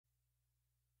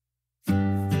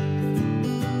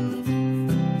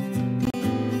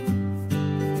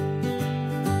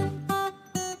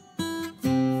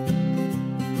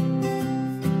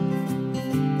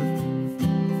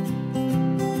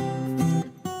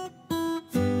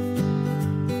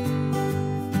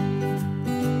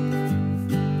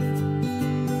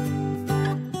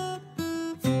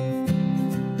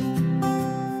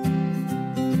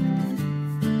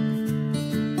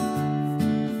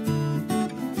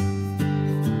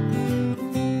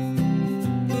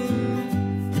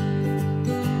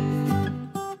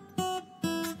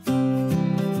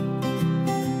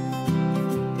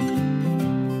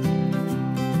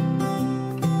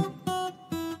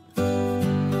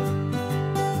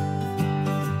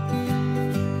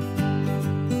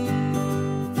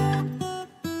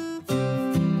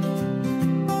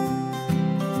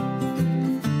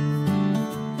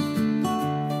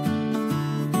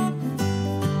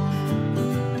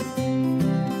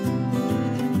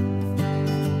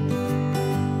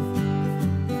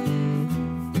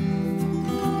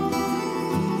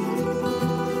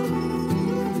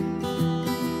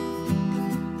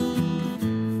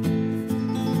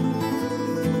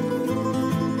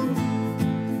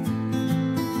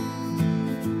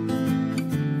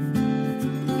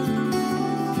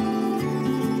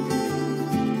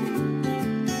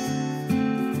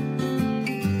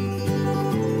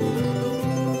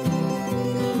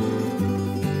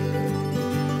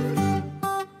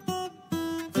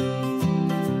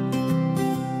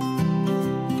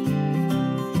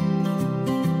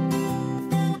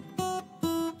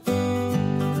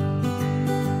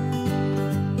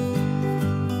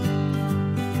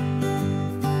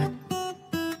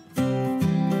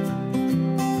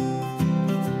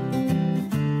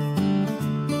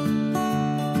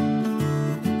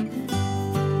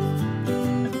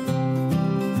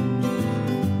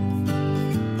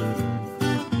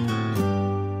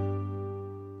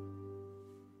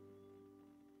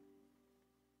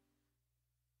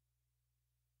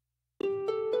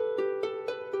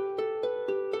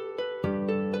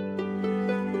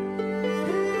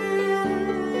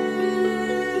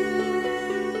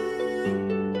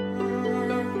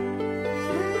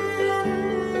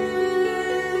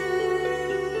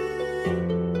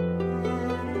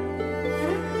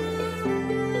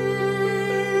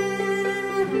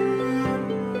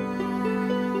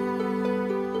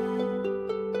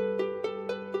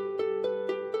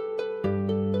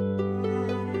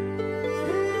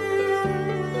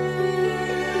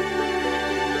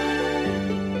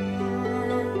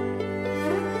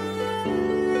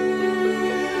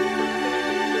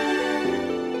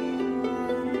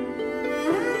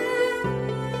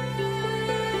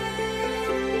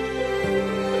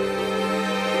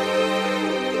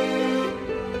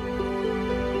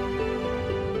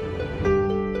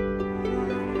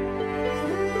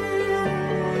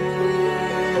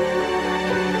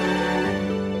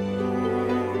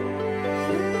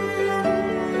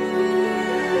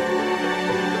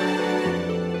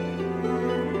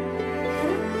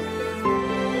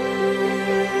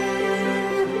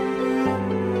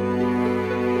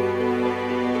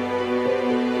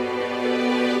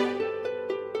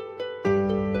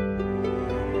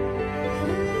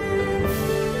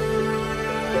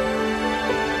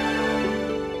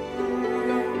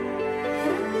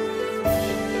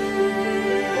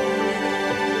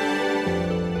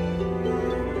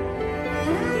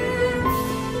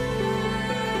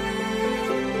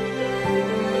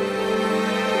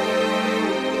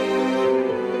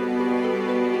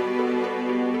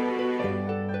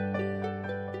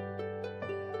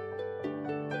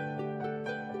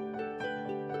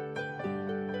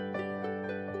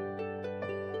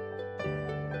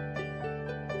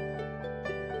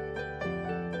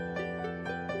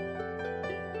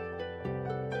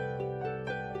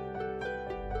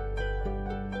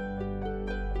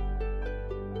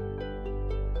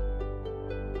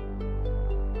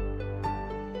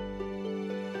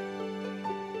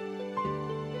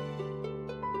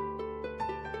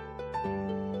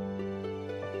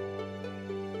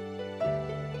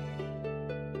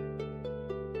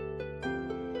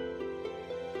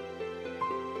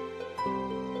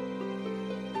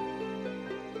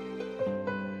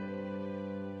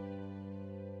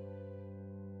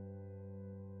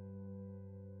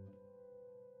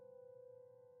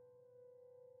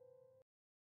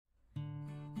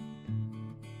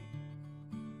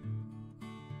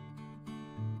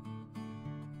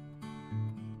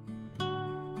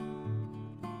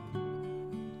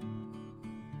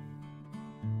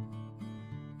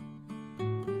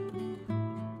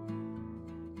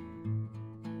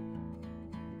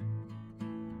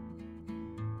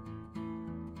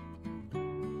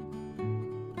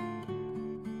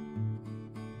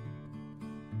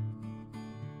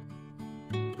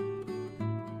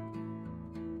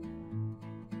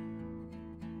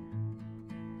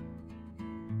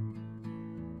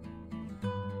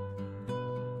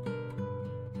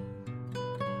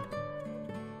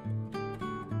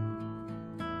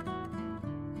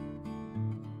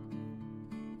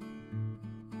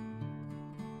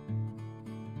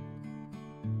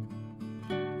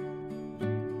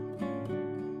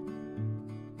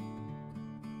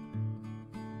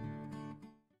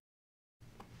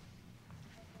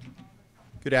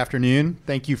Good afternoon.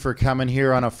 Thank you for coming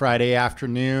here on a Friday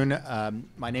afternoon.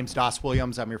 My name's Doss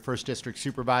Williams. I'm your first district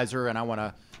supervisor, and I want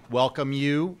to welcome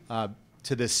you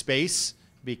to this space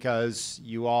because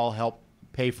you all help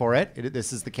pay for it.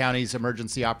 This is the county's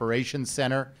Emergency Operations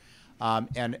Center.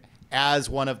 And as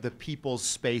one of the people's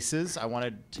spaces, I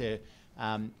wanted to,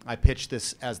 I pitched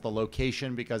this as the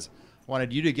location because I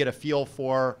wanted you to get a feel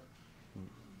for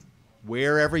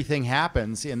where everything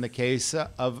happens in the case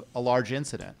of a large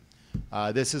incident.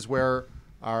 This is where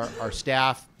our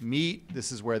staff meet.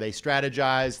 This is where they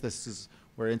strategize. This is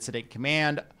where incident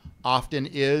command often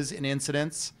is in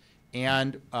incidents,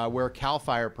 and where CAL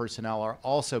FIRE personnel are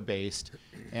also based.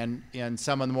 And in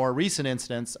some of the more recent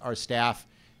incidents, our staff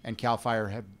and CAL FIRE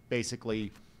have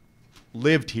basically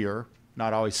lived here,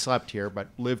 not always slept here, but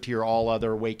lived here all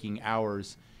other waking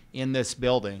hours in this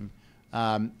building.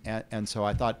 And so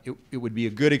I thought it would be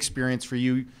a good experience for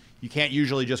you. You can't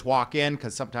usually just walk in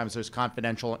because sometimes there's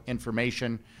confidential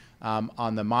information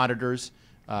on the monitors,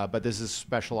 but this is a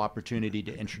special opportunity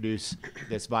to introduce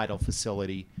this vital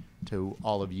facility to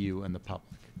all of you and the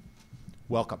public.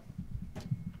 Welcome.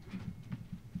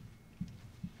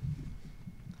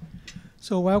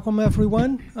 So welcome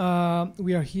everyone.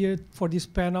 We are here for this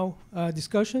panel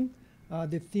discussion.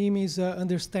 The theme is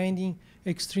understanding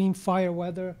extreme fire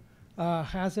weather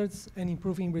hazards and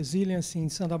improving resilience in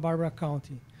Santa Barbara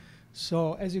County.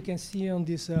 So as you can see on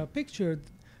this picture,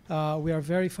 we are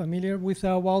very familiar with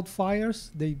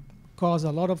wildfires. They cause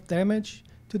a lot of damage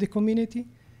to the community.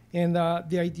 And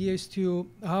the idea is to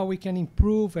how we can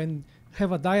improve and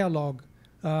have a dialogue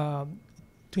to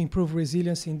improve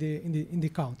resilience in the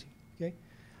county. Okay?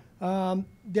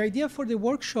 The idea for the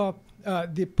workshop,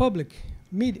 the public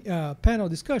panel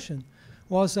discussion,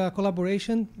 was a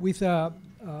collaboration with the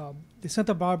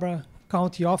Santa Barbara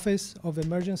County Office of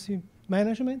Emergency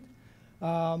Management,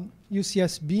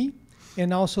 UCSB,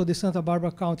 and also the Santa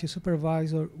Barbara County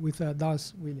Supervisor with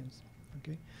Doss Williams.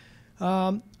 Okay.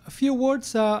 A few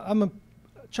words. I'm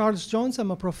Charles Jones. I'm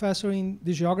a professor in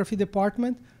the Geography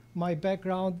Department. My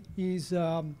background is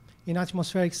in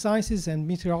atmospheric sciences and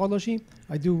meteorology.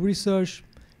 I do research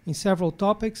in several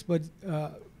topics, but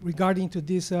regarding to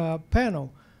this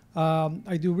panel,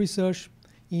 I do research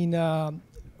in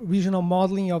regional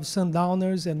modeling of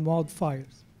sundowners and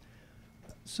wildfires.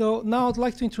 So now I'd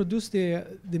like to introduce the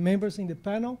members in the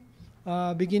panel,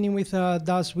 beginning with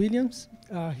Doss Williams.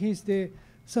 He's the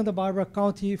Santa Barbara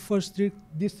County 1st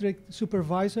District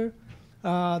Supervisor.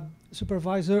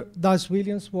 Supervisor Doss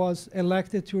Williams was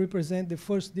elected to represent the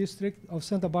 1st District of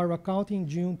Santa Barbara County in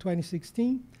June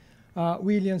 2016.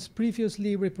 Williams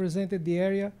previously represented the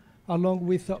area along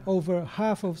with over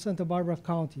half of Santa Barbara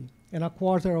County and a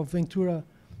quarter of Ventura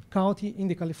County in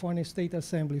the California State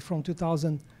Assembly from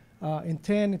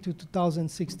 2010 to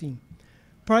 2016.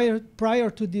 Prior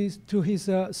to his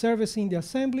service in the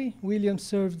Assembly, Williams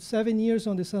served 7 years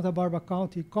on the Santa Barbara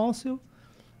County Council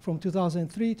from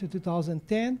 2003 to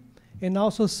 2010, and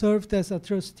also served as a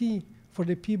trustee for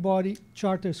the Peabody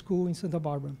Charter School in Santa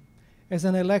Barbara. As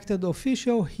an elected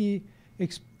official, he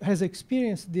has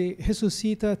experienced the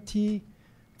Resuscita T.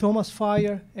 Thomas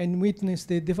Fire and witnessed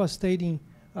the devastating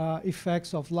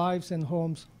effects of lives and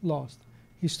homes lost.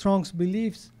 He strongly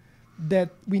believes that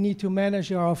we need to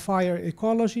manage our fire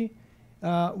ecology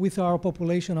with our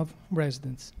population of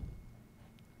residents.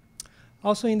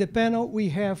 Also in the panel, we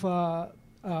have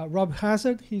Rob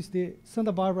Hazard. He's the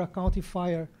Santa Barbara County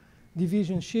Fire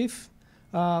Division Chief,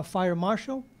 Fire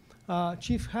Marshal.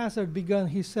 Chief Hazard began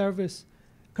his service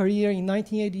career in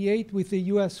 1988 with the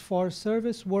U.S. Forest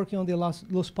Service, working on the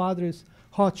Los Padres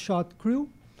hotshot crew.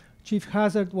 Chief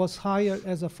Hazard was hired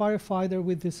as a firefighter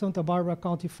with the Santa Barbara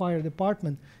County Fire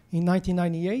Department in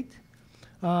 1998,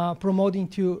 promoting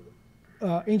to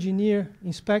engineer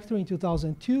inspector in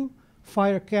 2002,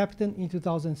 fire captain in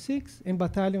 2006, and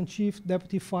battalion chief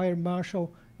deputy fire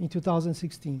marshal in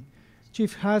 2016.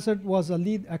 Chief Hazard was a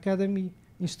lead academy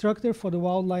instructor for the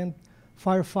wildland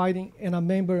firefighting and a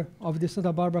member of the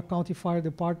Santa Barbara County Fire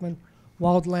Department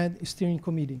Wildland Steering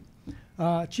Committee.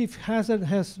 Chief Hazard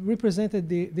has represented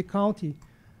the county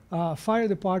fire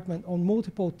department on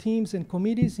multiple teams and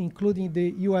committees, including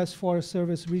the U.S. Forest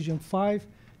Service Region 5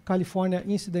 California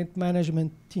Incident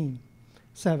Management Team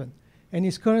 7, and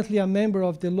is currently a member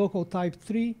of the local Type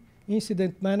 3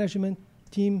 Incident Management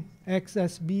Team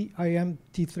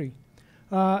XSBIMT3.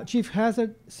 Chief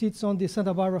Hazard sits on the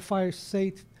Santa Barbara Fire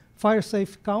Safe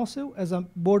Council as a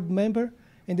board member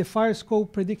and the Fire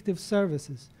Scope Predictive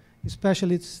Services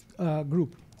Specialist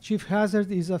Group. Chief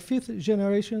Hazard is a 5th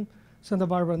generation Santa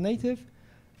Barbara native,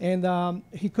 and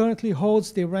he currently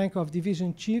holds the rank of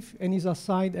Division Chief and is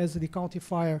assigned as the County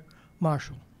Fire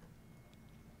Marshal.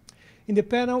 In the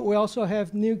panel, we also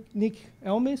have Nick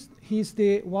Elmis. He's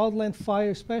the wildland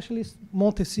fire specialist,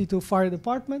 Montecito Fire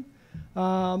Department.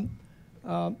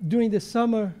 During the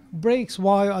summer breaks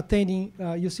while attending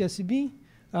UCSB,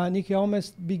 Nick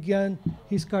Elmis began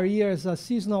his career as a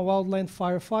seasonal wildland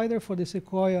firefighter for the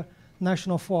Sequoia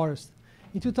National Forest.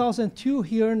 In 2002,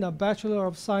 he earned a Bachelor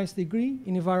of Science degree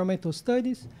in Environmental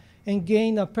Studies and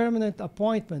gained a permanent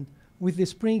appointment with the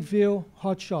Springville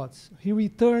Hotshots. He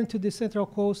returned to the Central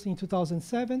Coast in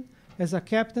 2007 as a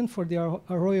captain for the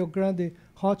Arroyo Grande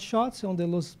Hotshots on the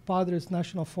Los Padres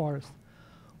National Forest.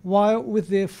 While with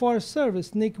the Forest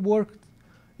Service, Nick worked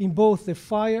in both the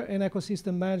fire and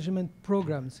ecosystem management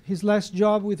programs. His last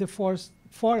job with the forest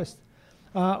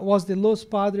was the Los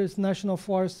Padres National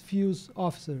Forest Fuels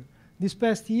Officer. This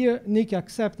past year, Nick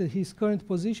accepted his current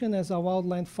position as a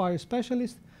wildland fire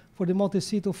specialist for the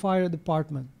Montecito Fire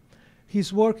Department.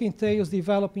 His work entails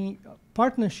developing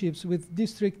partnerships with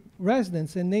district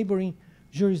residents and neighboring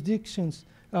jurisdictions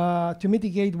to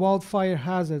mitigate wildfire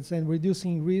hazards and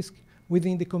reducing risk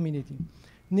within the community.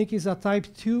 Nick is a Type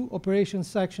 2 Operations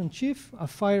Section Chief, a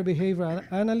fire behavior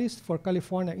analyst for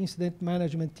California Incident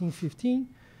Management Team 15,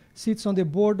 sits on the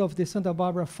board of the Santa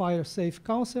Barbara Fire Safe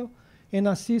Council, and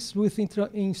assists with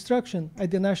instruction at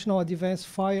the National Advanced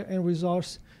Fire and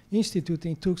Resource Institute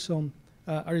in Tucson,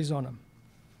 Arizona.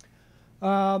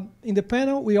 In the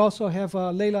panel, we also have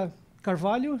Leila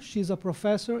Carvalho. She's a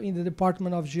professor in the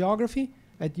Department of Geography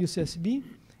at UCSB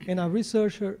and a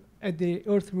researcher at the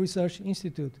Earth Research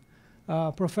Institute.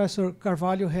 Professor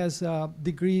Carvalho has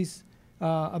degrees,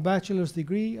 a bachelor's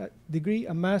degree,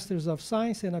 a master's of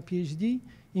science, and a PhD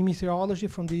in meteorology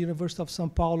from the University of São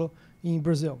Paulo in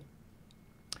Brazil.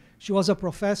 She was a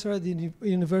professor at the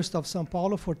University of São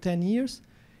Paulo for 10 years.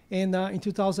 And in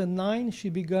 2009, she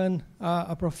began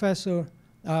a professor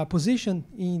position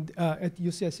at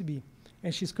UCSB,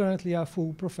 and she's currently a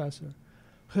full professor.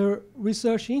 Her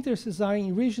research interests are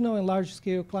in regional and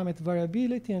large-scale climate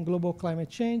variability and global climate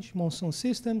change, monsoon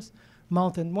systems,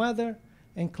 mountain weather,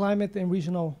 and climate and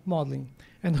regional modeling.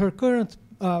 And her current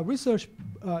research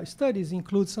studies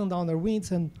include sundowner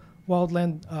winds and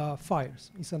wildland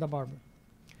fires in Santa Barbara.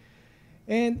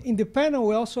 And in the panel,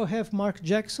 we also have Mark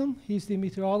Jackson. He's the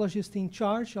meteorologist in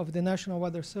charge of the National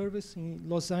Weather Service in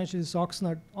Los Angeles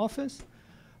Oxnard office.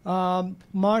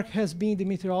 Mark has been the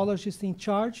meteorologist in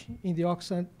charge in the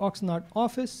Oxnard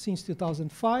office since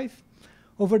 2005.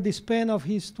 Over the span of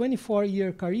his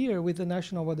 24-year career with the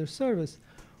National Weather Service,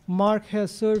 Mark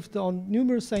has served on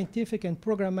numerous scientific and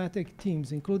programmatic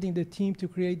teams, including the team to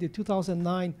create the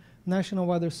 2009 National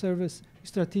Weather Service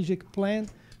Strategic Plan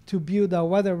to build a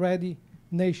weather-ready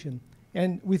nation,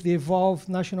 and with the evolved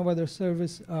National Weather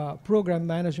Service Program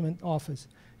Management Office,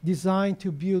 designed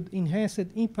to build enhanced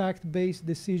impact-based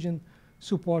decision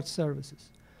support services.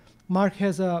 Mark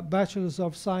has a Bachelor's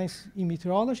of Science in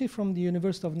Meteorology from the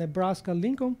University of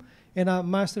Nebraska-Lincoln and a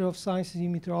Master of Science in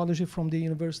Meteorology from the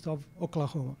University of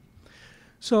Oklahoma.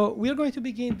 So we are going to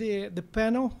begin the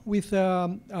panel with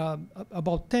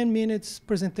about 10 minutes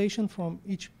presentation from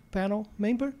each panel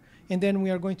member, and then we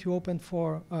are going to open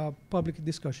for public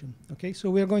discussion. Okay, so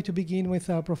we are going to begin with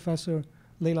Professor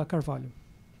Leila Carvalho.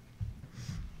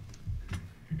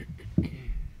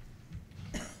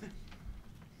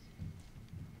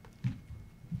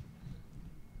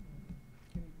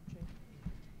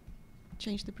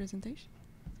 Change the presentation?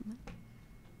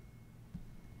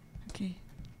 Okay.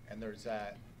 And there's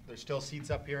still seats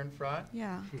up here in front.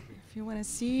 Yeah, if you want to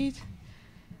see it.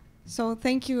 So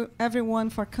thank you,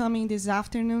 everyone, for coming this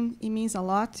afternoon. It means a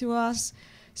lot to us,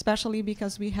 especially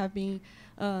because we have been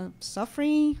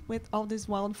suffering with all these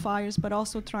wildfires, but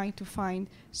also trying to find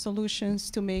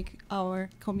solutions to make our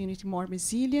community more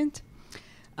resilient.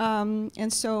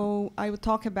 And so I will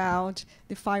talk about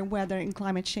the fire weather and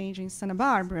climate change in Santa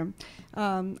Barbara.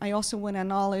 I also want to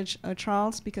acknowledge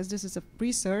Charles, because this is a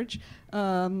research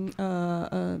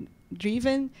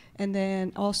driven, and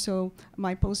then also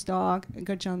my postdoc,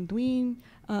 Gurjan Dwin,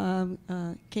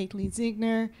 Caitlin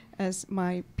Ziegner as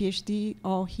my PhD,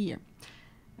 all here.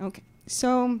 Okay,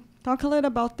 so talk a little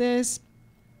about this.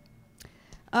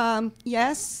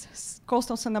 Yes,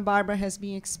 coastal Santa Barbara has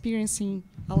been experiencing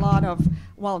a lot of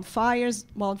wildfires.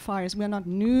 We're not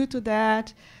new to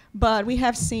that, but we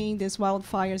have seen these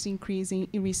wildfires increasing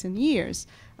in recent years,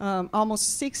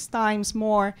 almost 6 times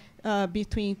more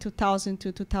between 2000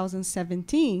 to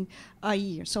 2017 a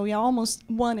year. So we are almost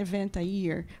one event a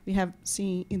year we have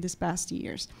seen in these past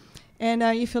years. And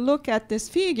if you look at this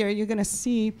figure, you're going to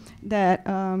see that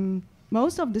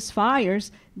most of these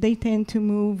fires, they tend to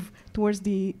move towards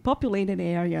the populated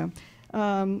area.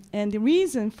 And the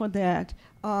reason for that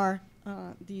are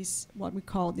these, what we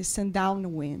call the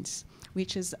sundown winds,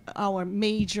 which is our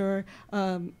major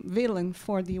villain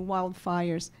for the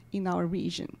wildfires in our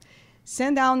region.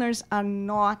 Sundowners are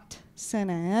not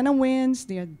Santa Ana winds.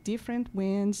 They are different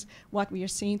winds. What we are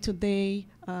seeing today,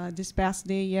 this past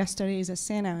day, yesterday, is a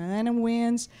Santa Ana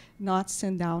winds, not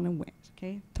sundowner winds.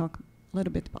 Okay, talk a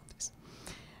little bit about this.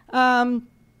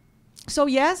 So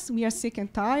yes, we are sick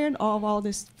and tired of all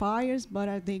these fires, but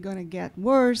are they going to get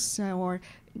worse, or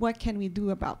what can we do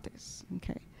about this?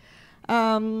 Okay,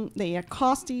 they are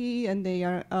costly, and they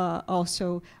are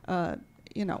also,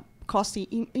 costly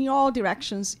in all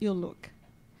directions you look.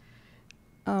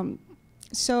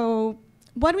 So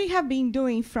what we have been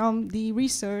doing from the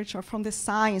research or from the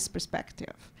science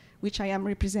perspective, which I am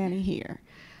representing here,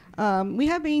 we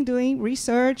have been doing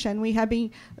research, and we have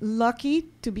been lucky,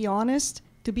 to be honest,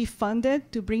 to be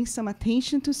funded to bring some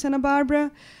attention to Santa Barbara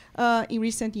in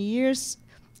recent years.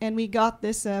 And we got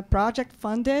this project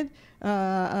funded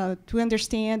to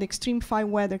understand extreme fire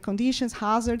weather conditions,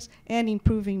 hazards, and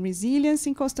improving resilience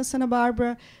in coastal Santa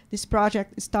Barbara. This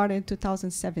project started in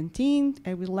 2017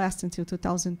 and will last until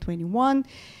 2021.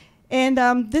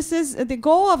 And this is the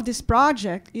goal of this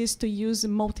project is to use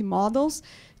multi-models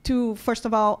to, first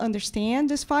of all,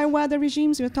 understand these fire weather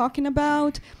regimes we're talking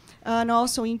about, and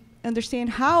also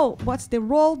understand what's the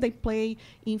role they play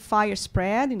in fire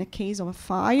spread in the case of a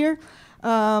fire.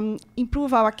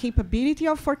 Improve our capability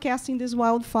of forecasting these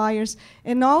wildfires,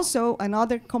 and also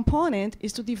another component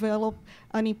is to develop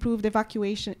an improved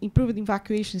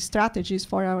evacuation strategies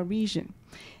for our region.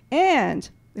 And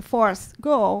the fourth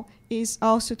goal is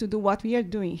also to do what we are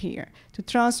doing here, to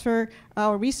transfer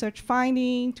our research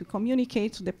finding, to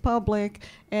communicate to the public,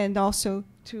 and also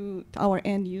to our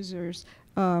end users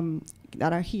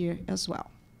that are here as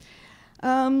well.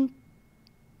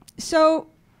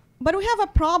 But we have a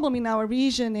problem in our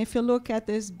region. If you look at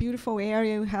this beautiful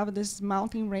area, we have this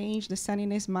mountain range, the San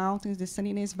Ynez Mountains, the San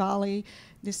Ynez Valley,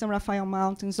 the San Rafael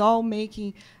Mountains, all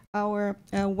making our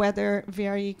weather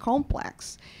very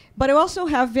complex. But we also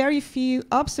have very few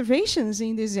observations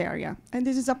in this area, and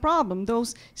this is a problem.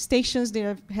 Those stations,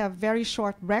 they have very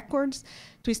short records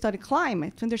to study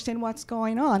climate, to understand what's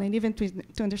going on, and even to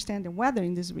understand the weather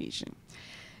in this region.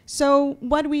 So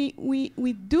what we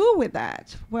do with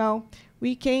that? Well,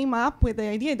 we came up with the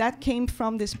idea that came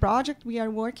from this project we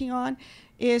are working on,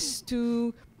 is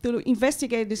to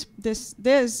investigate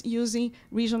this using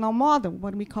regional model,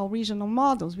 what we call regional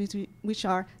models, which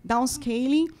are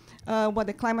downscaling what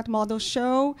the climate models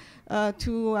show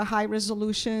to a high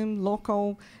resolution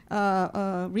local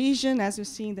region, as you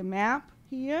see in the map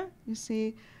here. You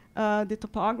see the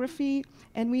topography,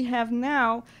 and we have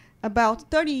now about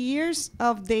 30 years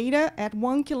of data at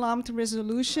 1 kilometer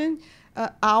resolution,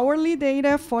 hourly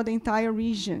data for the entire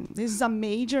region. This is a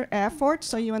major effort,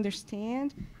 so you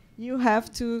understand. You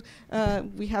have to,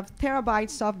 we have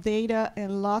terabytes of data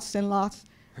and lots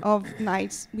of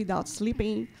nights without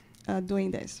sleeping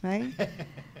doing this, right?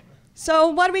 So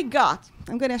what we got,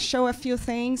 I'm going to show a few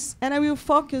things, and I will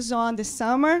focus on the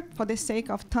summer for the sake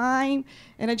of time,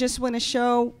 and I just want to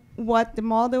show what the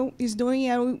model is doing,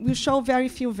 and we'll show very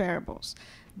few variables,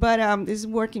 but this is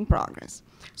work in progress.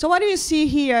 So what do you see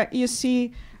here? You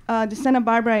see the Santa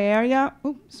Barbara area.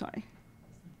 Oops, sorry.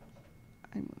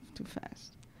 I moved too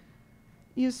fast.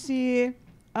 You see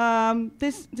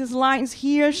these lines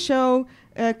here show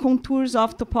contours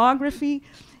of topography.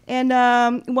 And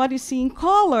what you see in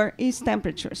color is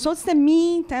temperature. So it's the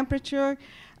mean temperature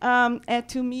at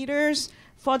 2 meters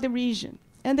for the region.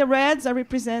 And the reds are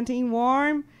representing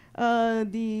warm,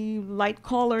 the light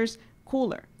colors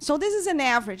cooler. So this is an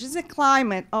average. This is a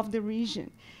climate of the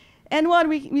region. And what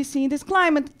we see in this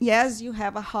climate, yes, you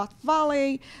have a hot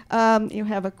valley, you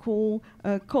have a cool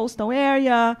coastal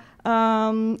area,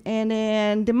 and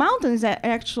then the mountains are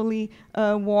actually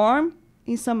warm.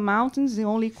 In some mountains, the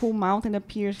only cool mountain that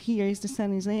appears here is the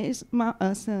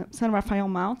San Rafael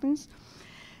Mountains.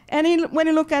 And when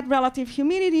you look at relative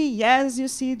humidity, yes, you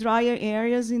see drier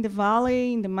areas in the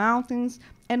valley, in the mountains,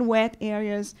 and wet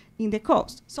areas in the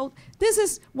coast. So this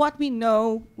is what we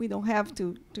know. We don't have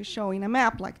to show in a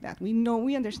map like that. We know,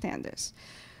 we understand this.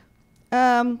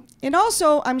 And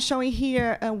also, I'm showing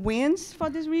here winds for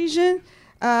this region.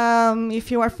 If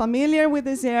you are familiar with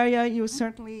this area, you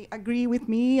certainly agree with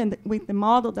me and with the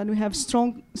model that we have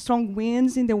strong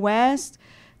winds in the west,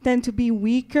 tend to be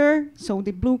weaker. So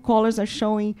the blue colors are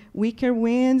showing weaker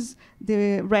winds,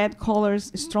 the red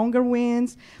colors, stronger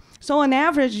winds. So on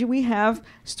average, we have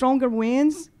stronger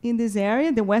winds in this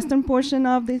area. The western portion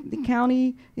of the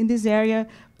county in this area,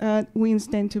 winds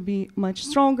tend to be much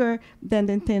stronger than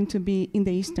they tend to be in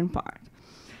the eastern part.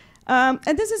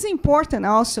 And this is important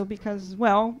also because,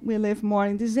 well, we live more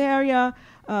in this area.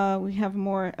 We have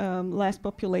more less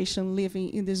population living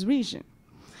in this region.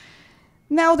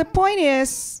 Now, the point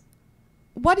is,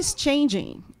 what is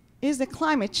changing? Is the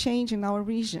climate change in our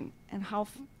region, and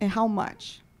how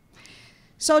much?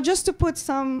 So just to put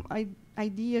some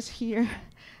ideas here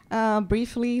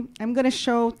briefly, I'm going to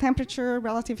show temperature,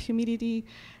 relative humidity,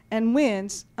 and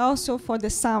winds also for the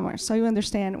summer, so you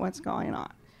understand what's going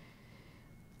on.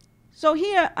 So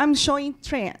here I'm showing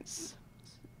trends.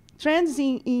 Trends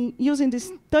in using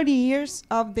this 30 years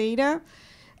of data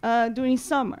during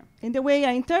summer. And the way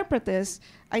I interpret this,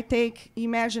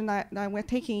 imagine that we're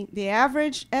taking the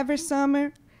average every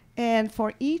summer, and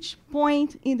for each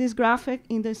point in this graphic,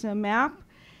 in this map,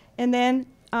 and then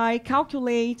I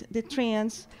calculate the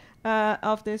trends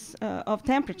of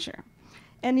temperature.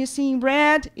 And you see in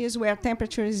red is where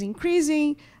temperature is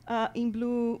increasing, in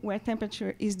blue where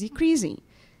temperature is decreasing.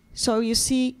 So you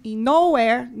see in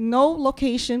nowhere, no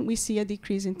location, we see a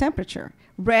decrease in temperature.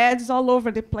 Reds all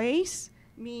over the place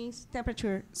means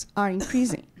temperatures are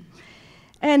increasing.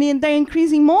 And they're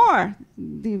increasing more.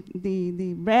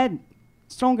 The red,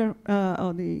 stronger,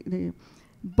 or the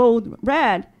bold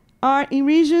red, are in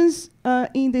regions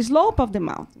in the slope of the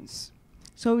mountains.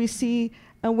 So we see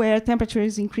where temperature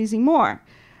is increasing more.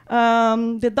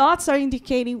 The dots are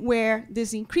indicating where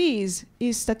this increase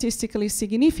is statistically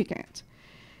significant.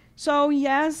 So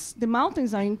yes, the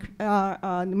mountains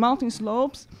the mountain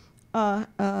slopes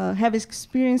have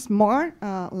experienced more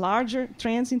larger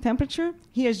trends in temperature.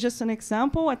 Here's just an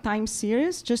example, a time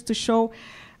series, just to show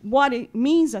what it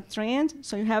means, a trend.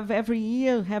 So you have every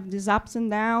year, you have these ups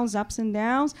and downs,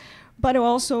 but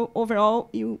also overall,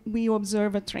 we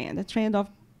observe a trend of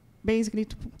basically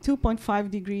 2.5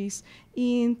 degrees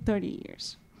in 30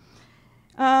 years.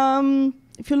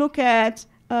 If you look at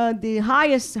the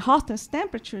hottest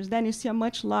temperatures, then you see a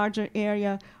much larger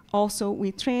area also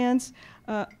with trends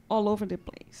all over the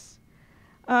place.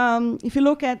 If you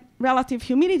look at relative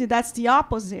humidity, that's the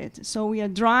opposite. So we are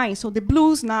drying. So the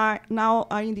blues now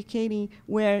are indicating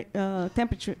where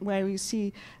where we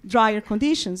see drier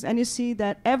conditions. And you see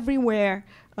that everywhere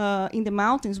in the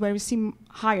mountains where we see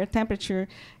higher temperature,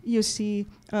 you see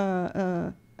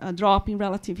a drop in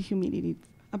relative humidity,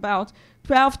 about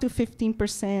 12 to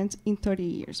 15% in 30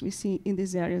 years. We see in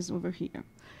these areas over here.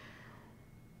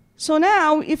 So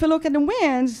now, if you look at the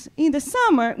winds, in the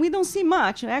summer, we don't see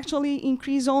much. It actually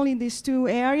increase only these two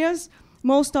areas.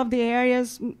 Most of the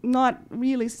areas not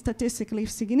really statistically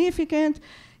significant.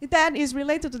 That is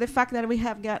related to the fact that we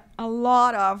have got a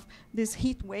lot of these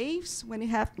heat waves. When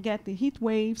you get the heat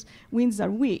waves, winds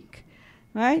are weak,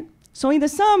 right? So in the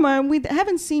summer, we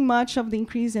haven't seen much of the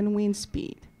increase in wind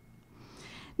speed.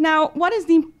 Now, what is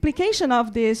the implication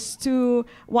of this to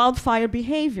wildfire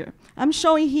behavior? I'm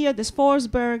showing here this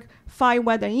Forsberg Fire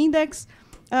Weather Index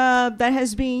that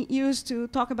has been used to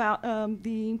talk about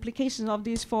the implications of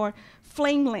this for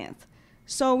flame length.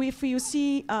 So if you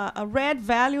see a red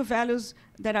values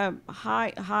that are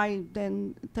high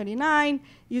than 39,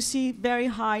 you see very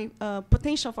high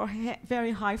potential for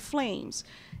very high flames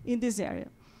in this area.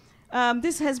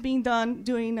 This has been done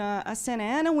during Santa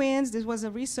Ana winds. This was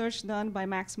a research done by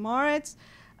Max Moritz,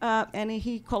 and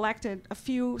he collected a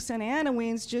few Santa Ana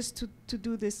winds just to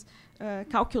do this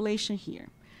calculation here.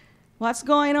 What's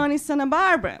going on in Santa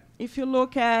Barbara? If you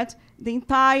look at the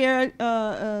entire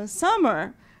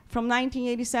summer from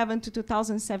 1987 to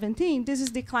 2017, this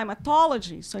is the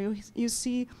climatology. So you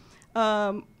see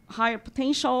higher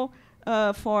potential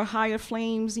for higher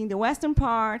flames in the western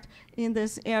part, in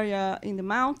this area in the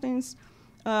mountains,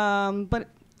 but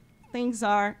things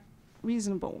are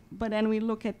reasonable. But then we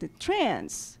look at the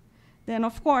trends. Then,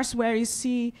 of course, where you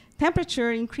see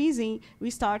temperature increasing, we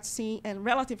start seeing, and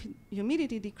relative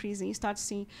humidity decreasing, you start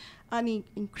seeing an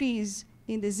increase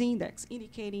in this index,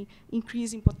 indicating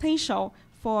increasing potential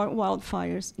for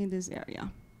wildfires in this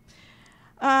area.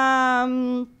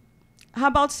 How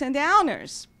about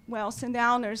sundowners? Well,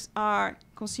 sundowners are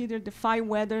considered the fire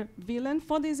weather villain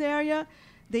for this area.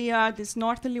 They are these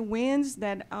northerly winds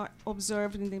that are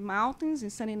observed in the mountains,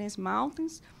 in San Ynez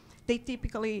Mountains. They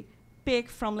typically peak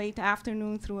from late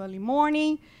afternoon through early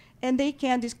morning, and they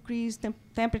can decrease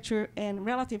temperature and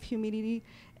relative humidity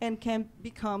and can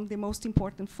become the most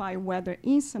important fire weather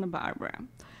in Santa Barbara.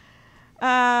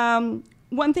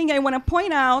 One thing I want to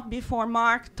point out before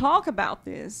Mark talk about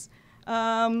this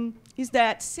is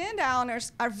that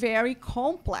sundowners are very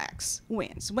complex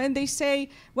winds. When they say,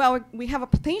 well, we have a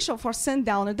potential for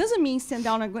sundowner, doesn't mean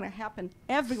sundowner are going to happen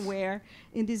everywhere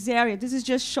in this area. This is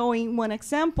just showing one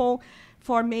example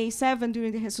for May 7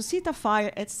 during the Resuscita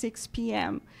fire at 6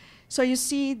 p.m. So you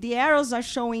see the arrows are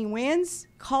showing winds,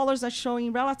 colors are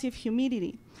showing relative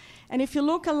humidity. And if you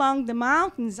look along the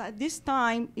mountains at this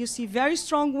time, you see very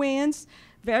strong winds,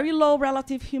 very low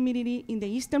relative humidity in the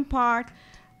eastern part,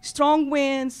 strong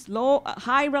winds,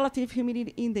 high relative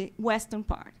humidity in the western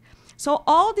part. So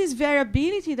all this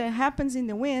variability that happens in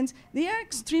the winds, they are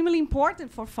extremely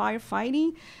important for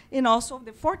firefighting and also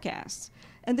the forecasts.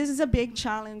 And this is a big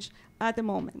challenge at the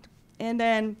moment. And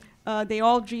then they're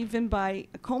all driven by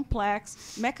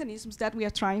complex mechanisms that we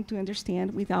are trying to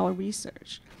understand with our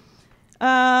research.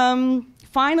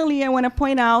 Finally, I want to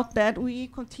point out that we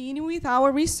continue with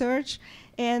our research,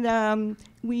 and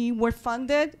we were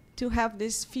funded to have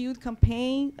this field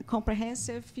campaign, a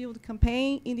comprehensive field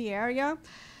campaign in the area.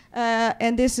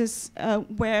 And this is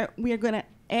where we are going to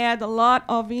add a lot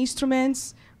of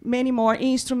instruments, many more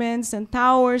instruments and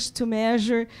towers to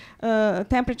measure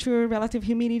temperature, relative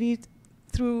humidity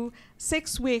through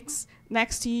 6 weeks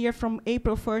next year, from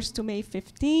April 1st to May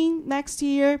 15 next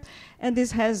year. And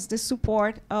this has the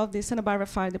support of the Santa Barbara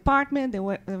Fire Department,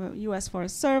 the U.S.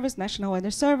 Forest Service, National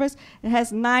Weather Service. It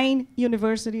has 9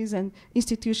 universities and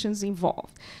institutions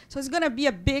involved. So it's going to be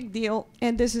a big deal,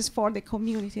 and this is for the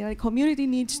community. And the community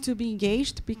needs to be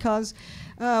engaged, because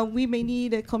we may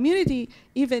need a community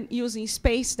even using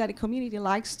space that the community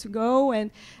likes to go,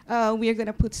 and we are going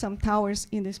to put some towers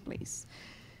in this place.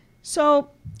 So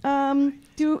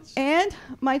to end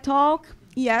my talk,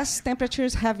 yes,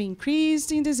 temperatures have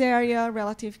increased in this area,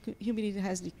 relative humidity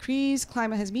has decreased,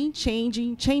 climate has been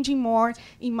changing more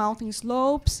in mountain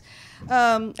slopes,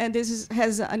 and this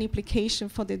has an implication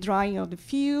for the drying of the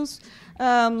fields.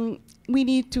 We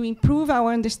need to improve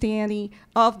our understanding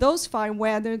of those fire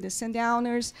weather, the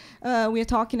sundowners we are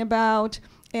talking about,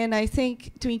 and I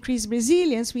think to increase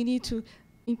resilience, we need to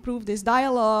improve this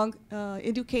dialogue,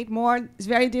 educate more. It's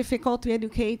very difficult to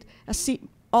educate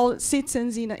all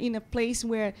citizens in a place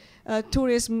where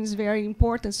tourism is very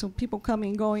important, so people come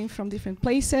and going from different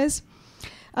places.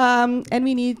 And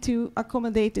we need to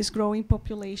accommodate this growing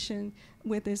population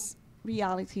with this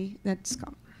reality that's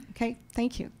come. Okay,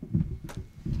 thank you.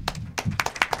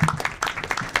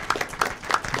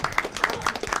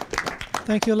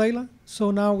 Thank you, Leila.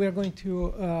 So now we are going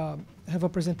to have a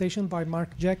presentation by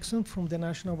Mark Jackson from the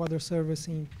National Weather Service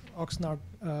in Oxnard,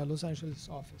 Los Angeles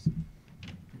office.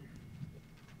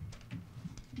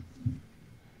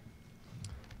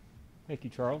 Thank you,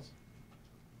 Charles.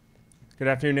 Good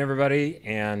afternoon, everybody,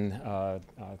 and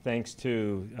thanks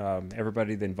to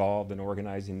everybody involved in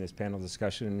organizing this panel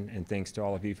discussion, and thanks to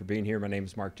all of you for being here. My name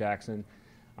is Mark Jackson.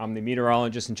 I'm the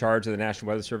meteorologist in charge of the National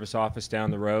Weather Service office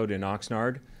down the road in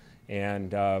Oxnard.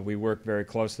 And we work very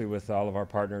closely with all of our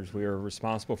partners. We are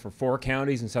responsible for 4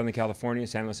 counties in Southern California: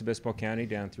 San Luis Obispo County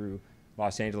down through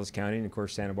Los Angeles County, and of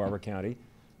course Santa Barbara County.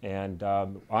 And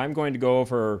I'm going to go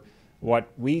over what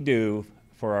we do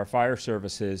for our fire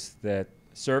services that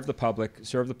serve the public,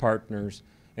 serve the partners,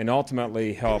 and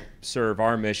ultimately help serve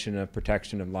our mission of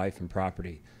protection of life and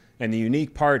property. And the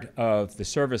unique part of the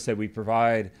service that we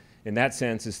provide in that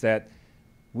sense is that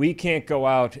we can't go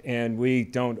out and we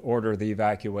don't order the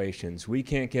evacuations. We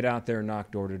can't get out there and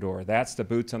knock door to door. That's the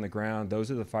boots on the ground.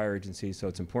 Those are the fire agencies, so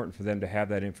it's important for them to have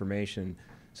that information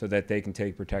so that they can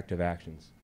take protective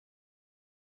actions.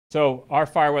 So our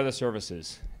fire weather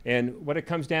services, and what it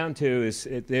comes down to is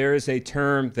there is a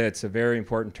term that's a very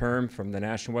important term from the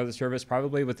National Weather Service.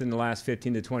 Probably within the last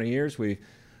 15 to 20 years,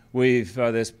 we've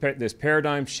this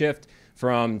paradigm shift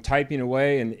from typing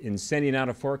away and sending out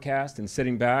a forecast and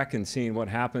sitting back and seeing what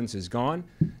happens is gone.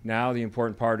 Now the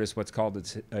important part is what's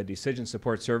called a Decision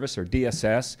Support Service, or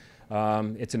DSS.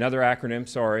 It's another acronym,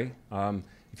 sorry.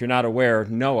 If you're not aware,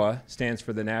 NOAA stands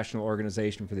for the National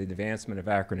Organization for the Advancement of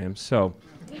Acronyms. So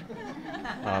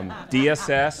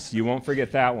DSS, you won't forget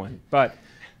that one. But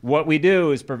what we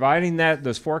do is providing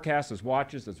those forecasts, those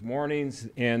watches, those warnings,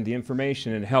 and the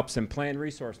information, and it helps them plan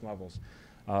resource levels.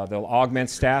 They'll augment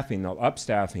staffing, they'll up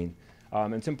staffing.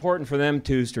 It's important for them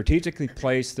to strategically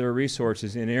place their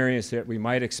resources in areas that we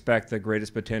might expect the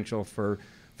greatest potential for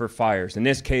fires. In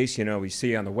this case, you know, we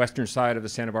see on the western side of the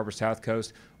Santa Barbara South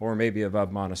Coast, or maybe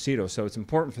above Montecito. So it's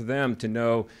important for them to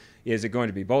know, is it going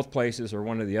to be both places or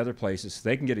one of the other places, so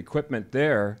they can get equipment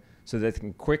there so that they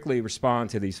can quickly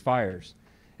respond to these fires.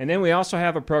 And then we also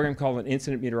have a program called an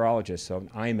incident meteorologist, so an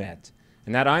IMET.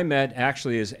 And that IMET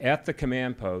actually is at the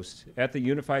command post, at the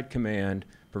unified command,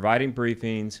 providing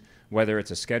briefings, whether it's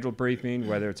a scheduled briefing,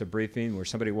 whether it's a briefing where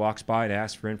somebody walks by and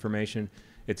asks for information.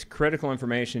 It's critical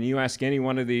information. You ask any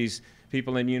one of these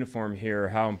people in uniform here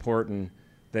how important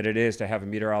that it is to have a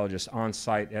meteorologist on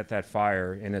site at that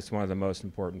fire, and it's one of the most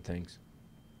important things.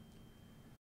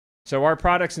 So our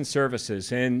products and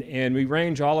services, and we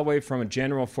range all the way from a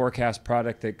general forecast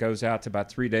product that goes out to about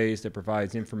 3 days that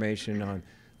provides information on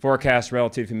forecast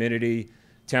relative humidity,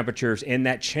 temperatures, and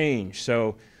that change.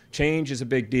 So change is a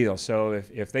big deal. So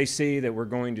if they see that we're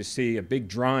going to see a big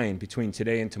drying between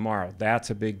today and tomorrow,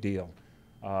 that's a big deal.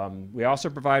 We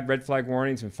also provide red flag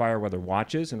warnings and fire weather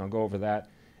watches, and I'll go over that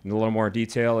in a little more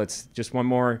detail. It's just one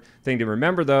more thing to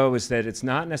remember, though, is that it's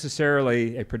not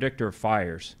necessarily a predictor of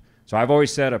fires. So I've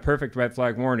always said a perfect red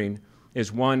flag warning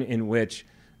is one in which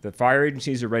the fire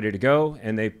agencies are ready to go,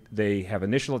 and they have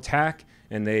initial attack,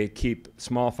 and they keep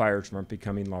small fires from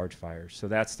becoming large fires. So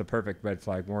that's the perfect red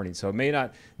flag warning. So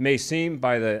it may seem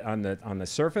on the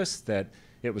surface that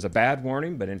it was a bad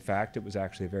warning, but in fact it was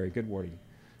actually a very good warning.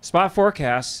 Spot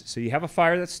forecasts, so you have a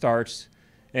fire that starts,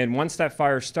 and once that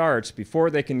fire starts, before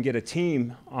they can get a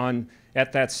team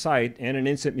at that site and an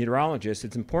incident meteorologist,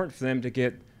 it's important for them to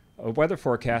get a weather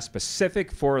forecast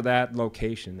specific for that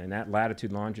location and that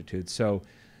latitude, longitude. So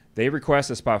they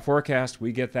request a spot forecast,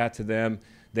 we get that to them,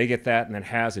 they get that, and it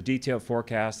has a detailed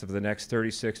forecast of the next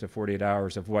 36 to 48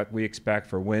 hours of what we expect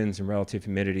for winds and relative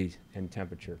humidity and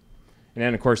temperature. And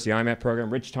then, of course, the IMAP program.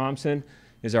 Rich Thompson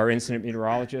is our incident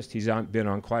meteorologist. He's been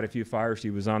on quite a few fires. He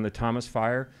was on the Thomas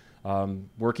fire,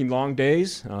 working long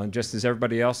days, just as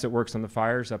everybody else that works on the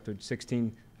fires, up to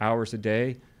 16 hours a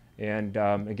day. And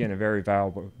again, a very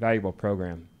valuable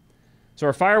program. So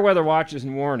our fire weather watches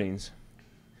and warnings,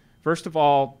 first of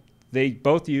all, they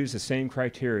both use the same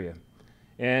criteria.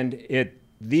 And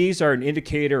these are an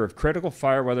indicator of critical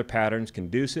fire weather patterns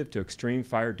conducive to extreme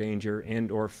fire danger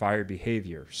and or fire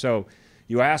behavior. So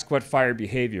you ask what fire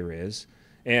behavior is,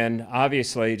 and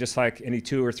obviously, just like any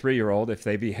 2 or 3-year-old, if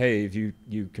they behave,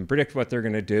 you can predict what they're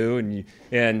going to do,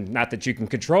 and not that you can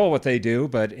control what they do,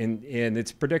 but and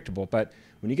it's predictable. But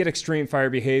when you get extreme fire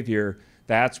behavior,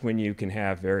 that's when you can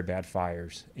have very bad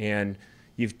fires. And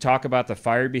you talk about the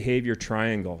fire behavior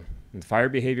triangle. And the fire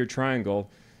behavior triangle,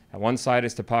 on one side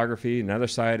is topography, another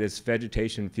side is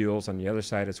vegetation fuels, on the other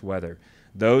side is weather.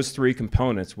 Those 3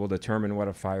 components will determine what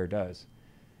a fire does.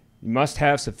 You must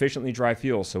have sufficiently dry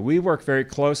fuel. So we work very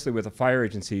closely with the fire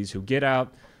agencies who get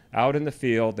out in the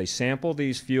field. They sample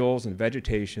these fuels and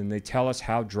vegetation. They tell us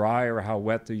how dry or how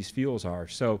wet these fuels are.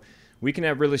 So we can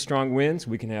have really strong winds.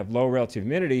 We can have low relative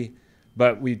humidity,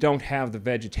 but we don't have the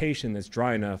vegetation that's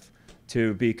dry enough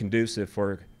to be conducive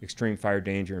for extreme fire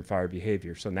danger and fire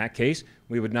behavior. So in that case,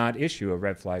 we would not issue a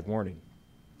red flag warning.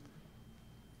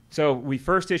 So we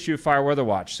first issue fire weather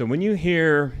watch. So when you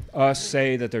hear us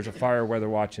say that there's a fire weather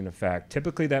watch in effect,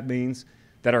 typically that means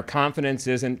that our confidence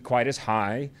isn't quite as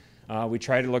high. We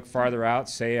try to look farther out,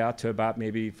 say out to about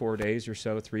maybe 4 days or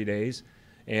so, 3 days.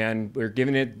 And we're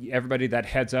giving everybody that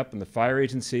heads up in the fire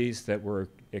agencies that we're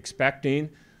expecting,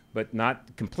 but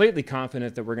not completely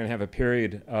confident that we're going to have a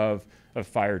period of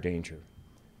fire danger.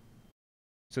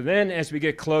 So then as we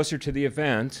get closer to the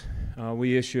event,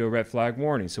 we issue a red flag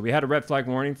warning. So we had a red flag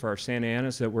warning for our Santa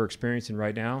Anas that we're experiencing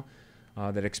right now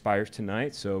that expires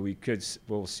tonight. So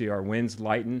we'll see our winds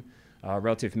lighten.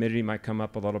 Relative humidity might come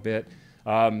up a little bit.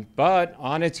 But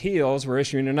on its heels, we're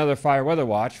issuing another fire weather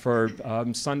watch for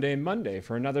Sunday and Monday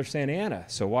for another Santa Ana.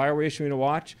 So why are we issuing a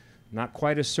watch? Not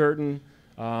quite as certain.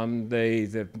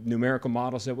 The numerical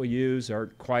models that we use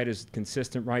aren't quite as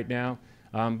consistent right now.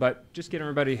 But just get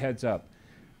everybody heads up.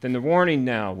 Then the warning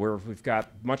now, we've got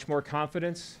much more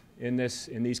confidence in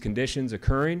these conditions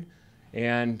occurring,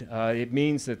 and it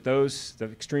means that the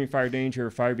extreme fire danger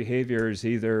or fire behavior is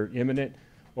either imminent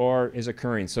or is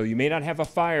occurring. So you may not have a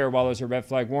fire while there's a red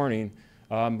flag warning,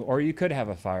 or you could have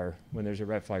a fire when there's a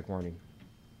red flag warning.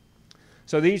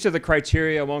 So these are the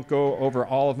criteria. I won't go over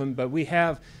all of them, but we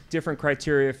have different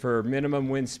criteria for minimum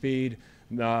wind speed,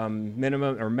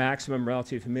 minimum or maximum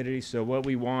relative humidity. So what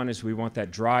we want is we want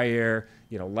that dry air,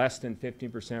 less than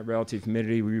 15% relative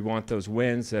humidity. We want those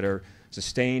winds that are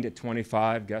sustained at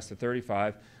 25, gusts to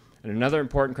 35. And another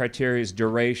important criteria is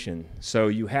duration. So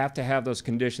you have to have those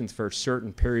conditions for a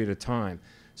certain period of time.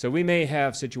 So we may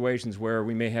have situations where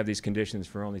we may have these conditions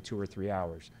for only 2 or 3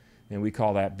 hours, and we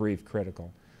call that brief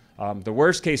critical. The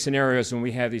worst case scenario is when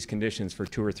we have these conditions for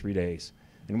 2 or 3 days.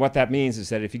 And what that means is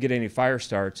that if you get any fire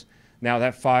starts, now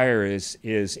that fire is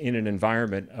in an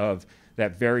environment of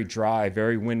that very dry,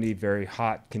 very windy, very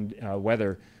hot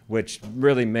weather, which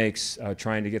really makes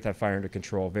trying to get that fire under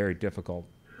control very difficult.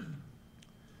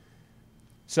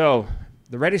 So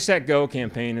the Ready, Set, Go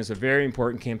campaign is a very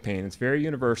important campaign. It's very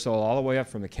universal, all the way up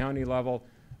from the county level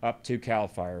up to CAL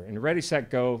FIRE. And the Ready, Set,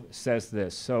 Go says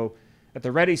this. So at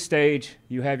the ready stage,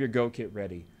 you have your go kit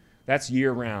ready. That's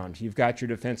year round. You've got your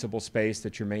defensible space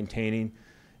that you're maintaining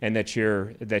and that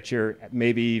you're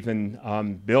maybe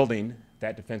even building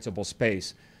that defensible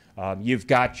space. You've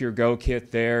got your go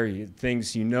kit there,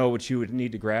 things you know what you would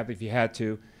need to grab if you had to.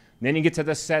 And then you get to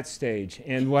the set stage.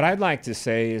 And what I'd like to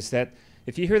say is that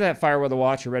if you hear that fire weather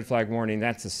watch or red flag warning,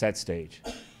 that's the set stage.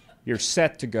 You're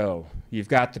set to go. You've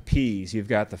got the P's, you've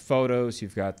got the photos,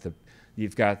 you've got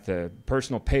the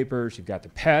personal papers, you've got the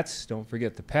pets, don't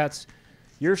forget the pets.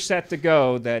 You're set to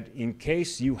go that in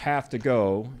case you have to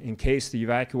go, in case the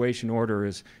evacuation order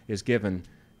is given,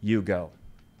 you go.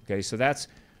 Okay, so that's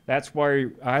why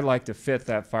I like to fit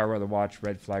that fire weather watch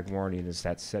red flag warning is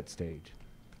that set stage.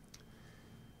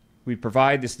 We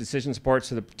provide this decision support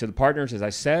to the partners. As I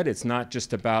said, it's not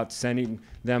just about sending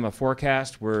them a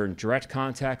forecast. We're in direct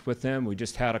contact with them. We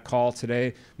just had a call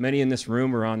today. Many in this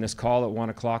room were on this call at 1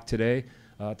 o'clock today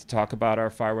to talk about our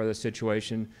fire weather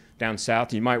situation down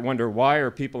south. You might wonder, why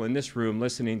are people in this room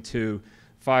listening to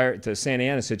Santa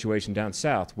Ana situation down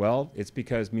south? Well, it's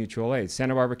because mutual aid.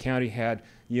 Santa Barbara County had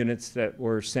units that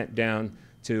were sent down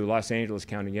to Los Angeles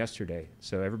County yesterday.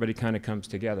 So everybody kind of comes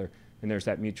together, and there's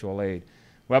that mutual aid.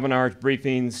 Webinars,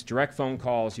 briefings, direct phone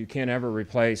calls, you can't ever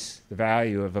replace the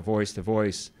value of a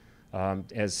voice-to-voice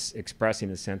as expressing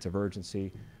a sense of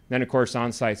urgency. Then, of course,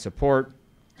 on-site support.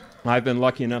 I've been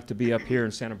lucky enough to be up here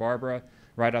in Santa Barbara,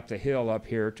 right up the hill up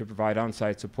here, to provide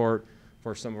on-site support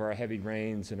for some of our heavy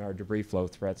rains and our debris flow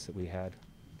threats that we had.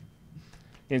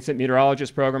 Incident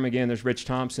meteorologist program, again, there's Rich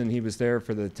Thompson. He was there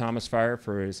for the Thomas fire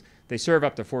they serve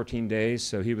up to 14 days,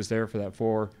 so he was there for that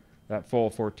full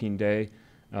 14-day.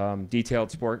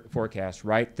 Detailed forecast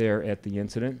right there at the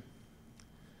incident.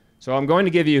 So I'm going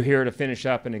to give you here to finish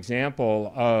up an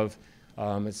example of,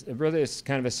 it's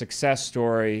kind of a success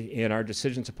story in our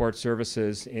decision support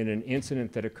services in an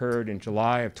incident that occurred in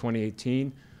July of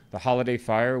 2018, the Holiday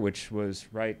Fire, which was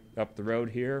right up the road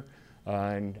here,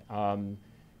 and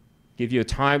give you a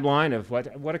timeline of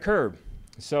what occurred.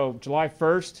 So July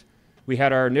 1st, we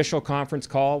had our initial conference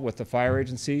call with the fire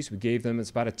agencies. We gave them, it's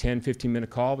about a 10,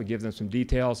 15-minute call. We give them some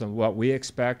details on what we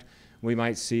expect we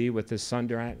might see with this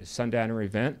sundowner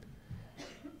event.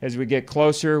 As we get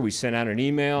closer, we sent out an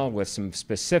email with some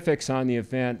specifics on the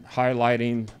event,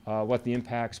 highlighting what the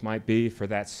impacts might be for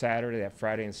that Saturday, that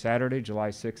Friday and Saturday, July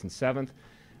 6th and 7th.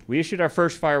 We issued our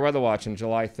first fire weather watch on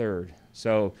July 3rd.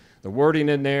 So the wording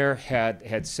in there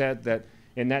had said that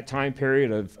in that time period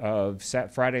of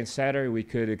Friday and Saturday, we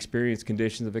could experience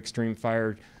conditions of extreme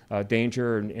fire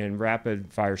danger and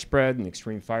rapid fire spread and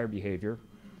extreme fire behavior.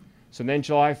 So then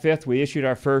July 5th, we issued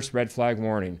our first red flag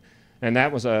warning. And that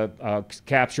was a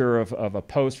capture of a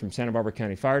post from Santa Barbara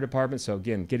County Fire Department. So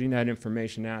again, getting that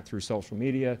information out through social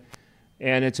media.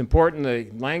 And it's important, the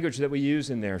language that we use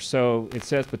in there. So it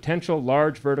says potential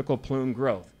large vertical plume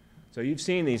growth. So you've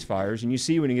seen these fires, and you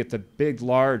see when you get the big,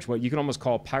 large, what you can almost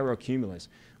call pyrocumulus.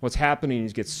 What's happening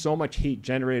is you get so much heat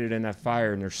generated in that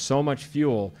fire, and there's so much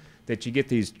fuel that you get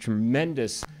these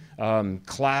tremendous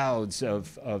clouds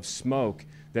of smoke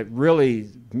that really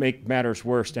make matters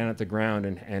worse down at the ground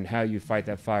and how you fight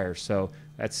that fire. So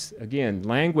that's, again,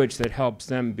 language that helps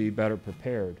them be better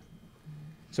prepared.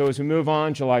 So as we move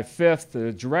on, July 5th,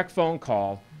 the direct phone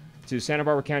call to Santa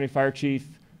Barbara County Fire Chief,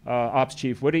 Ops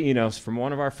Chief Woody Enos from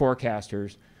one of our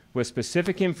forecasters with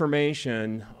specific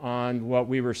information on what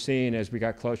we were seeing as we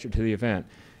got closer to the event.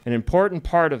 An important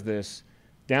part of this,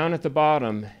 down at the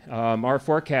bottom, our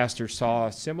forecaster saw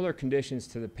similar conditions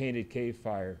to the Painted Cave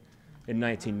fire in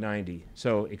 1990.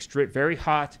 So very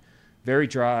hot, very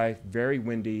dry, very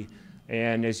windy,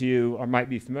 and as you might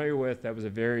be familiar with, that was a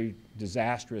very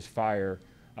disastrous fire,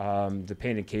 the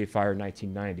Painted Cave fire in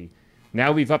 1990.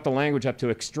 Now we've upped the language up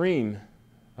to extreme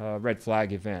red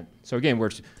flag event. So again,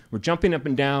 we're jumping up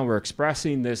and down, we're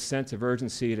expressing this sense of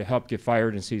urgency to help get fire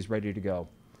agencies ready to go.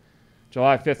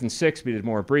 July 5th and 6th, we did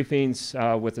more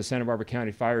briefings with the Santa Barbara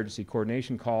County Fire Agency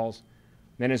coordination calls.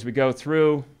 Then as we go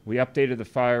through, we updated the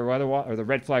fire weather or the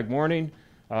red flag warning.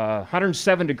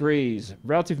 107 degrees,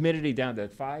 relative humidity down to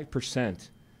 5%.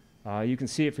 You can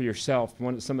see it for yourself,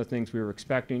 some of the things we were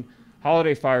expecting.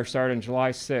 Holiday fire started on July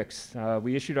 6th.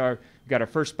 We got our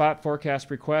first spot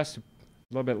forecast request a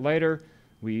little bit later.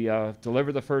 We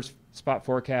delivered the first spot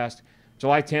forecast.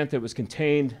 July 10th, it was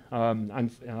contained.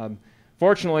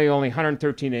 Fortunately, only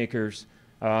 113 acres.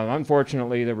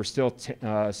 Unfortunately, there were still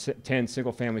 10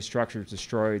 single-family structures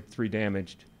destroyed, 3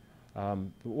 damaged.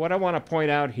 What I want to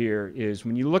point out here is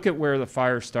when you look at where the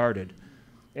fire started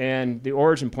and the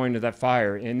origin point of that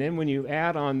fire, and then when you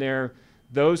add on there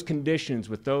those conditions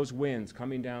with those winds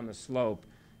coming down the slope,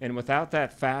 and without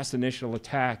that fast initial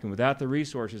attack and without the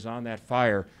resources on that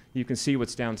fire, you can see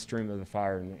what's downstream of the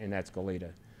fire, and that's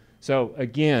Goleta. So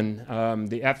again,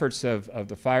 the efforts of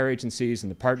the fire agencies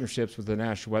and the partnerships with the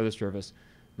National Weather Service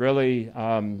really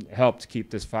helped keep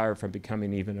this fire from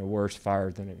becoming even a worse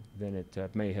fire than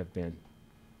it may have been.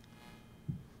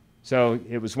 So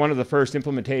it was one of the first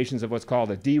implementations of what's called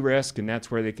a de-risk, and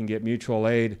that's where they can get mutual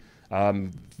aid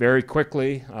very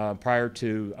quickly prior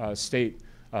to state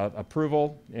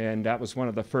approval. And that was one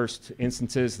of the first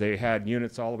instances. They had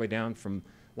units all the way down from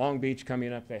Long Beach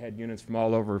coming up. They had units from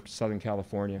all over Southern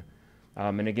California.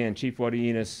 And again, Chief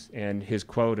Wodinas and his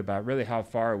quote about really how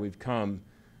far we've come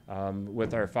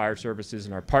with our fire services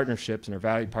and our partnerships and our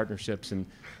valued partnerships. And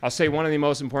I'll say one of the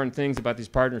most important things about these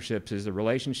partnerships is the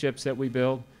relationships that we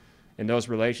build. And those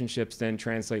relationships then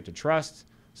translate to trust,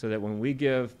 so that when we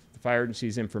give the fire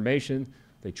agencies information,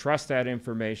 they trust that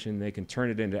information, they can turn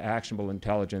it into actionable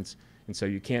intelligence. And so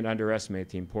you can't underestimate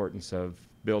the importance of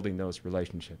building those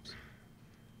relationships.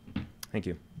 Thank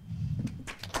you.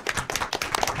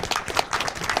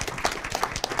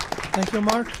 Thank you,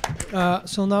 Mark.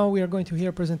 So now we are going to hear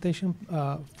a presentation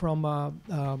from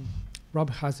Rob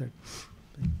Hazard.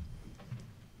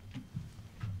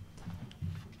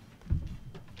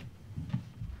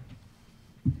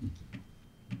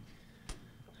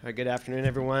 All right, good afternoon,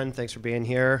 everyone. Thanks for being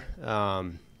here.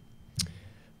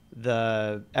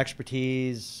 The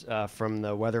expertise from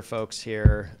the weather folks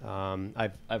here,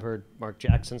 I've heard Mark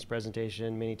Jackson's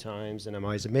presentation many times, and I'm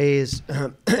always amazed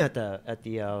at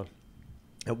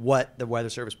what the Weather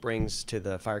Service brings to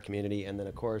the fire community. And then,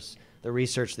 of course, the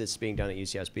research that's being done at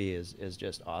UCSB is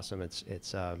just awesome.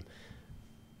 It's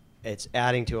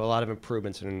adding to a lot of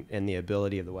improvements in the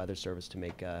ability of the Weather Service to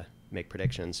make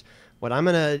predictions. What I'm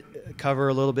going to cover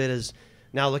a little bit is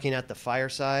now looking at the fire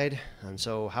side.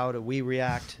 So how do we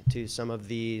react to some of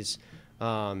these,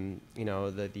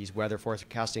 these weather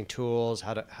forecasting tools?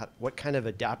 What kind of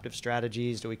adaptive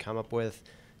strategies do we come up with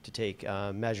to take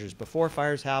measures before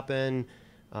fires happen,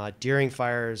 during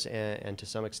fires, and to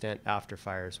some extent after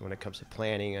fires when it comes to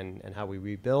planning and how we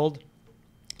rebuild?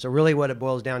 So really what it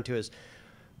boils down to is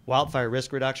wildfire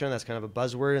risk reduction. That's kind of a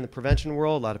buzzword in the prevention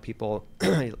world. A lot of people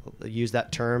use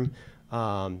that term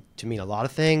to mean a lot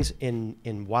of things. In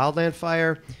wildland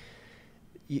fire,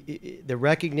 the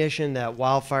recognition that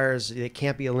wildfires, they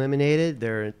can't be eliminated.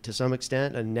 They're, to some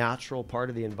extent, a natural part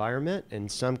of the environment. In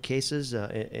some cases,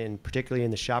 and particularly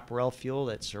in the chaparral fuel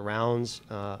that surrounds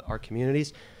our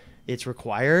communities, it's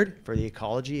required for the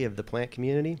ecology of the plant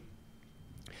community.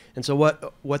 And so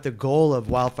what the goal of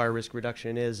wildfire risk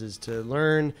reduction is to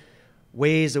learn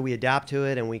ways that we adapt to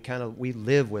it, and we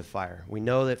live with fire. We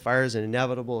know that fire is an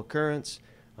inevitable occurrence.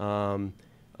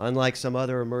 Unlike some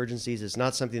other emergencies, it's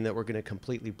not something that we're going to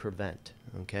completely prevent,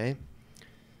 okay?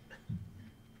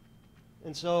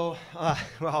 And so,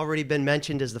 already been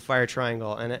mentioned is the fire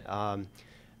triangle. And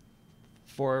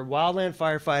for wildland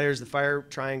firefighters, the fire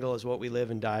triangle is what we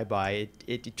live and die by.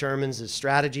 It determines the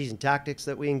strategies and tactics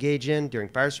that we engage in during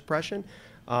fire suppression.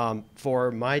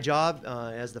 For my job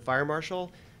as the fire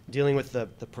marshal, dealing with the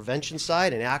prevention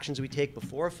side and actions we take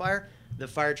before a fire, the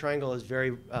fire triangle is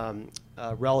very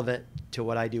relevant to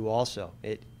what I do also.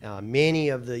 Many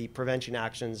of the prevention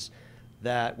actions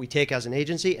that we take as an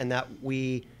agency and that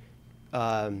we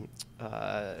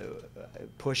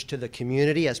push to the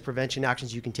community as prevention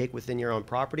actions you can take within your own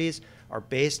properties are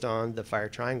based on the fire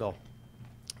triangle.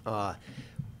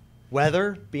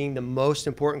 Weather being the most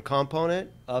important component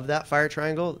of that fire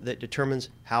triangle that determines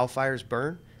how fires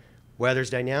burn. Weather's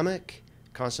dynamic,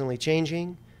 constantly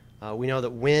changing. We know that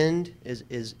wind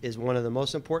is one of the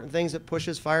most important things that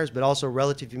pushes fires, but also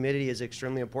relative humidity is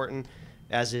extremely important,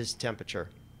 as is temperature.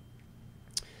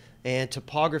 And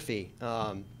topography.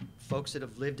 Folks that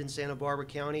have lived in Santa Barbara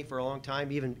County for a long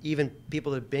time, even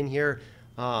people that have been here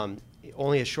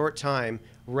only a short time,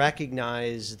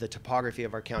 recognize the topography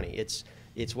of our county.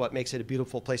 It's what makes it a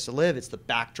beautiful place to live. It's the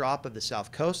backdrop of the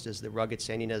South Coast, is the rugged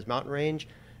San Ynez mountain range.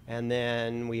 And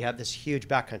then we have this huge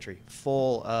backcountry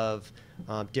full of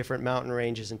different mountain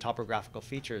ranges and topographical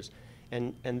features.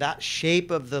 And that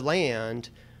shape of the land,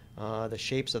 the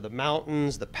shapes of the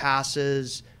mountains, the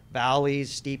passes, valleys,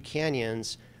 steep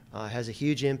canyons, has a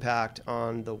huge impact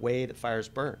on the way that fires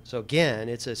burn. So again,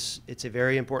 it's a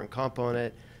very important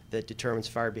component that determines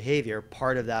fire behavior,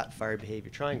 part of that fire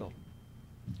behavior triangle.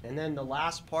 And then the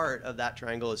last part of that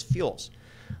triangle is fuels.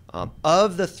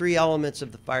 Of the three elements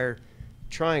of the fire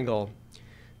triangle,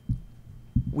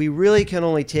 we really can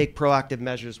only take proactive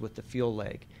measures with the fuel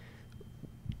leg.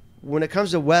 When it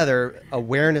comes to weather,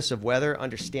 awareness of weather,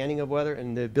 understanding of weather,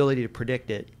 and the ability to predict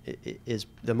it is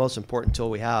the most important tool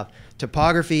we have.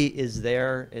 Topography is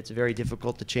there. It's very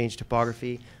difficult to change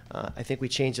topography. I think we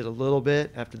changed it a little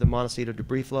bit after the Montecito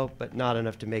debris flow, but not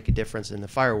enough to make a difference in the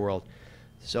fire world.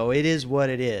 So it is what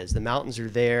it is. The mountains are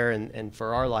there, and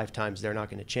for our lifetimes, they're not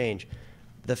going to change.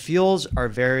 The fuels are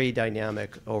very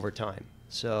dynamic over time.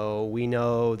 So we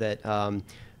know that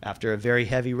after a very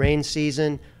heavy rain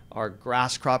season, our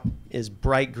grass crop is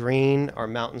bright green, our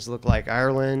mountains look like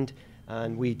Ireland,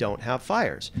 and we don't have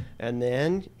fires. And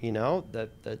then, you know,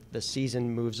 the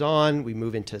season moves on, we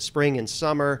move into spring and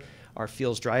summer, our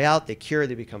fields dry out, they cure,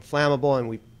 they become flammable,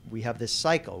 and we have this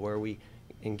cycle where we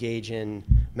engage in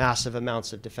massive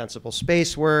amounts of defensible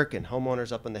space work, and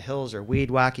homeowners up in the hills are weed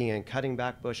whacking and cutting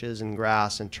back bushes and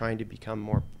grass and trying to become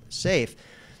more safe.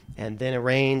 And then it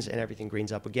rains and everything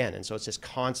greens up again. And so it's this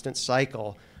constant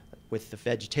cycle with the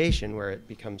vegetation where it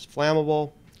becomes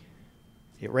flammable,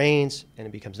 it rains, and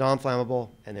it becomes non-flammable,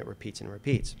 and it repeats and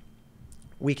repeats.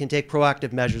 We can take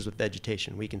proactive measures with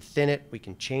vegetation. We can thin it, we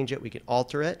can change it, we can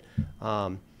alter it.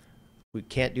 We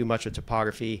can't do much with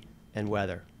topography and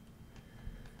weather.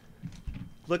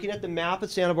 Looking at the map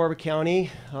of Santa Barbara County,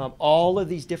 all of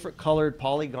these different colored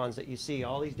polygons that you see,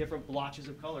 all these different blotches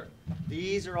of color,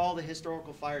 these are all the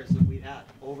historical fires that we've had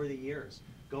over the years,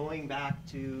 going back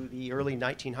to the early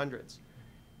 1900s.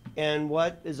 And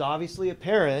what is obviously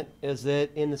apparent is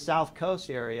that in the South Coast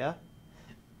area,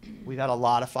 we've had a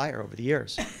lot of fire over the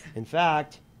years. In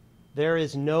fact, there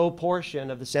is no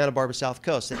portion of the Santa Barbara South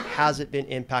Coast that hasn't been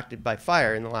impacted by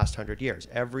fire in the last 100 years.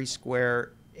 Every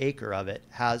square acre of it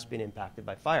has been impacted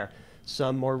by fire.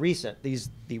 Some more recent.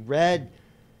 The red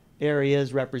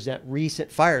areas represent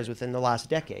recent fires within the last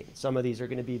decade. Some of these are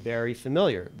going to be very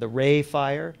familiar. The Ray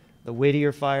fire, the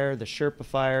Whittier fire, the Sherpa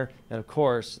fire, and of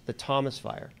course, the Thomas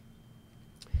fire.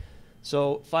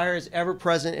 So fire is ever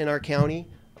present in our county.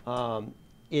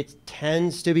 It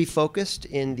tends to be focused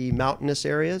in the mountainous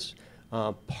areas.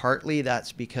 Partly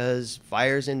that's because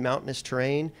fires in mountainous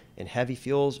terrain and heavy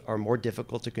fuels are more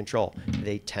difficult to control.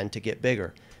 They tend to get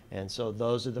bigger. And so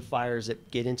those are the fires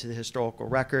that get into the historical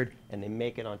record and they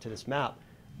make it onto this map.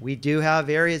 We do have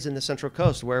areas in the Central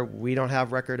Coast where we don't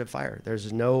have record of fire.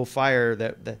 There's no fire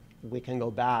that we can go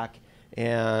back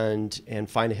and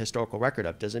find a historical record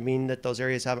of. Doesn't mean that those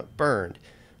areas haven't burned,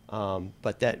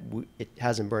 but that it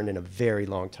hasn't burned in a very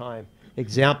long time.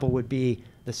 Example would be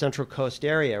the Central Coast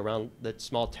area around the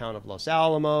small town of Los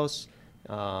Alamos,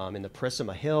 in the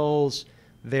Prisima Hills,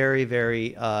 very,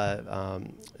 very,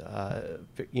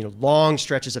 long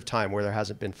stretches of time where there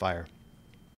hasn't been fire.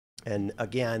 And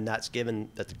again, that's given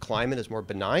that the climate is more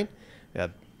benign. We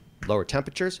have lower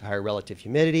temperatures, higher relative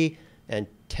humidity, and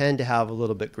tend to have a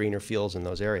little bit greener fields in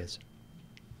those areas.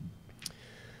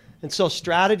 And so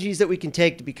strategies that we can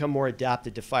take to become more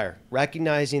adapted to fire,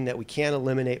 recognizing that we can't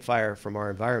eliminate fire from our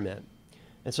environment.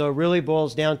 And so it really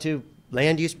boils down to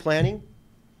land use planning,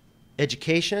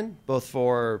 education, both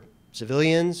for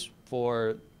civilians,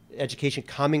 for education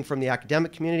coming from the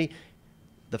academic community,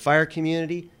 the fire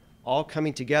community, all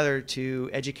coming together to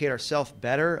educate ourselves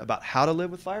better about how to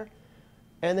live with fire,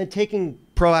 and then taking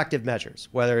proactive measures,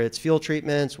 whether it's fuel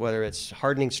treatments, whether it's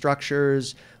hardening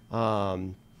structures,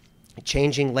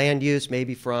 changing land use,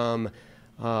 maybe from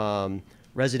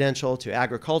residential to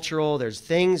agricultural. There's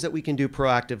things that we can do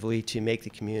proactively to make the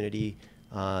community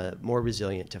more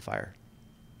resilient to fire.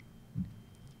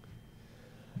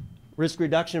 Risk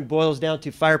reduction boils down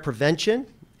to fire prevention.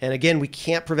 And again, we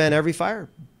can't prevent every fire,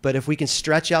 but if we can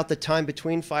stretch out the time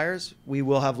between fires, we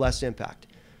will have less impact.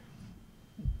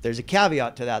 There's a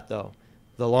caveat to that, though.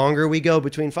 The longer we go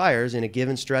between fires in a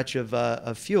given stretch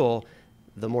of fuel,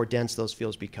 the more dense those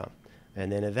fuels become.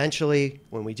 And then eventually,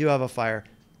 when we do have a fire,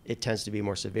 it tends to be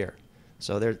more severe.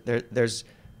 So there's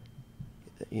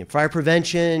fire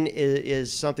prevention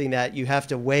is something that you have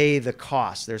to weigh the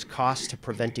cost. There's cost to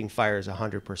preventing fires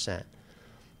 100%.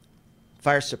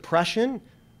 Fire suppression,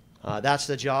 that's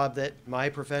the job that my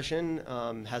profession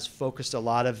has focused a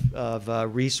lot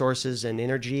of resources and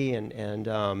energy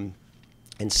and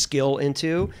skill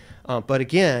into. But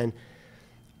again,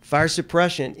 fire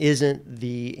suppression isn't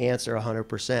the answer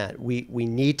 100%. We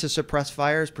need to suppress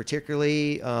fires,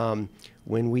 particularly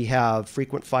when we have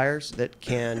frequent fires that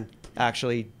can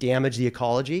actually damage the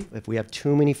ecology. If we have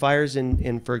too many fires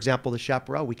in for example, the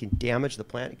chaparral, we can damage the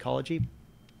plant ecology.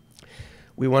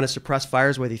 We want to suppress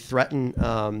fires where they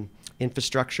threaten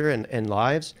infrastructure and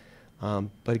lives.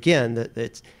 But again,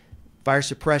 fire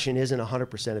suppression isn't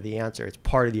 100% of the answer. It's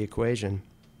part of the equation.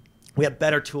 We have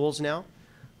better tools now.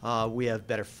 We have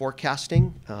better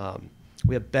forecasting.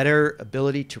 We have better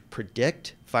ability to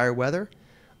predict fire weather.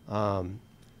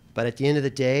 But at the end of the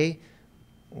day,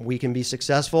 we can be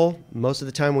successful. Most of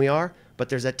the time we are, but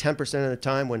there's that 10% of the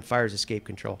time when fires escape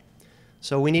control.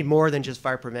 So we need more than just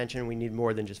fire prevention. We need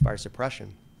more than just fire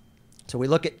suppression. So we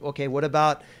look at, okay, what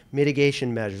about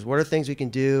mitigation measures? What are things we can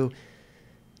do?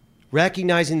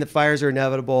 Recognizing that fires are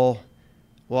inevitable,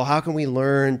 well, how can we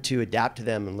learn to adapt to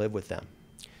them and live with them?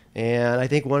 And I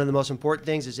think one of the most important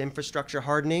things is infrastructure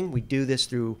hardening. We do this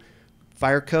through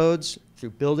fire codes, through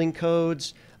building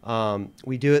codes.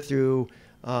 We do it through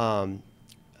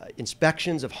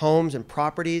inspections of homes and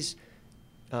properties,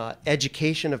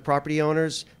 education of property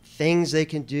owners, things they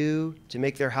can do to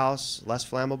make their house less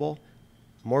flammable,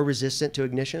 more resistant to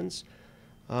ignitions.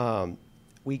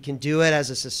 We can do it as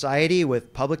a society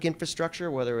with public infrastructure,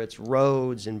 whether it's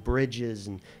roads and bridges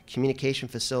and communication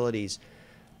facilities.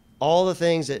 All the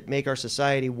things that make our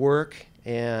society work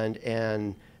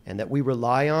and that we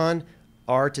rely on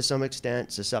are to some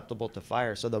extent susceptible to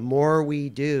fire. So the more we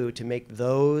do to make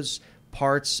those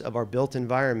parts of our built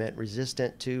environment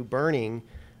resistant to burning,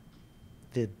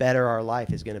 the better our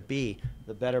life is going to be,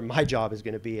 the better my job is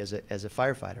going to be as a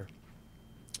firefighter.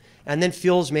 And then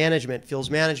fuels management. Fuels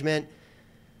management,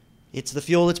 it's the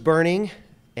fuel that's burning,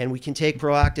 and we can take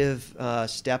proactive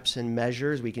steps and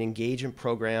measures. We can engage in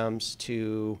programs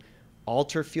to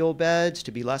alter fuel beds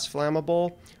to be less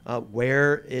flammable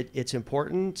where it's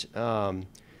important. When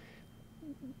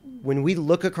we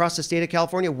look across the state of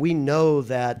California, we know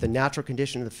that the natural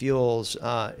condition of the fuels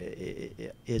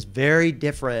is very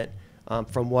different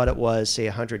from what it was, say,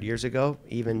 100 years ago,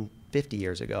 even 50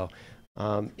 years ago.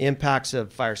 Impacts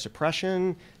of fire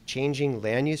suppression, changing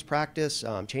land use practice,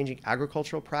 changing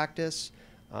agricultural practice,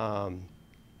 and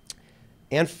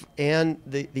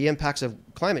the impacts of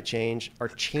climate change are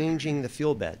changing the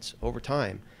fuel beds over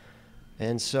time.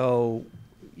 And so,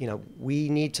 you know, we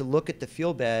need to look at the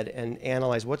fuel bed and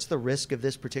analyze what's the risk of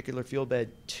this particular fuel bed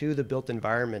to the built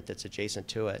environment that's adjacent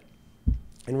to it.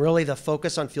 And really the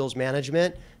focus on fuels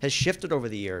management has shifted over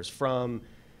the years from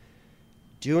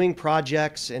doing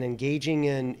projects and engaging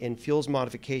in fuels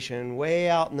modification way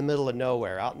out in the middle of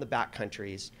nowhere, out in the back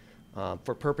countries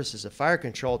for purposes of fire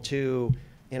control to,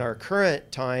 in our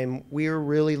current time, we're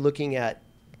really looking at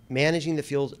managing the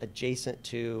fuels adjacent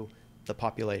to the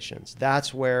populations.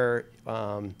 That's where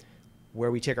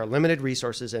we take our limited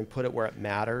resources and put it where it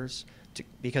matters,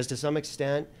 because to some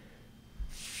extent,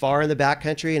 far in the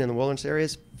backcountry and in the wilderness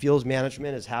areas, fuels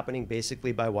management is happening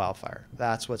basically by wildfire.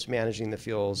 That's what's managing the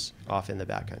fuels off in the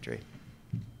backcountry.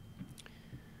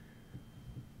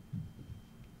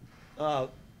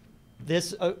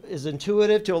 This is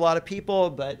intuitive to a lot of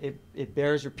people, but it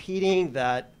bears repeating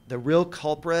that the real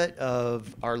culprit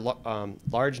of our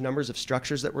large numbers of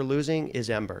structures that we're losing is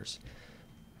embers.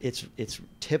 It's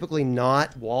typically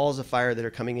not walls of fire that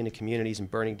are coming into communities and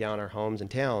burning down our homes and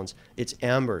towns. It's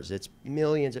embers. It's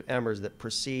millions of embers that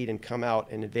proceed and come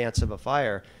out in advance of a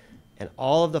fire. And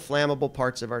all of the flammable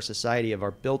parts of our society, of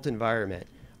our built environment,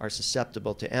 are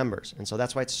susceptible to embers. And so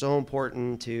that's why it's so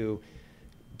important to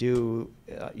to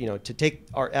take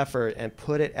our effort and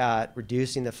put it at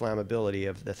reducing the flammability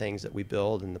of the things that we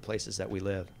build and the places that we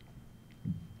live.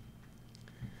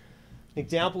 An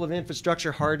example of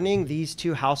infrastructure hardening, these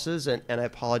two houses, and I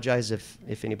apologize if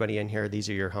anybody in here, these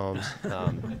are your homes.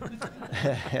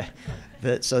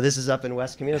 So this is up in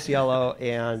West Camino Cielo,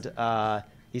 and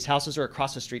these houses are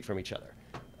across the street from each other.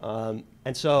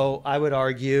 And so I would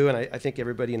argue, and I think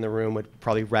everybody in the room would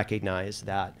probably recognize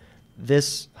that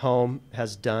this home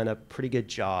has done a pretty good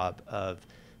job of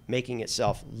making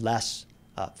itself less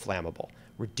flammable,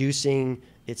 reducing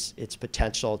its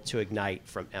potential to ignite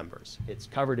from embers. It's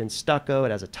covered in stucco.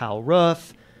 It has a tile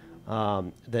roof.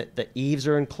 The eaves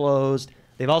are enclosed.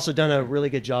 They've also done a really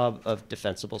good job of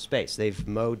defensible space. They've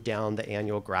mowed down the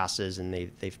annual grasses, and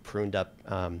they've pruned up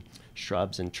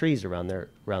shrubs and trees around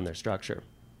their structure.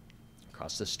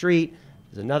 Across the street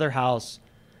is another house.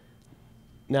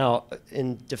 Now,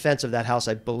 in defense of that house,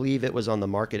 I believe it was on the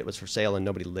market. It was for sale and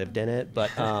nobody lived in it.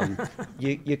 But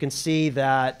you can see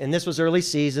that, and this was early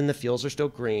season, the fields are still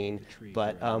green.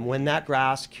 But when that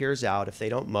grass cures out, if they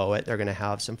don't mow it, they're going to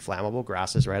have some flammable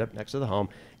grasses right up next to the home.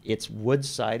 It's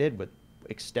wood-sided with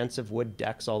extensive wood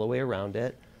decks all the way around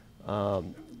it.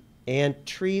 And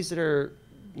trees that are,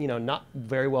 not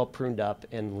very well pruned up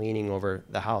and leaning over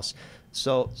the house.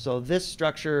 So this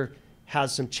structure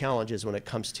has some challenges when it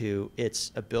comes to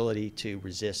its ability to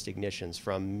resist ignitions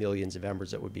from millions of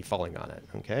embers that would be falling on it,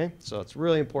 okay? So it's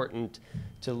really important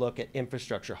to look at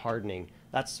infrastructure hardening.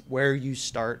 That's where you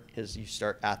start, is you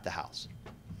start at the house.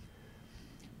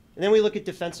 And then we look at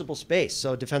defensible space.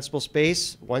 So defensible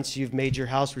space, once you've made your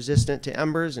house resistant to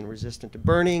embers and resistant to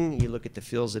burning, you look at the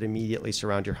fields that immediately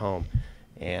surround your home.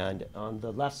 And on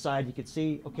the left side, you can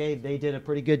see, okay, they did a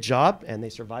pretty good job and they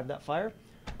survived that fire.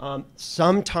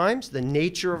 Sometimes the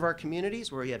nature of our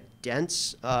communities, where you have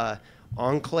dense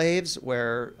enclaves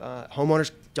where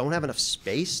homeowners don't have enough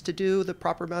space to do the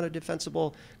proper amount of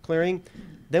defensible clearing,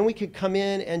 then we could come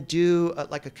in and do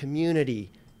like a community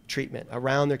treatment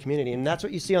around their community. And that's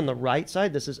what you see on the right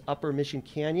side. This is Upper Mission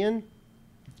Canyon.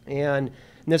 And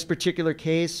in this particular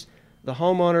case, the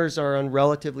homeowners are on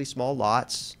relatively small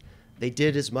lots. They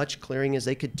did as much clearing as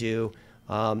they could do.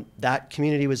 That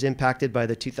community was impacted by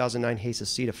the 2009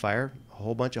 Hasacita fire. A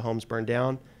whole bunch of homes burned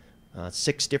down.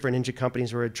 6 different engine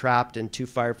companies were trapped and 2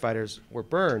 firefighters were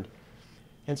burned.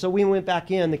 And so we went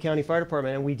back in, the county fire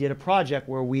department, and we did a project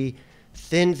where we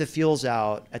thinned the fuels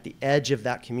out at the edge of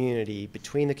that community,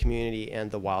 between the community and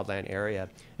the wildland area.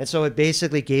 And so it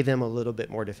basically gave them a little bit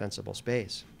more defensible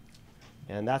space.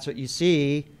 And that's what you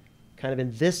see kind of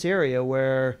in this area,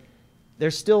 where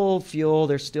there's still fuel,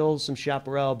 there's still some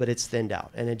chaparral, but it's thinned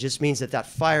out. And it just means that that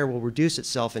fire will reduce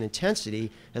itself in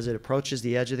intensity as it approaches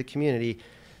the edge of the community.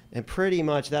 And pretty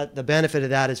much that the benefit of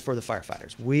that is for the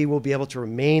firefighters. We will be able to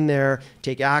remain there,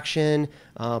 take action,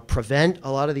 prevent a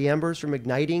lot of the embers from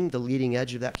igniting the leading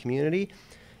edge of that community.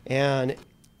 And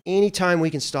anytime we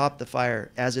can stop the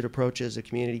fire as it approaches a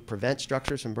community, prevent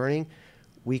structures from burning,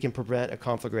 we can prevent a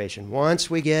conflagration. Once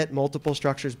we get multiple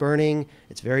structures burning,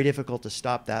 it's very difficult to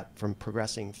stop that from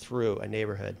progressing through a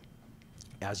neighborhood,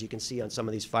 as you can see on some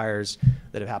of these fires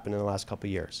that have happened in the last couple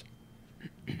of years.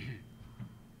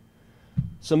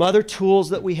 Some other tools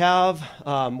that we have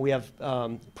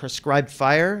prescribed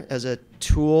fire as a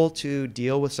tool to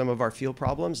deal with some of our fuel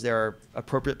problems. There are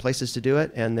appropriate places to do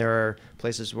it, and there are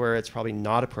places where it's probably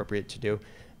not appropriate to do.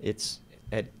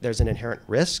 There's an inherent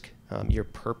risk. You're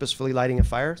purposefully lighting a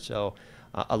fire, so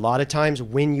a lot of times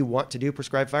when you want to do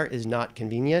prescribed fire is not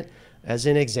convenient. As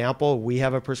an example, we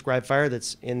have a prescribed fire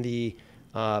that's in the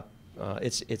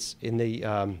it's in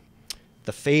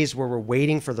the phase where we're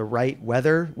waiting for the right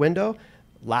weather window.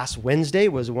 Last Wednesday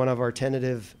was one of our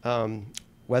tentative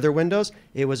weather windows.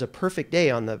 It was a perfect day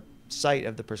on the site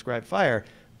of the prescribed fire,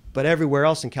 but everywhere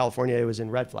else in California it was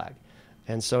in red flag.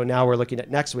 And so now we're looking at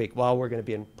next week. Well, we're going to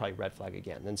be in probably red flag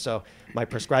again. And so my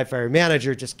prescribed fire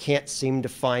manager just can't seem to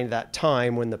find that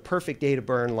time when the perfect day to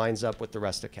burn lines up with the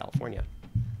rest of California.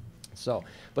 So,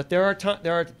 but there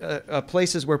are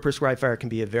places where prescribed fire can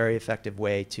be a very effective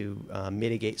way to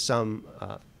mitigate some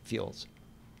fuels.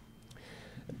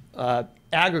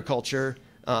 Agriculture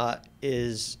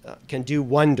can do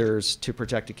wonders to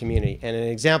protect a community. And an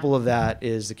example of that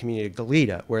is the community of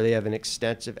Goleta, where they have an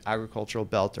extensive agricultural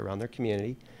belt around their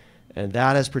community. And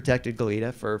that has protected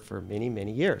Goleta for many,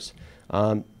 many years.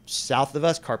 South of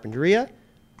us, Carpinteria,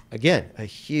 again, a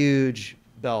huge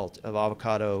belt of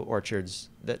avocado orchards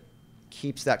that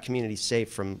keeps that community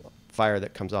safe from fire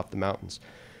that comes off the mountains.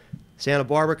 Santa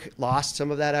Barbara lost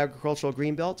some of that agricultural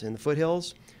green belt in the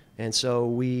foothills. And so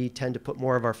we tend to put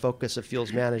more of our focus of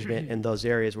fuels management in those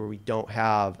areas where we don't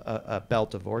have a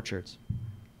belt of orchards.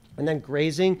 And then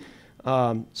grazing,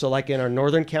 so like in our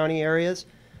northern county areas,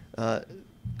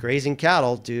 grazing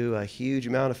cattle do a huge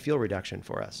amount of fuel reduction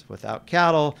for us. Without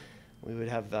cattle, we would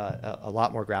have a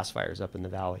lot more grass fires up in the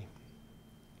valley.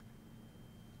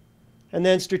 And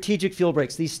then strategic fuel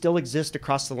breaks. These still exist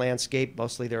across the landscape.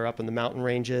 Mostly they're up in the mountain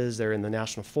ranges. They're in the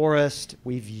national forest.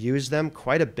 We've used them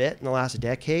quite a bit in the last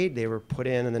decade. They were put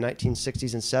in the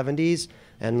 1960s and 70s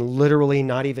and literally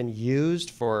not even used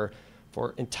for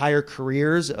entire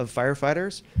careers of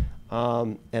firefighters.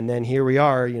 And then here we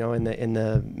are, you know, in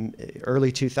the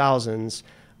early 2000s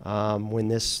when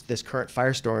this current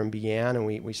firestorm began and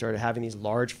we started having these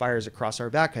large fires across our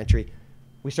backcountry.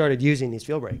 We started using these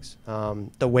fuel breaks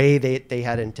the way they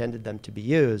had intended them to be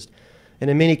used. And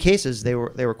in many cases, they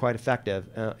were quite effective.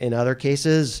 In other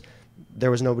cases, there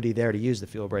was nobody there to use the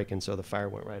fuel break, and so the fire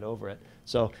went right over it.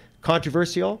 So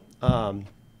controversial.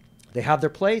 They have their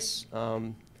place,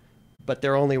 but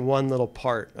they're only one little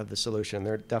part of the solution.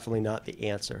 They're definitely not the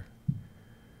answer.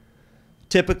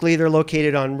 Typically, they're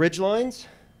located on ridge lines.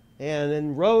 And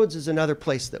then roads is another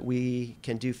place that we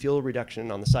can do fuel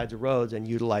reduction on the sides of roads and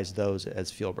utilize those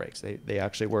as fuel breaks. They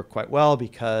actually work quite well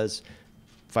because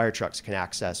fire trucks can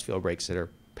access fuel breaks that are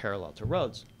parallel to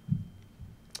roads.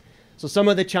 So some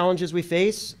of the challenges we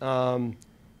face, again,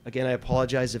 I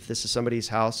apologize if this is somebody's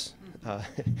house.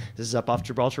 This is up off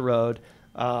Gibraltar Road.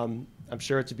 I'm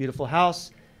sure it's a beautiful house.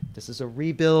 This is a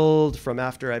rebuild from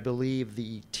after, I believe,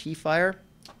 the Tea fire.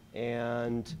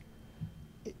 And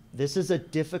this is a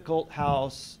difficult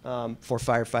house for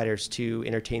firefighters to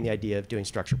entertain the idea of doing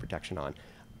structure protection on.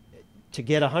 To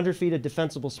get 100 feet of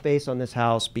defensible space on this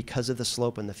house because of the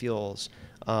slope and the fuels,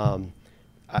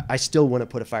 I still wouldn't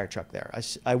put a fire truck there.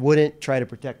 I wouldn't try to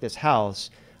protect this house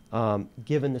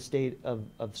given the state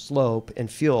of slope and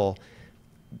fuel,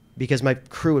 because my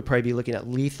crew would probably be looking at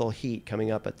lethal heat coming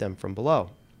up at them from below.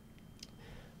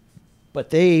 But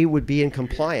they would be in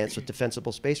compliance with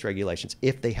defensible space regulations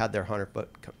if they had their 100-foot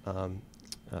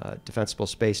defensible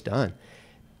space done.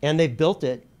 And they've built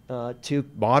it to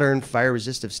modern fire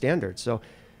resistive standards. So,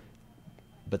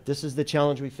 but this is the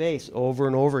challenge we face over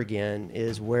and over again,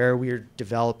 is where we're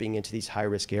developing into these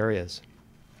high-risk areas.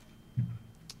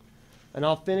 And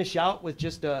I'll finish out with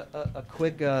just a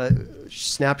quick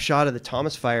snapshot of the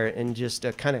Thomas Fire and just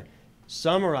kind of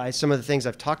summarize some of the things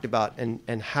I've talked about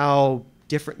and how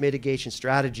different mitigation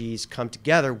strategies come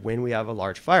together when we have a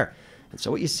large fire. And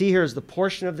so what you see here is the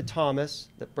portion of the Thomas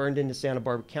that burned into Santa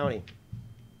Barbara County.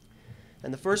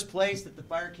 And the first place that the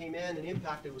fire came in and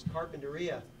impacted was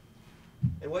Carpinteria.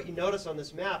 And what you notice on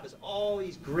this map is all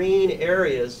these green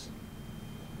areas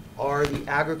are the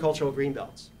agricultural green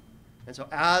belts. And so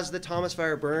as the Thomas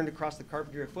Fire burned across the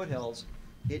Carpinteria foothills,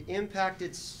 it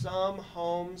impacted some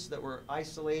homes that were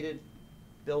isolated,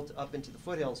 built up into the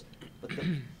foothills, but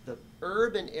the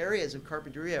urban areas of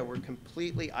Carpinteria were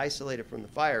completely isolated from the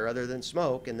fire, other than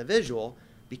smoke and the visual,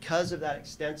 because of that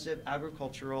extensive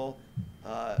agricultural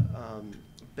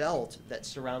belt that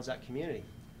surrounds that community.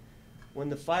 When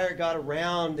the fire got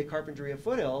around the Carpinteria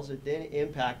foothills, it then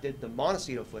impacted the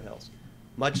Montecito foothills.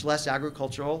 Much less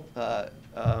agricultural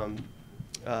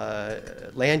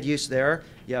land use there.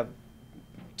 You have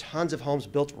tons of homes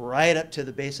built right up to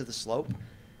the base of the slope.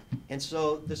 And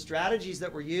so the strategies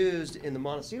that were used in the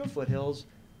Montecito foothills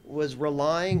was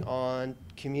relying on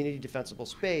community defensible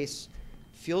space,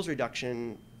 fuels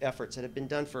reduction efforts that have been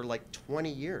done for like 20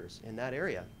 years in that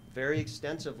area, very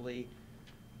extensively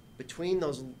between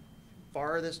those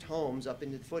farthest homes up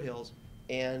into the foothills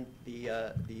and the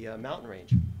mountain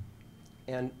range.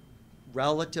 And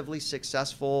relatively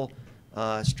successful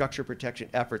structure protection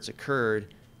efforts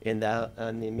occurred in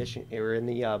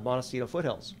the Montecito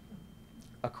foothills.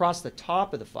 Across the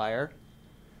top of the fire,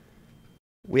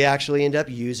 we actually ended up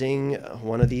using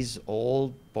one of these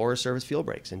old Forest Service field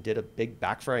breaks and did a big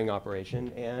backfiring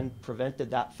operation and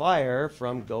prevented that fire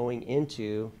from going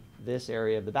into this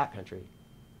area of the backcountry.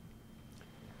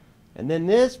 And then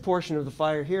this portion of the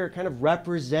fire here kind of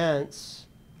represents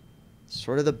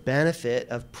sort of the benefit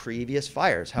of previous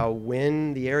fires, how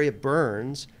when the area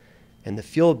burns and the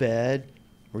fuel bed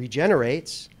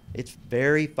regenerates, it's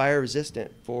very fire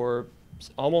resistant for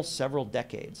almost several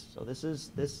decades. So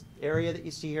this area that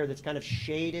you see here that's kind of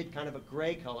shaded, kind of a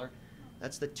gray color,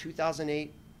 that's the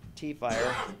 2008 T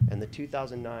fire and the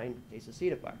 2009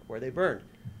 Acecita fire, where they burned.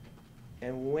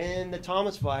 And when the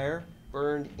Thomas Fire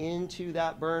burned into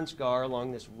that burn scar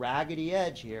along this raggedy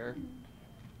edge here,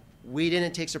 we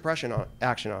didn't take suppression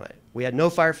action on it. We had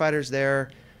no firefighters there.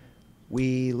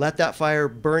 We let that fire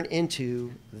burn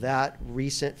into that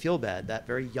recent fuel bed, that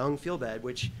very young fuel bed,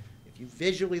 which if you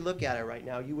visually look at it right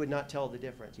now, you would not tell the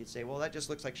difference. You'd say, well, that just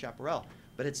looks like chaparral.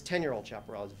 But it's 10-year-old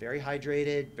chaparral. It's very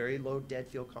hydrated, very low dead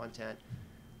fuel content.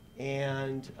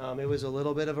 And it was a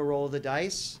little bit of a roll of the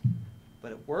dice,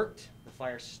 but it worked. The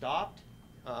fire stopped.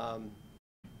 I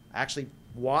actually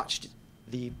watched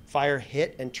the fire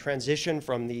hit and transition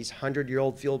from these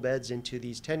 100-year-old fuel beds into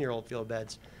these 10-year-old fuel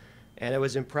beds. And it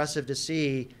was impressive to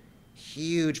see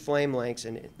huge flame lengths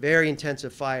and very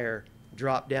intensive fire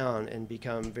drop down and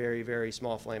become very, very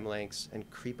small flame lengths and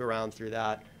creep around through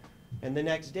that. And the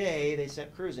next day, they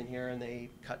sent crews in here and they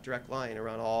cut direct line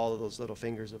around all of those little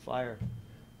fingers of fire.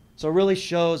 So it really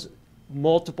shows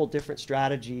multiple different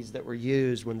strategies that were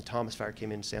used when the Thomas Fire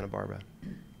came into Santa Barbara.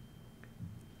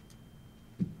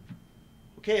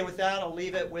 Okay, and with that, I'll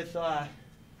leave it with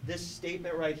this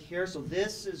statement right here. So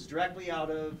this is directly out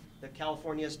of the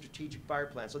California Strategic Fire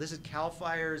Plan. So this is CAL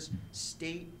FIRE's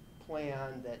state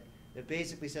plan that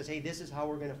basically says, hey, this is how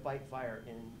we're going to fight fire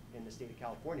in the state of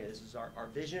California. This is our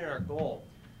vision and our goal.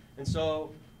 And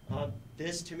so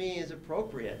this, to me, is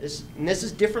appropriate. This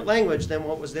is different language than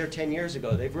what was there 10 years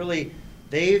ago.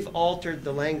 They've altered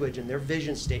the language in their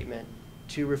vision statement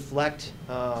to reflect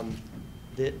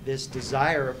this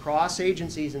desire across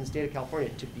agencies in the state of California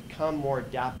to become more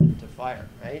adapted to fire,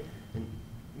 right? And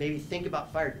maybe think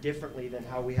about fire differently than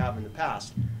how we have in the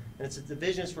past. And the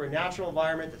vision is for a natural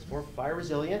environment that's more fire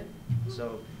resilient.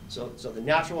 So the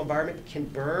natural environment can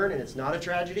burn and it's not a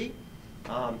tragedy.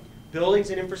 Buildings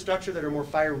and infrastructure that are more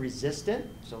fire resistant,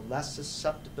 so less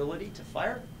susceptibility to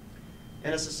fire.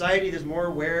 And a society that's more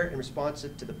aware and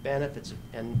responsive to the benefits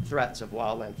and threats of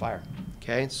wildland fire.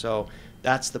 Okay, so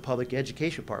that's the public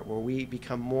education part, where we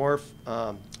become more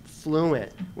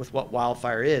fluent with what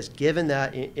wildfire is, given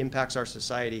that it impacts our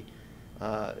society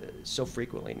so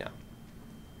frequently now.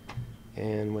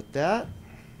 And with that,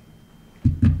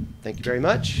 thank you very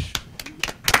much.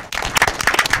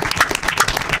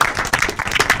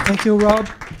 Thank you, Rob.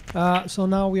 So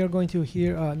now we are going to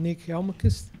hear Nick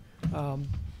Helmquist. Thank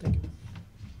you.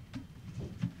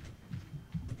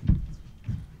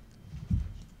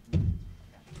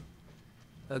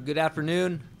 Good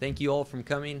afternoon. Thank you all for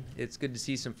coming. It's good to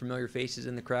see some familiar faces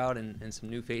in the crowd and some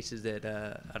new faces that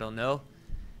I don't know.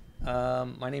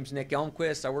 My name's Nick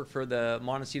Elmquist. I work for the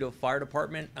Montecito Fire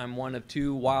Department. I'm one of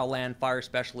 2 wildland fire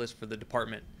specialists for the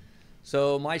department.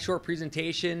 So my short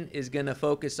presentation is going to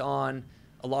focus on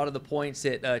a lot of the points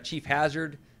that Chief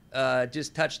Hazard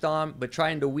just touched on, but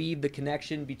trying to weave the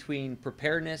connection between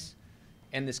preparedness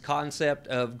and this concept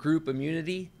of group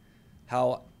immunity,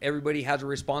 how everybody has a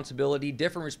responsibility,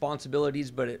 different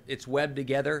responsibilities, but it's webbed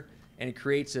together and it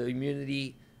creates an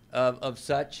immunity of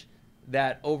such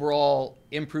that overall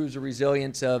improves the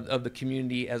resilience of the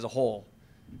community as a whole.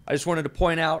 I just wanted to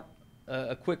point out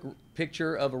a quick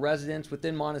picture of a residence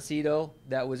within Montecito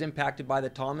that was impacted by the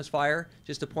Thomas Fire,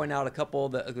 just to point out a couple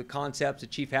of the concepts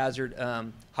that Chief Hazard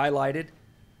highlighted.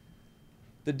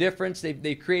 The difference,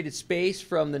 they've created space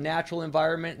from the natural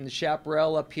environment and the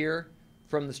chaparral up here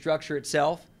from the structure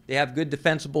itself. They have good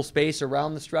defensible space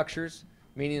around the structures,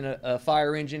 meaning a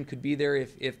fire engine could be there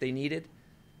if they needed.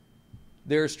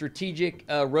 There are strategic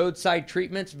roadside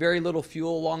treatments, very little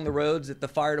fuel along the roads that the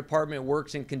fire department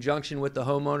works in conjunction with the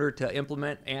homeowner to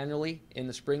implement annually in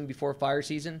the spring before fire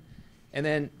season. And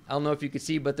then, I don't know if you can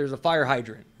see, but there's a fire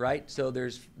hydrant, right? So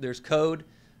there's code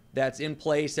that's in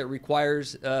place that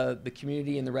requires the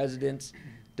community and the residents,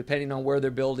 depending on where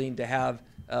they're building, to have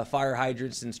fire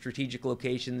hydrants in strategic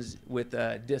locations with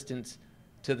distance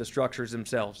to the structures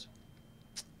themselves.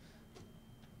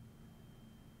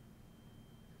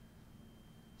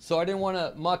 So I didn't want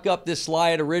to muck up this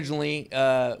slide originally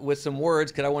with some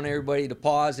words, because I want everybody to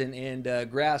pause and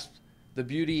grasp the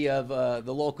beauty of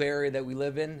the local area that we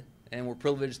live in, and we're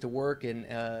privileged to work and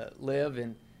live.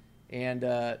 And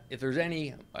if there's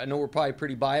any, I know we're probably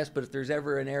pretty biased, but if there's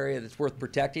ever an area that's worth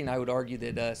protecting, I would argue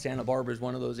that Santa Barbara is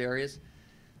one of those areas.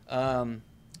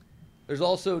 There's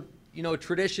also, a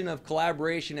tradition of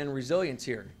collaboration and resilience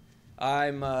here.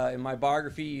 I'm in my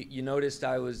biography, you noticed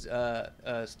I was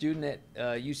a student at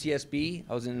UCSB.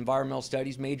 I was an environmental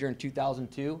studies major in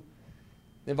 2002.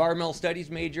 The environmental studies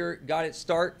major got its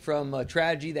start from a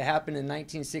tragedy that happened in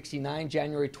 1969,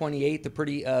 January 28th, a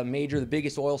pretty major, the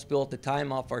biggest oil spill at the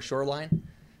time off our shoreline.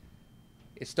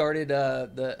 It started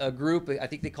a group, I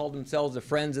think they called themselves the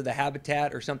Friends of the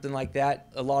Habitat or something like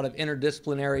that, a lot of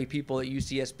interdisciplinary people at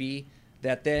UCSB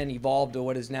that then evolved to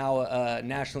what is now a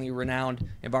nationally renowned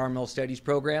environmental studies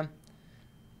program.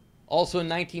 Also in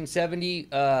 1970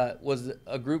 was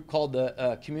a group called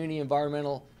the Community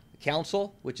Environmental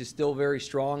Council, which is still very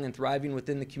strong and thriving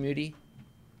within the community.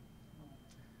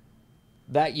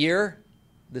 That year,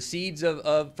 the seeds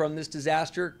from this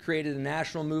disaster created a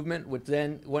national movement, which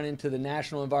then went into the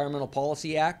National Environmental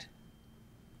Policy Act.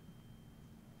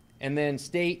 And then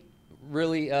state,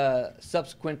 really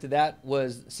subsequent to that,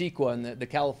 was CEQA and the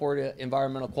California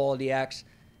Environmental Quality Acts,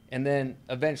 and then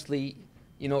eventually,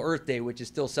 Earth Day, which is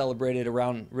still celebrated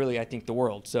around, really, I think, the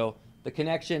world. So the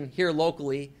connection here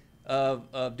locally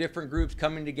of different groups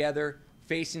coming together,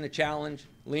 facing the challenge,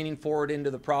 leaning forward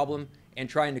into the problem, and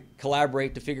trying to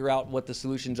collaborate to figure out what the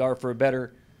solutions are for a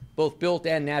better, both built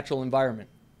and natural environment.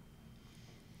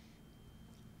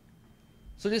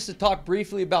 So just to talk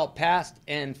briefly about past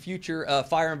and future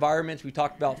fire environments, we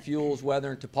talked about fuels,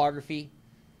 weather, and topography.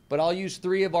 But I'll use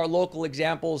 3 of our local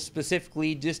examples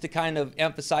specifically just to kind of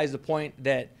emphasize the point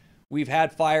that we've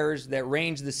had fires that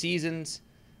range the seasons,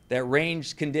 that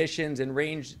range conditions, and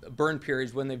range burn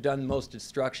periods when they've done most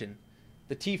destruction.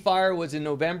 The T fire was in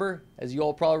November, as you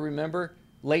all probably remember,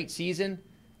 late season,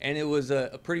 and it was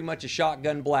pretty much a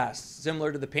shotgun blast,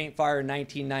 similar to the paint fire in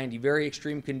 1990. Very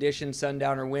extreme conditions,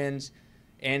 sundowner winds,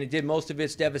 and it did most of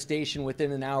its devastation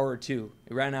within an hour or 2.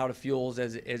 It ran out of fuels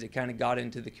as it kind of got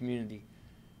into the community.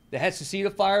 The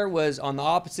Hesacita fire was on the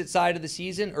opposite side of the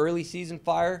season, early season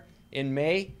fire in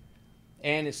May,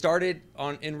 and it started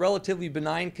in relatively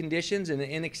benign conditions in an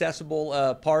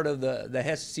inaccessible part of the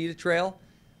Hesacita Trail.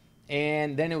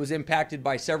 And then it was impacted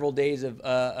by several days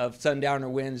of sundowner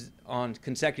winds on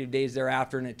consecutive days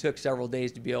thereafter, and it took several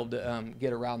days to be able to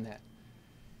get around that.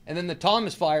 And then the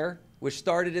Thomas Fire, which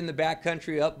started in the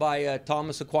backcountry up by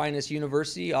Thomas Aquinas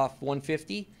University off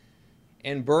 150,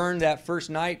 and burned that first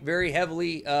night, very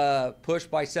heavily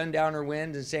pushed by sundowner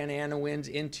winds and Santa Ana winds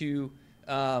into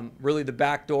really the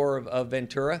back door of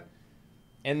Ventura.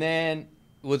 And then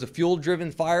it was a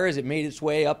fuel-driven fire as it made its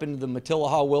way up into the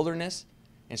Matilaha Wilderness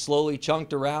and slowly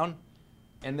chunked around,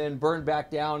 and then burned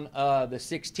back down the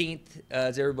 16th,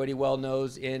 as everybody well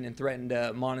knows, and threatened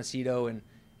Montecito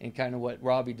and kind of what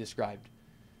Robbie described.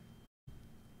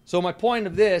 So my point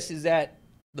of this is that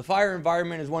the fire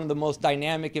environment is one of the most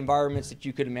dynamic environments that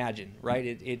you could imagine, right?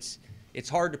 It's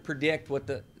hard to predict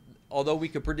what although we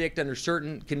could predict under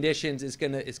certain conditions it's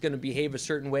gonna behave a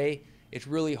certain way, it's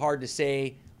really hard to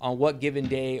say on what given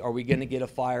day are we gonna get a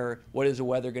fire, what is the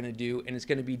weather gonna do, and it's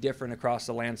gonna be different across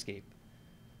the landscape.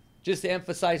 Just to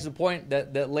emphasize the point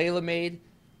that Layla made,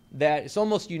 that it's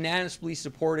almost unanimously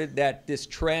supported that this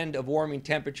trend of warming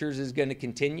temperatures is gonna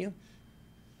continue.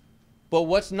 But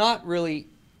what's not really,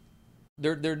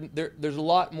 there's a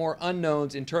lot more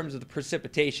unknowns in terms of the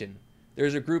precipitation.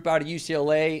 There's a group out of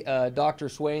UCLA, Dr.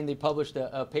 Swain, they published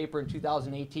a paper in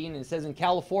 2018, and it says in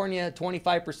California,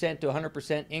 25% to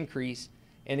 100% increase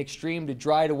in extreme to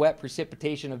dry to wet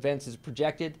precipitation events is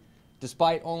projected,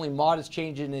 despite only modest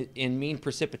change in mean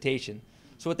precipitation.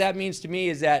 So what that means to me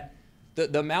is that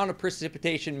the amount of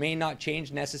precipitation may not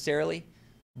change necessarily,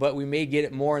 but we may get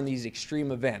it more in these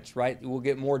extreme events, right? We'll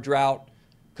get more drought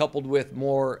coupled with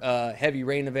more heavy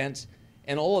rain events,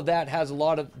 and all of that has a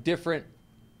lot of different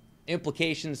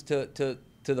implications to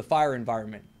the fire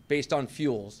environment based on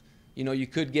fuels. You know, you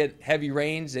could get heavy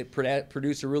rains that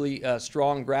produce a really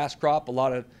strong grass crop, a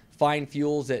lot of fine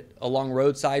fuels along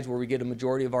roadsides where we get a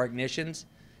majority of our ignitions,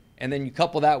 and then you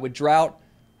couple that with drought,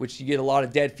 which you get a lot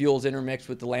of dead fuels intermixed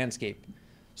with the landscape.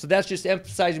 So that's just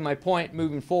emphasizing my point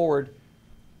moving forward.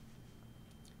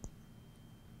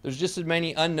 There's just as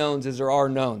many unknowns as there are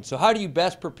known. So how do you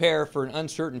best prepare for an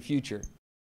uncertain future?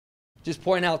 Just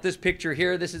point out this picture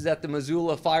here. This is at the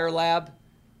Missoula Fire Lab.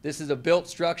 This is a built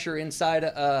structure inside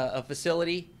a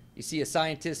facility. You see a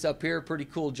scientist up here, pretty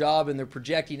cool job, and they're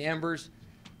projecting embers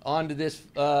onto this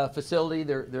facility.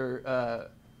 They're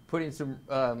putting some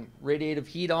radiative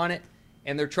heat on it,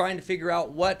 and they're trying to figure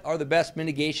out what are the best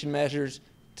mitigation measures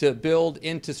to build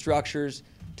into structures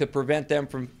to prevent them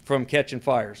from catching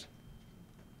fires.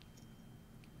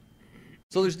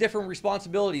 So there's different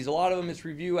responsibilities. A lot of them is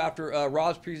review after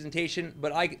Rob's presentation,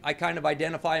 but I kind of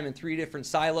identify them in 3 different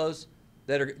silos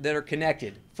that are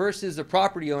connected. First is the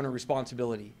property owner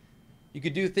responsibility. You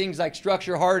could do things like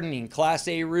structure hardening, Class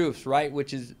A roofs, right,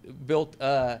 which is built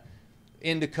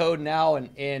into code now,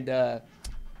 and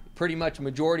pretty much a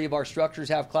majority of our structures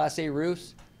have Class A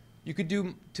roofs. You could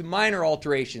do to minor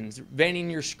alterations, venting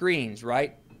your screens,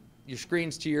 right? Your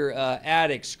screens to your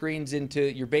attic, screens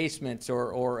into your basements,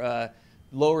 or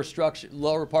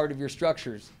lower part of your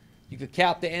structures. You could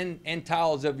cap the end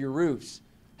tiles of your roofs,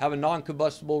 have a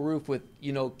non-combustible roof with,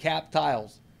 you know, cap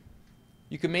tiles.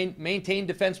 You can maintain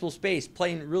defensible space,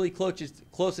 paying really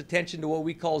close attention to what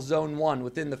we call zone 1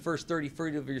 within the first 30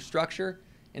 feet of your structure,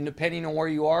 and depending on where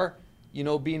you are, you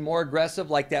know, being more aggressive,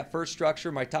 like that first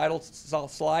structure, my title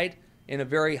slide, in a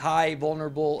very high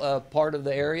vulnerable part of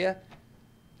the area,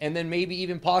 and then maybe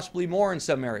even possibly more in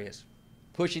some areas,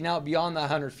 pushing out beyond the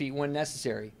 100 feet when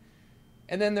necessary.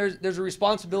 And then there's a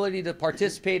responsibility to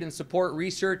participate and support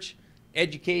research,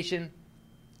 education,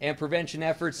 and prevention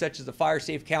efforts such as the Fire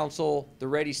Safe Council, the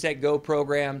Ready, Set, Go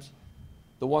programs,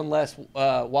 the One Less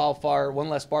Wildfire, One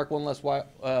Less Spark, One Less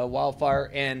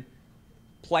Wildfire, and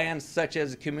plans such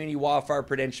as the Community Wildfire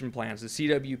Prevention Plans, the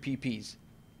CWPPs.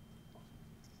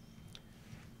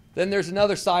 Then there's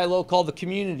another silo called the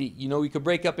community. You know, we could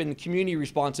break up into community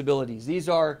responsibilities. These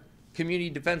are community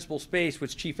defensible space,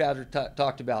 which Chief Hazard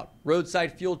talked about.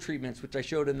 Roadside fuel treatments, which I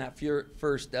showed in that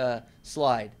first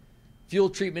slide. Fuel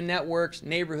treatment networks,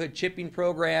 neighborhood chipping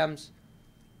programs,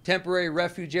 temporary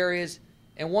refuge areas,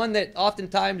 and one that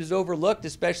oftentimes is overlooked,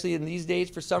 especially in these days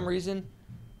for some reason,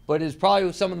 but is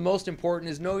probably some of the most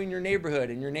important, is knowing your neighborhood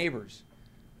and your neighbors.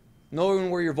 Knowing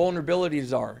where your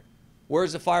vulnerabilities are.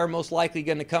 Where's the fire most likely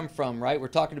going to come from, right? We're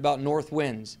talking about north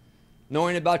winds.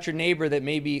 Knowing about your neighbor that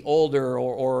may be older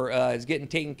or is getting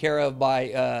taken care of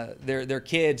by their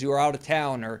kids who are out of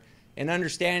town, and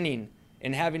understanding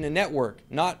and having a network.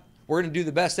 Not, we're going to do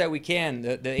the best that we can.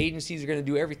 The agencies are going to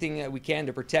do everything that we can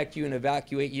to protect you and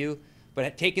evacuate you,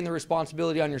 but taking the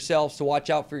responsibility on yourselves to watch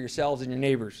out for yourselves and your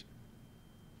neighbors.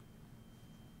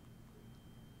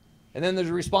 And then there's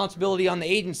a responsibility on the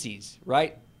agencies,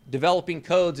 right? Developing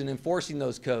codes and enforcing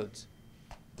those codes.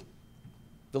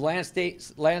 The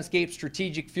landscape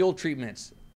strategic fuel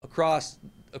treatments across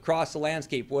the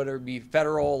landscape, whether it be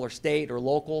federal or state or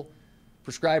local,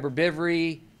 prescribe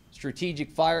herbivory,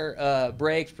 strategic fire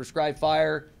breaks, prescribed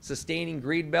fire, sustaining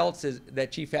green belts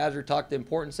that Chief Hazard talked the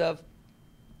importance of.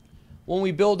 When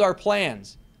we build our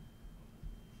plans,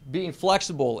 being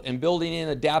flexible and building in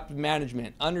adaptive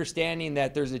management, understanding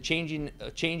that there's a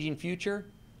changing future,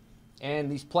 and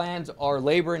these plans are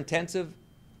labor intensive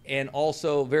and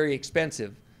also very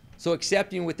expensive. So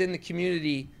accepting within the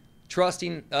community,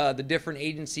 trusting the different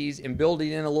agencies, and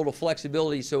building in a little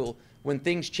flexibility so when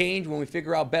things change, when we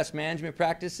figure out best management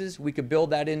practices, we could build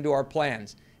that into our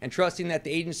plans. And trusting that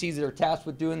the agencies that are tasked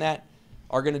with doing that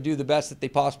are going to do the best that they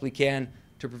possibly can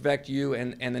to protect you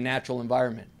and the natural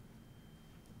environment.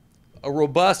 A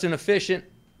robust and efficient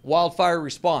wildfire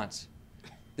response.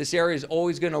 This area is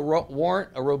always going to warrant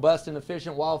a robust and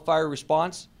efficient wildfire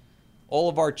response. All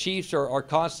of our chiefs are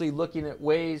constantly looking at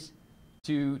ways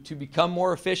to become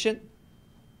more efficient,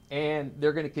 and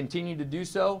they're going to continue to do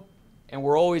so. And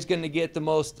we're always going to get the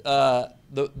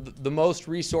most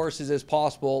resources as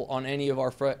possible on any of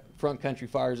our front country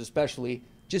fires, especially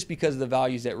just because of the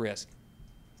values at risk.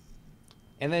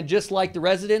 And then, just like the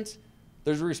residents,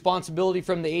 there's a responsibility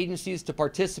from the agencies to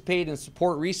participate and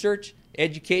support research,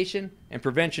 education, and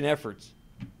prevention efforts.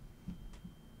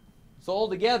 So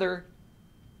altogether,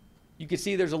 you can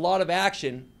see there's a lot of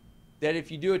action that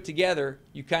if you do it together,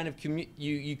 you kind of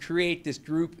you create this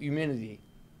group immunity.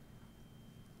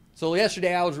 So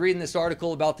yesterday I was reading this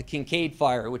article about the Kincaid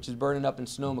fire, which is burning up in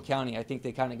Sonoma County. I think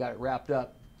they kind of got it wrapped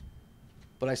up.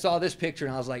 But I saw this picture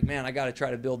and I was like, man, I got to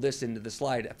try to build this into the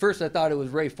slide. At first I thought it was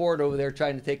Ray Ford over there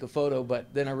trying to take a photo,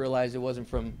 but then I realized it wasn't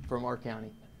from our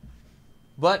county.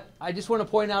 But I just want to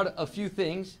point out a few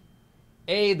things.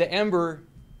 A, the ember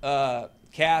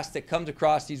cast that comes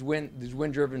across these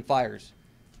wind-driven fires,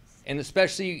 and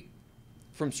especially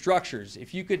from structures.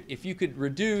 If you could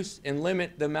reduce and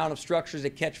limit the amount of structures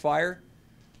that catch fire,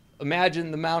 imagine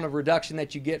the amount of reduction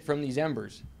that you get from these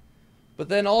embers. But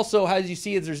then also, as you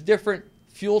see, there's different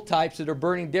fuel types that are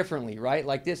burning differently, right?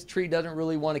 Like this tree doesn't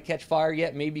really want to catch fire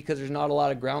yet, maybe because there's not a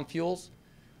lot of ground fuels.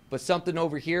 But something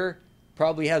over here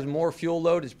probably has more fuel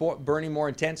load, it's burning more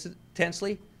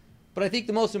intensely. But I think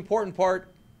the most important part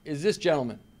is this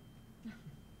gentleman.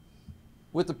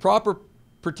 With the proper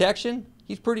protection,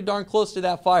 he's pretty darn close to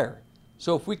that fire.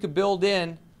 So if we could build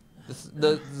in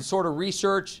the sort of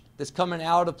research that's coming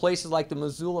out of places like the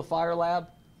Missoula Fire Lab,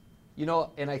 you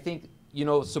know, and I think, you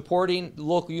know, supporting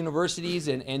local universities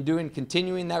and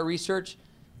continuing that research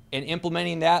and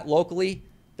implementing that locally,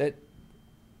 that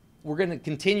we're going to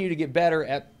continue to get better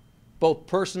at both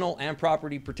personal and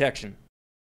property protection.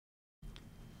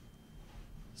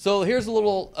 So here's a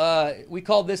little, we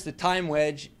call this the time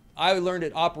wedge. I learned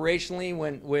it operationally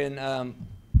when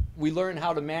we learned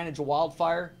how to manage a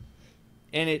wildfire,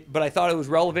 but I thought it was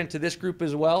relevant to this group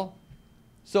as well.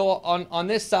 So on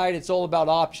this side, it's all about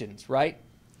options, right?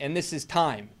 And this is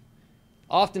time.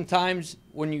 Oftentimes,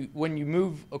 when you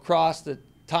move across the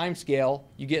time scale,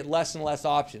 you get less and less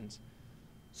options.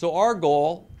 So our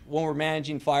goal when we're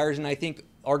managing fires, and I think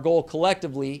our goal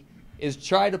collectively, is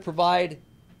try to provide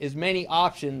as many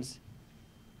options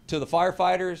to the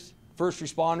firefighters, first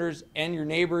responders, and your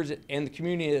neighbors and the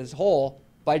community as a whole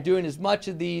by doing as much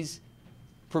of these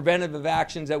preventative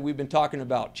actions that we've been talking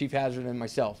about, Chief Hazard and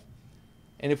myself.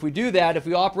 And if we do that, if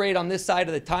we operate on this side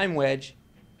of the time wedge,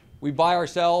 we buy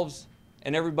ourselves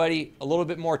and everybody a little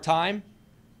bit more time,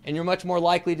 and you're much more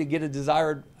likely to get a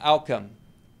desired outcome.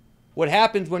 What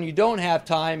happens when you don't have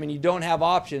time and you don't have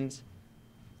options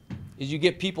is you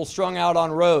get people strung out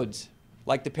on roads,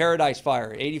 like the Paradise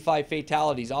Fire, 85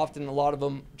 fatalities, often a lot of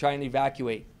them trying to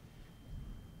evacuate.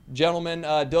 Gentleman,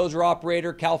 dozer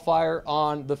operator, CAL FIRE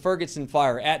on the Ferguson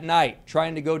Fire at night,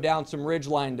 trying to go down some ridge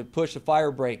line to push a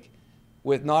fire break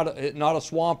with not a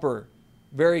swamper.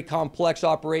 Very complex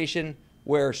operation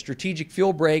where strategic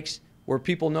fuel breaks, where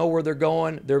people know where they're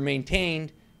going, they're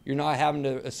maintained, you're not having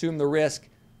to assume the risk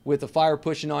with the fire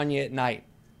pushing on you at night.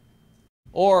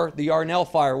 Or the Yarnell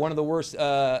Fire, one of the worst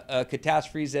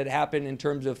catastrophes that happened in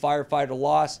terms of firefighter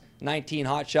loss. 19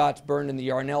 hot shots burned in the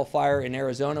Yarnell Fire in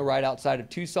Arizona, right outside of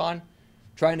Tucson.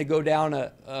 Trying to go down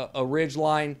a ridge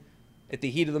line at the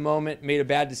heat of the moment, made a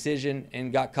bad decision,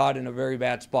 and got caught in a very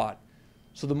bad spot.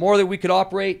 So the more that we could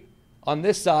operate on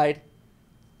this side,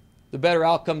 the better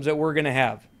outcomes that we're going to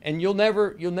have. And you'll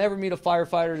never meet a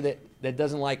firefighter that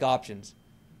doesn't like options.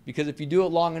 Because if you do it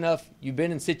long enough, you've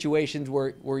been in situations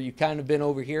where you've kind of been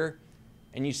over here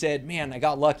and you said, man, I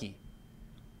got lucky.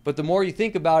 But the more you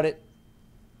think about it,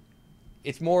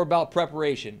 it's more about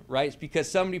preparation, right? It's because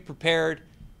somebody prepared,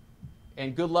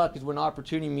 and good luck is when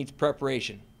opportunity meets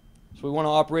preparation. So we want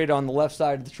to operate on the left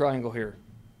side of the triangle here.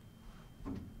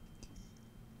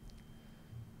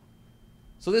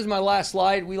 So this is my last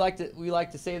slide. We like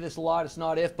to say this a lot. It's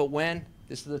not if, but when.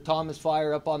 This is the Thomas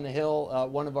Fire up on the hill.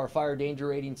 One of our fire danger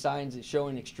rating signs is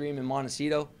showing extreme in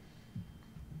Montecito.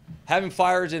 Having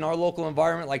fires in our local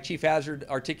environment, like Chief Hazard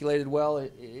articulated well,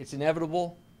 it's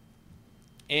inevitable.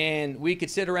 And we could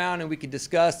sit around and we could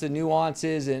discuss the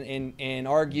nuances and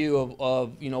argue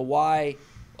of why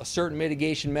a certain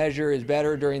mitigation measure is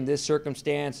better during this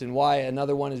circumstance and why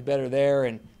another one is better there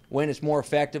and when it's more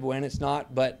effective, when it's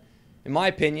not. But in my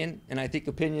opinion, and I think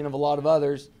opinion of a lot of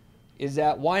others, is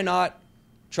that why not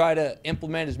try to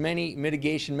implement as many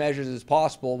mitigation measures as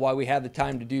possible while we have the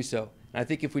time to do so. And I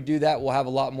think if we do that, we'll have a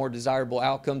lot more desirable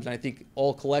outcomes, and I think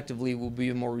all collectively we'll be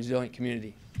a more resilient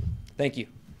community. Thank you.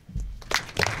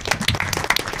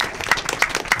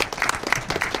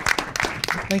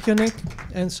 Thank you, Nick.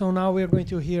 And so now we're going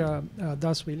to hear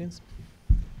Das Williams.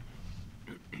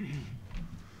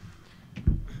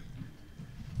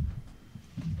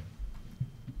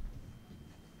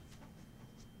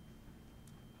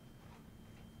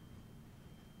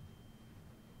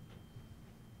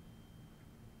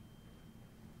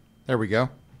 There we go.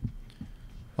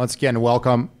 Once again,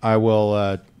 welcome. I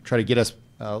will try to get us,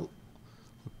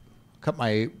 cut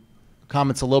my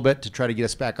comments a little bit to try to get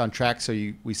us back on track so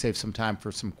we save some time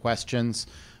for some questions.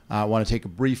 I want to take a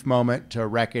brief moment to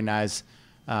recognize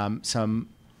some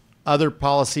other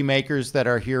policymakers that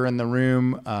are here in the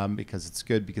room because it's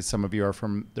good because some of you are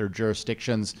from their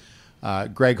jurisdictions.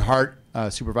 Greg Hart,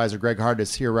 Supervisor Greg Hart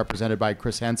is here represented by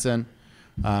Chris Henson.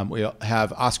 We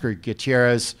have Oscar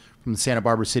Gutierrez from the Santa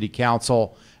Barbara City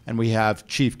Council, and we have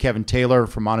Chief Kevin Taylor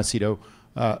from Montecito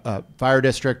Fire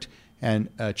District, and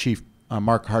Chief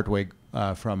Mark Hartwig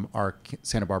from our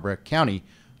Santa Barbara County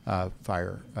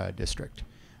Fire District.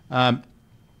 I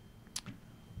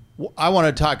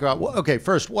want to talk about, okay,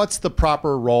 first, what's the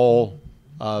proper role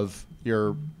of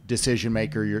your decision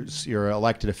maker, your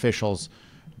elected officials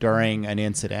during an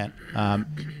incident?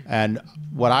 And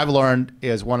what I've learned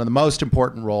is one of the most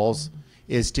important roles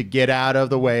is to get out of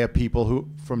the way of people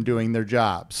from doing their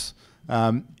jobs.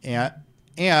 And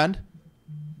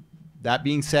that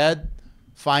being said,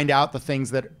 find out the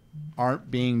things that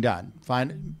aren't being done.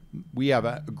 We have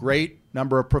a great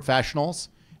number of professionals.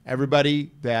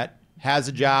 Everybody that has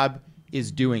a job is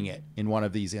doing it in one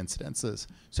of these incidences.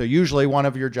 So usually one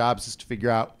of your jobs is to figure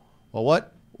out, well,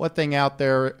 what thing out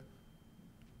there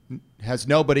has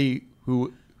nobody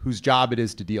whose job it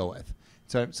is to deal with.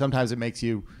 So sometimes it makes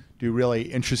you do really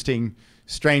interesting,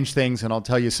 strange things, and I'll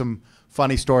tell you some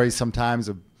funny stories sometimes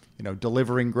of,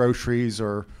 delivering groceries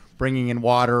or bringing in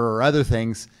water or other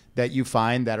things that you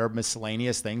find that are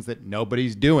miscellaneous things that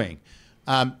nobody's doing.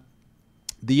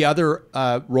 The other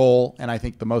role, and I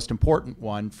think the most important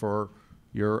one for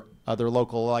your other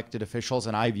local elected officials,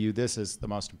 and I view this as the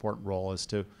most important role, is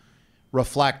to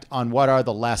reflect on what are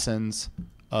the lessons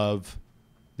of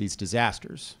these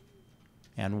disasters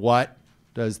and what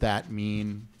does that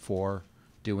mean for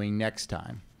doing next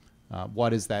time? What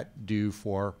does that do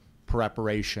for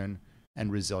preparation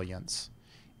and resilience?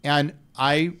 And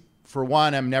I, for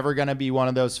one, am never going to be one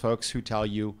of those folks who tell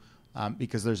you,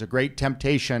 because there's a great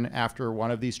temptation after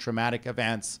one of these traumatic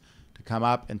events to come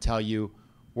up and tell you,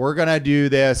 we're going to do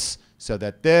this so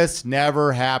that this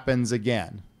never happens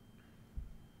again.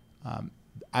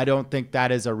 I don't think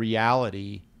that is a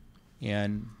reality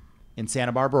in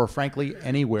Santa Barbara or frankly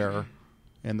anywhere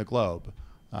in the globe.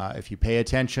 If you pay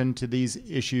attention to these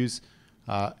issues,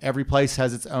 every place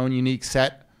has its own unique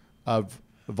set of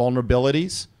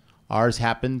vulnerabilities. Ours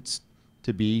happens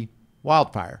to be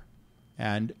wildfire.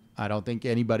 And I don't think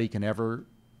anybody can ever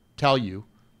tell you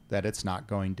that it's not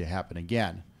going to happen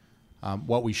again.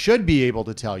 What we should be able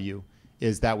to tell you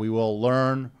is that we will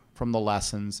learn from the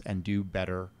lessons and do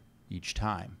better each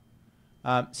time.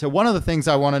 So one of the things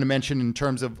I wanted to mention in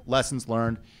terms of lessons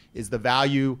learned is the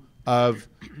value of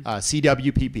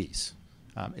CWPPs.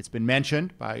 It's been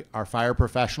mentioned by our fire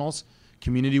professionals,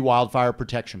 community wildfire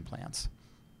protection plans.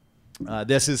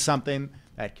 This is something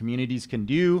that communities can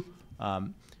do.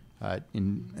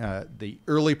 In the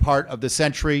early part of the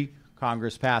century,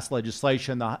 Congress passed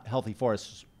legislation, the Healthy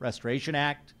Forest Restoration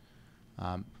Act.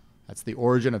 That's the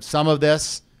origin of some of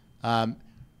this.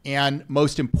 And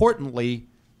most importantly,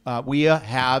 we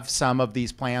have some of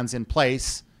these plans in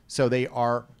place, so they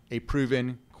are a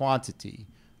proven quantity.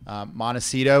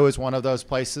 Montecito is one of those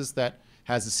places that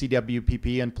has a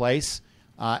CWPP in place,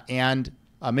 and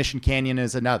Mission Canyon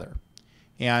is another.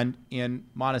 And in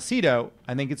Montecito,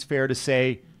 I think it's fair to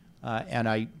say, and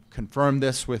I confirmed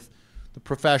this with the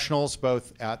professionals,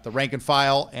 both at the rank and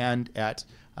file and at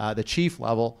the chief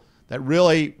level, that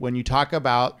really when you talk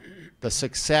about the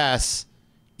success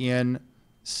in,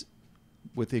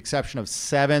 with the exception of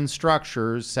 7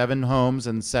 structures, 7 homes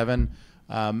and 7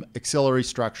 auxiliary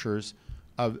structures,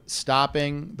 of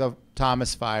stopping the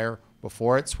Thomas Fire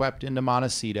before it swept into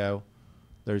Montecito,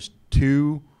 there's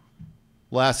 2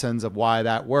 lessons of why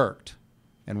that worked.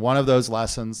 And one of those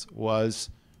lessons was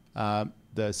the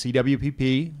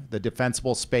CWPP, the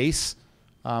defensible space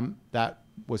that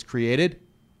was created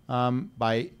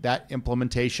by that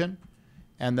implementation.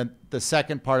 And then the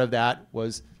second part of that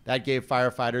was that gave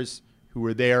firefighters who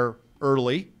were there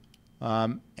early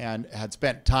and had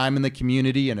spent time in the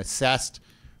community and assessed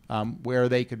where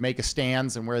they could make a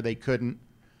stands and where they couldn't.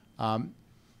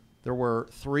 There were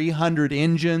 300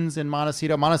 engines in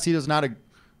Montecito. Montecito is not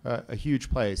a huge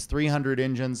place. 300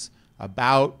 engines,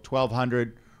 about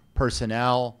 1,200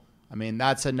 personnel. I mean,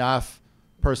 that's enough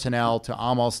personnel to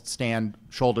almost stand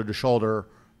shoulder to shoulder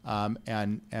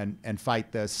and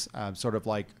fight this sort of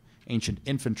like ancient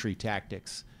infantry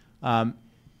tactics.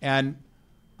 And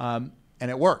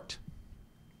it worked.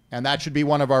 And that should be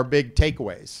one of our big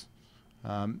takeaways,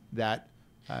 that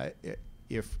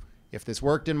if this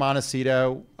worked in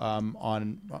Montecito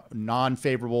on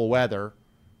non-favorable weather,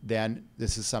 then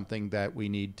this is something that we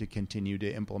need to continue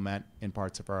to implement in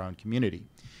parts of our own community.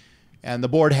 And the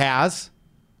board has.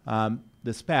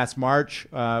 This past March,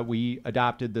 we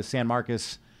adopted the San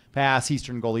Marcos Pass,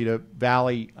 Eastern Goleta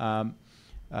Valley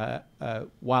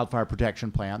Wildfire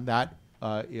Protection Plan. That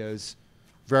is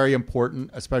very important,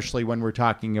 especially when we're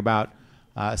talking about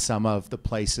some of the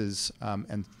places,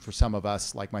 and for some of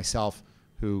us, like myself,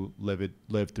 who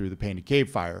lived through the Painted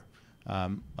Cave fire.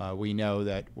 We know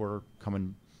that we're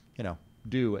coming,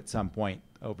 due at some point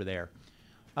over there.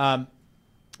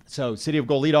 So City of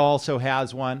Goleta also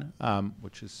has one,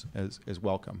 which is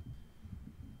welcome.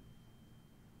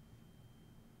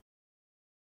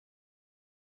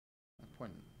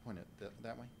 Point it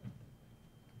that way.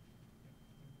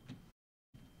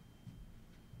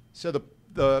 So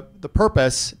the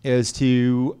purpose is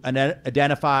to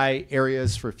identify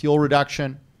areas for fuel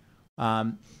reduction,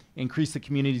 increase the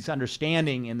community's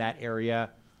understanding in that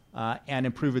area, and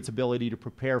improve its ability to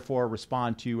prepare for,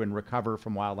 respond to, and recover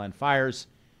from wildland fires,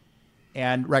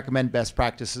 and recommend best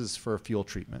practices for fuel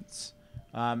treatments.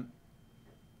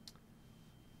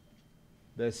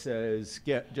 This is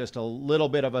just a little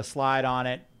bit of a slide on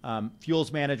it.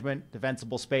 Fuels management,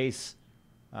 defensible space.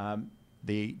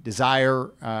 The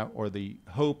desire or the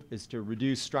hope is to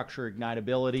reduce structure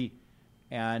ignitability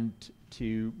and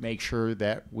to make sure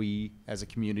that we as a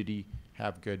community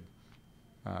have good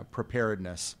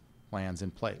preparedness plans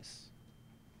in place.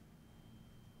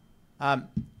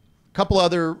 Couple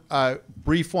other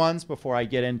brief ones before I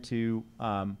get into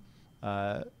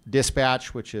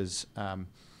dispatch, which is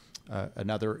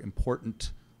another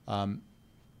important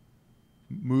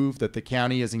move that the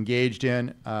county is engaged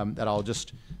in.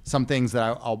 Some things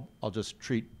that I'll just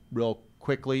treat real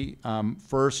quickly.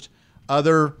 First,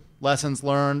 other lessons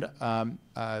learned.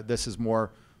 This is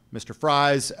more Mr.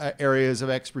 Fry's areas of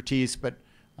expertise, but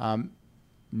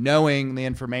knowing the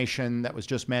information that was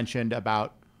just mentioned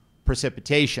about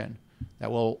precipitation,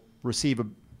 that will receive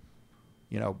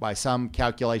by some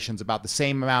calculations about the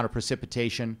same amount of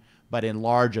precipitation, but in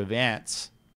large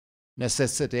events,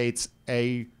 necessitates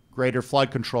a greater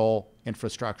flood control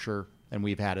infrastructure than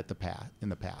we've had in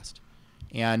the past.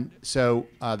 And so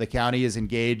the county is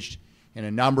engaged in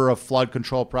a number of flood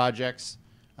control projects.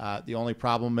 The only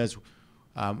problem is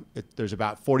there's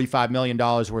about $45 million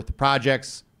worth of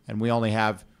projects, and we only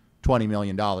have $20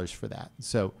 million for that.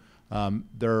 So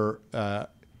there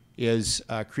is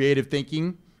creative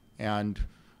thinking and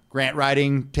grant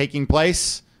writing taking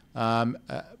place,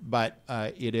 but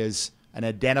it is an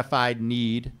identified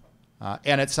need.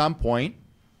 And at some point,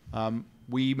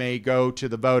 we may go to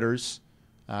the voters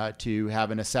to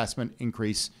have an assessment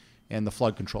increase in the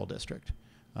flood control district.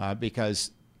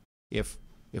 Because if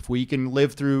we can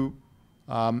live through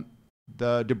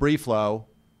the debris flow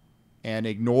and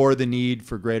ignore the need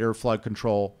for greater flood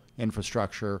control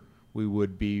infrastructure, we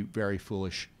would be very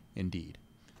foolish indeed.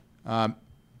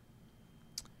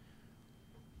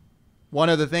 One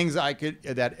of the things I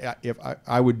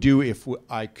would do if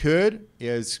I could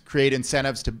is create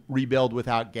incentives to rebuild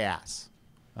without gas.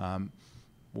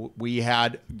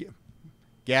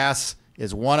 Gas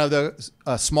is one of the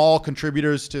small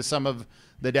contributors to some of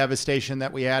the devastation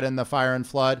that we had in the fire and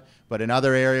flood, but in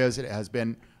other areas it has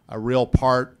been a real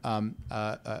part, a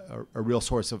real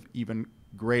source of even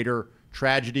greater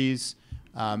tragedies.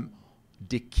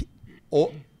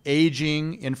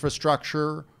 Aging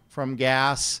infrastructure from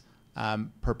gas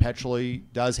perpetually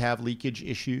does have leakage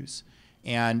issues,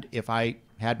 and if I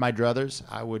had my druthers,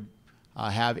 I would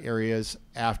have areas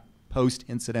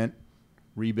post-incident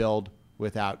rebuild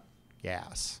without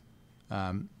gas.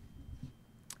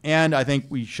 And I think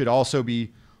we should also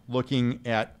be looking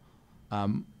at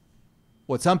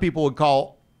what some people would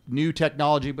call new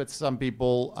technology, but some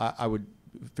people, I would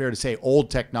fair to say, old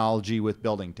technology with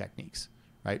building techniques,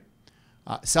 right?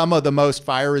 Some of the most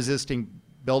fire-resisting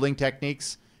building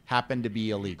techniques happen to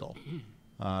be illegal.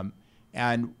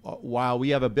 And while we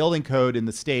have a building code in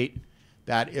the state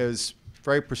that is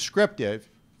very prescriptive,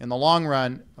 in the long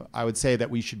run, I would say that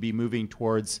we should be moving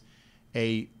towards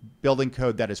a building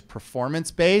code that is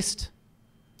performance-based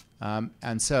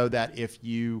And so that if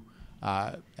you,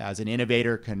 as an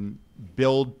innovator, can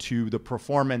build to the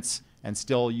performance and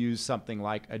still use something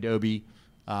like Adobe,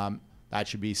 that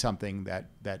should be something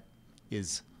that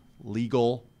is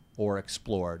legal or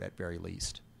explored at very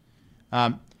least.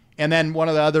 And then one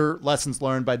of the other lessons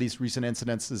learned by these recent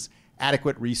incidents is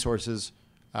adequate resources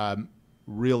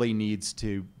really needs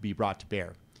to be brought to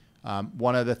bear.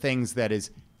 One of the things that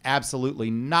is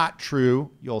absolutely not true,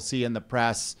 you'll see in the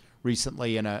press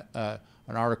recently in an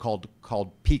article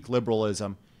called Peak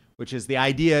Liberalism, which is the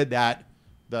idea that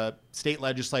the state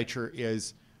legislature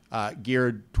is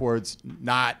geared towards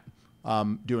not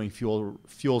doing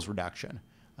fuels reduction.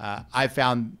 I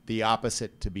found the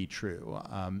opposite to be true.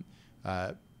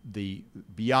 The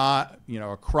beyond,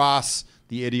 across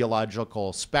the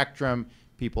ideological spectrum,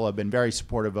 people have been very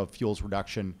supportive of fuels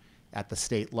reduction at the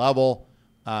state level.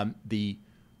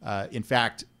 In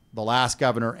fact, the last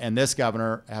governor and this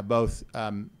governor have both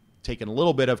taken a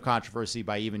little bit of controversy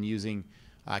by even using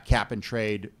cap and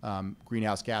trade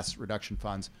greenhouse gas reduction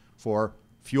funds for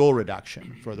fuel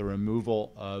reduction, for the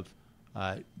removal of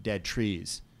dead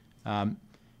trees. Some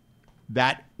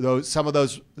of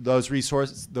those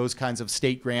resources, those kinds of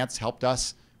state grants helped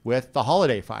us with the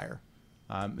holiday fire.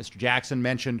 Mr. Jackson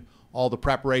mentioned all the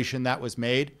preparation that was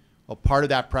made. Well, part of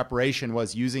that preparation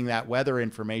was using that weather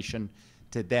information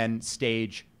to then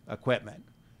stage equipment.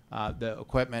 The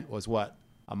equipment was what,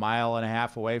 1.5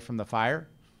 miles away from the fire?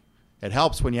 It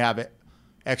helps when you have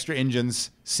extra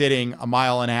engines sitting 1.5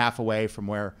 miles away from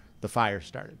where the fire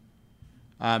started.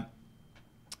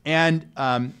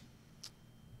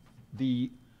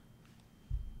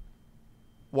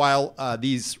 While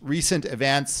these recent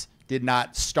events did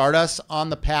not start us on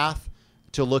the path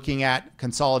to looking at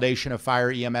consolidation of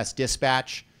fire EMS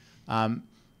dispatch,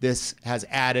 this has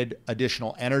added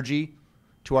additional energy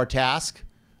to our task.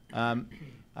 In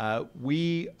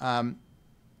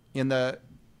the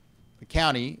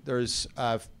county, there's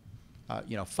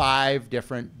 5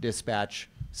 different dispatch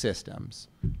systems,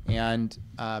 and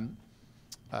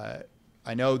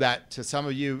I know that to some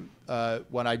of you,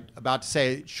 what I'm about to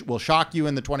say will shock you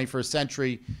in the 21st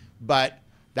century, but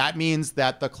that means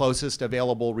that the closest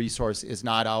available resource is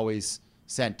not always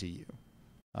sent to you.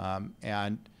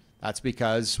 And that's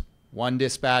because one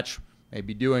dispatch may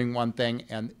be doing one thing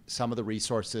and some of the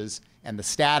resources and the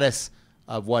status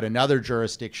of what another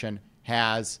jurisdiction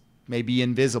has may be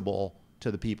invisible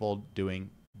to the people doing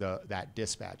that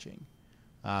dispatching.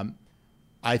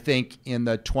 I think in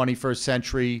the 21st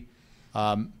century,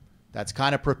 that's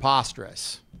kind of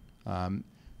preposterous.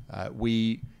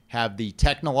 We have the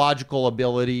technological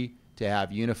ability to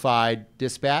have unified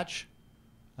dispatch.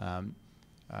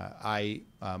 I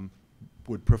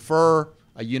would prefer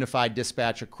a unified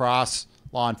dispatch across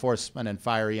law enforcement and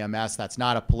fire EMS. That's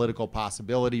not a political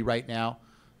possibility right now.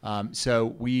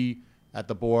 So we at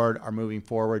the board are moving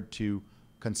forward to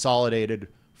consolidated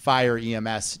fire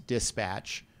EMS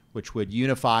dispatch, which would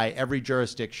unify every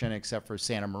jurisdiction except for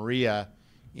Santa Maria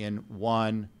in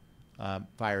one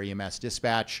fire EMS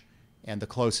dispatch, and the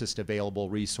closest available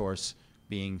resource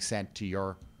being sent to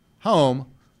your home,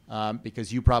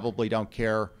 because you probably don't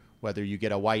care whether you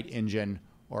get a white engine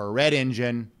or a red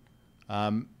engine,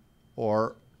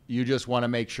 or you just want to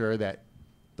make sure that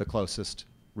the closest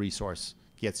resource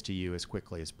gets to you as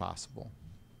quickly as possible.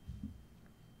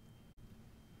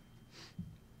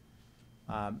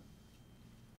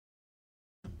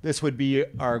 This would be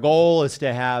our goal, is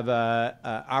to have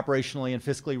a operationally and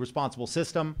fiscally responsible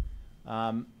system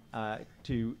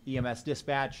to EMS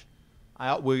dispatch.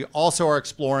 We also are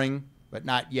exploring, but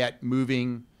not yet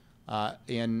moving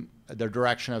in the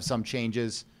direction of some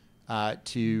changes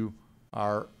to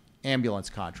our ambulance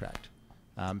contract.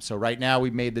 So right now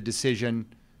we've made the decision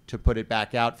to put it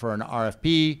back out for an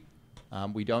RFP.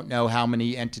 We don't know how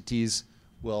many entities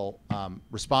will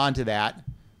respond to that,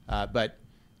 but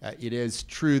it is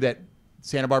true that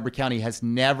Santa Barbara County has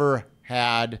never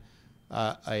had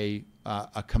a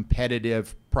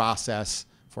competitive process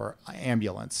for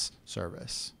ambulance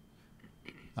service.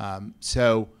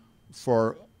 So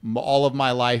for all of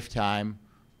my lifetime,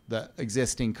 the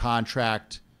existing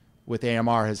contract with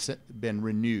AMR has been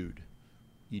renewed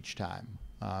each time.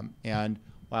 And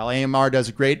while AMR does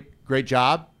a great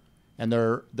job, and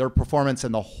their performance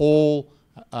in the whole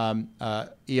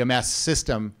EMS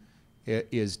system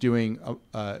is doing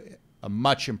a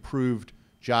much improved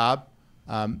job,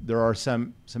 there are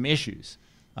some issues.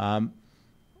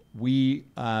 We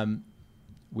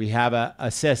have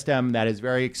a system that is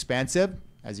very expensive,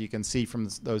 as you can see from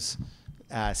those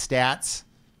stats,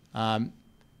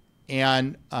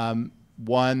 and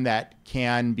one that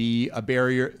can be a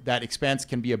barrier, that expense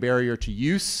can be a barrier to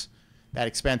use, that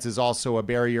expense is also a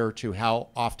barrier to how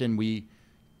often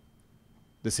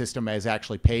the system is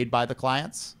actually paid by the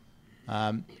clients.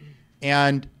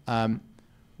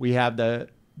 We have the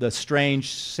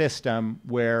strange system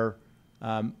where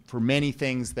for many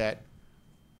things that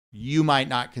you might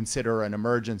not consider an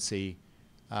emergency,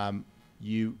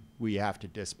 we have to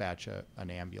dispatch an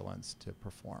ambulance to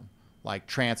perform, like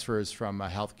transfers from a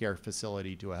healthcare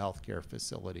facility to a healthcare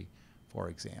facility, for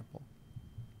example.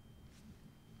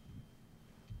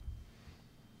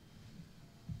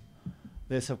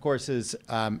 This, of course, is,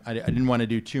 I didn't want to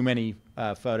do too many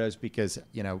photos because,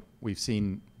 we've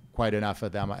seen quite enough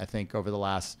of them, I think, over the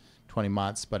last 20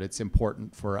 months, but it's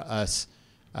important for us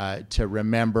to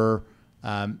remember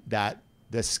that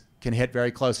this can hit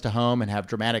very close to home and have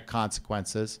dramatic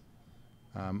consequences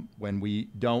when we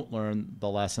don't learn the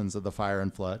lessons of the fire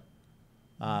and flood.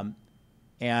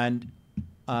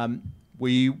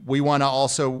 We want to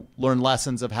also learn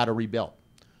lessons of how to rebuild.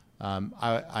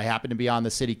 I happen to be on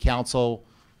the city council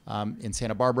in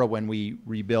Santa Barbara when we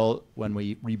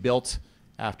rebuilt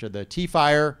after the T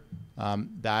fire.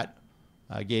 That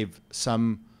gave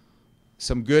some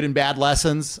good and bad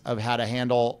lessons of how to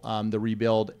handle the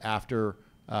rebuild after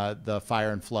the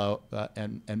fire and flow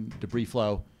and debris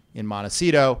flow in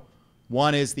Montecito.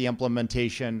 One is the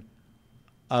implementation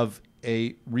of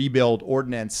a rebuild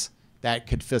ordinance that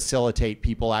could facilitate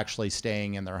people actually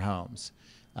staying in their homes.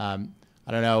 I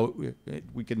don't know,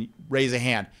 we can raise a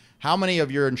hand. How many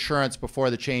of your insurance before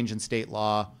the change in state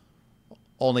law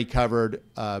only covered,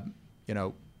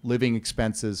 living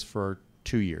expenses for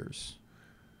 2 years?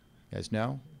 You guys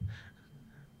know?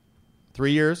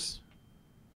 3 years?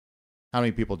 How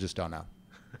many people just don't know?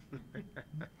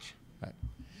 Right.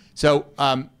 So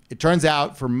it turns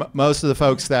out for most of the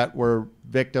folks that were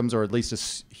victims, or at least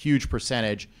a huge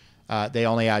percentage, they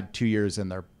only had 2 years in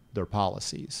their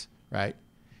policies, right?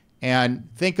 And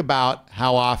think about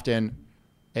how often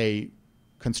a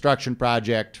construction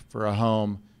project for a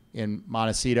home in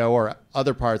Montecito or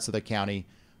other parts of the county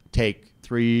take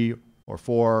 3 or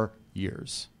 4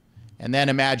 years. And then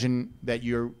imagine that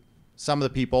some of the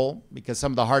people, because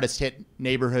some of the hardest hit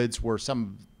neighborhoods were some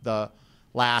of the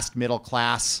last middle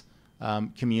class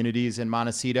communities in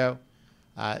Montecito.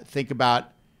 Think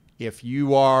about if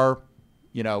you are,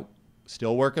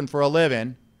 still working for a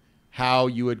living, how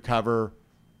you would cover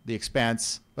the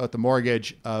expense, both the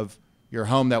mortgage of your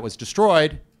home that was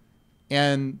destroyed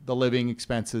and the living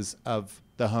expenses of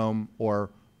the home or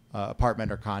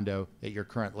apartment or condo that you're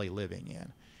currently living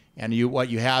in. And what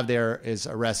you have there is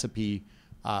a recipe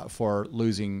for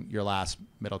losing your last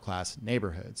middle class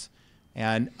neighborhoods.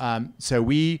 And so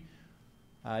we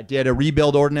did a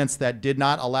rebuild ordinance that did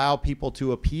not allow people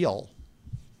to appeal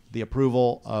the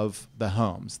approval of the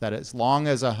homes, that as long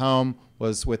as a home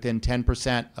was within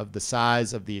 10% of the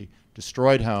size of the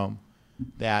destroyed home,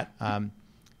 that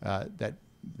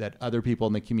other people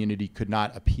in the community could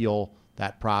not appeal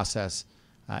that process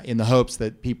in the hopes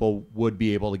that people would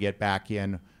be able to get back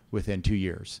in within 2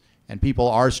 years. And people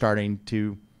are starting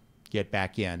to get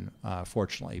back in,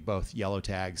 fortunately, both yellow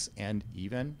tags and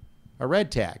even a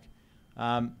red tag.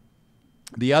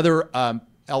 The other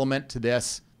element to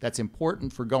this that's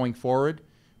important for going forward,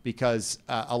 because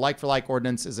a like-for-like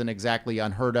ordinance isn't exactly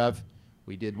unheard of.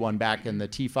 We did one back in the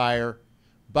T fire,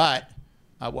 but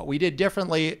what we did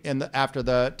differently after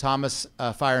the Thomas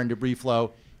fire and debris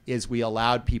flow is we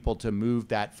allowed people to move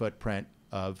that footprint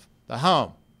of the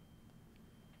home.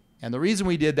 And the reason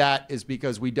we did that is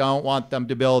because we don't want them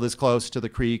to build as close to the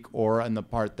creek or in the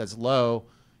part that's low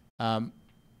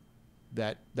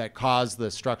that caused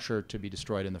the structure to be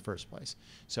destroyed in the first place.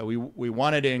 So we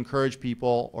wanted to encourage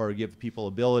people or give people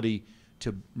ability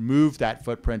to move that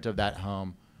footprint of that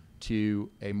home to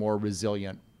a more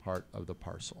resilient part of the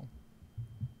parcel.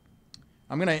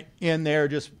 I'm going to end there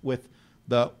just with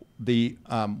the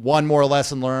one more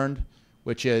lesson learned,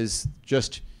 which is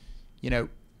just,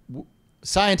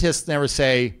 scientists never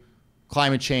say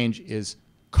climate change is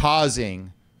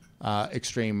causing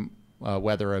extreme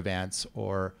weather events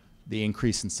or the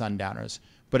increase in sundowners.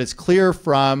 But it's clear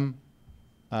from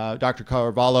Dr.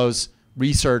 Carvalho's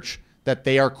research that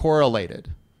they are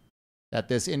correlated, that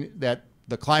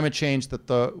the climate change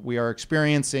that we are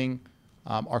experiencing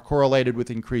are correlated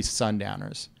with increased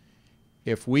sundowners.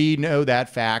 If we know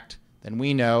that fact, then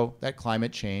we know that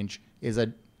climate change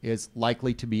is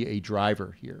likely to be a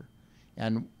driver here.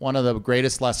 And one of the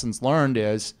greatest lessons learned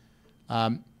is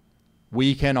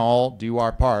we can all do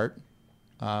our part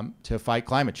to fight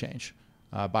climate change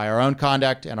by our own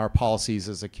conduct and our policies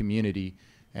as a community.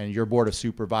 And your Board of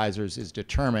Supervisors is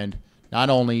determined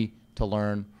not only to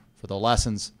learn for the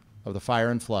lessons of the fire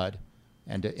and flood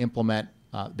and to implement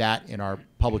that in our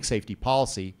public safety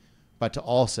policy, but to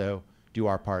also do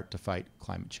our part to fight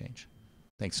climate change.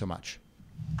 Thanks so much.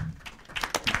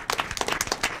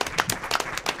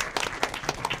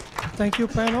 Thank you,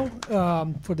 panel,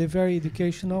 for the very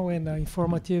educational and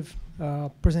informative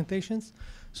presentations.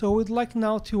 So we'd like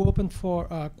now to open for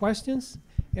questions.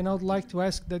 And I would like to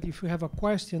ask that if you have a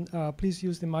question, please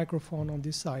use the microphone on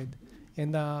this side.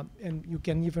 And you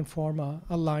can even form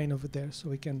a line over there so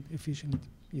we can efficiently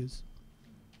use.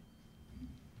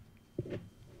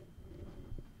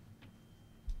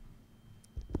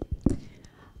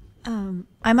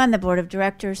 I'm on the board of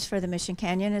directors for the Mission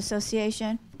Canyon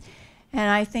Association. And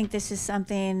I think this is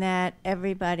something that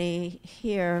everybody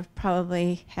here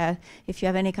probably has, if you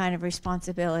have any kind of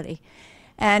responsibility.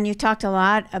 And you talked a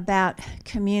lot about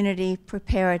community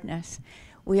preparedness.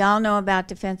 We all know about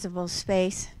defensible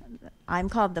space. I'm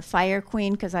called the fire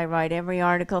queen because I write every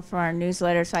article for our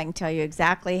newsletter, so I can tell you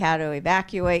exactly how to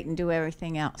evacuate and do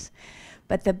everything else.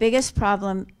 But the biggest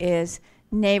problem is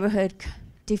neighborhood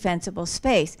defensible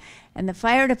space. And the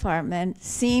fire department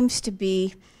seems to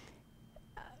be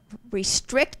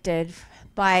restricted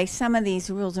by some of these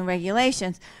rules and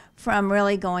regulations from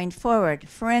really going forward.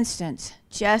 For instance,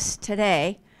 just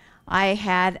today, I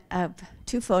had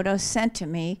 2 photos sent to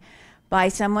me by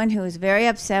someone who was very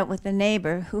upset with a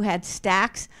neighbor who had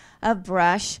stacks of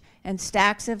brush and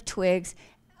stacks of twigs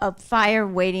of fire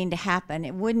waiting to happen.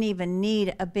 It wouldn't even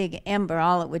need a big ember.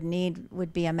 All it would need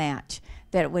would be a match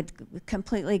that it would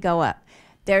completely go up.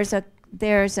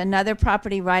 There's another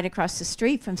property right across the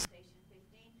street from Station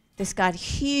 15 that's got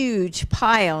huge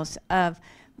piles of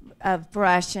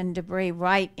brush and debris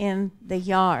right in the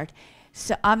yard.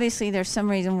 So obviously there's some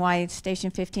reason why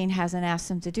Station 15 hasn't asked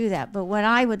them to do that. But what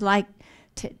I would like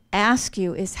to ask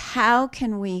you is how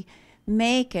can we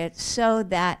make it so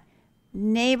that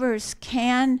neighbors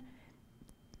can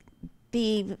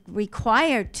be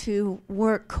required to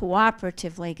work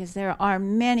cooperatively, because there are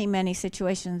many, many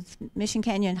situations. Mission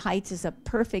Canyon Heights is a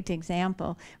perfect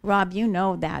example. Rob, you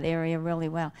know that area really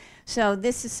well. So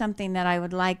this is something that I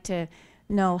would like to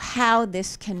know how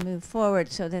this can move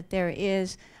forward so that there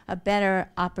is a better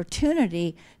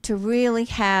opportunity to really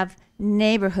have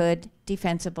neighborhood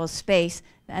defensible space.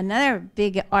 Another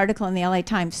big article in the LA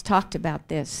Times talked about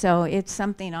this, so it's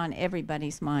something on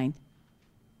everybody's mind.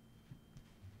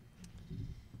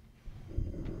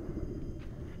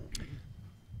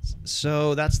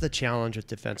 So that's the challenge with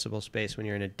defensible space when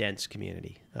you're in a dense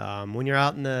community. When you're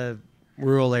out in the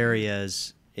rural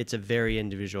areas, it's a very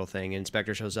individual thing. An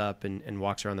inspector shows up and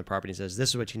walks around the property and says, this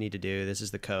is what you need to do, this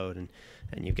is the code, and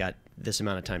you've got this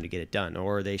amount of time to get it done.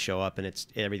 Or they show up and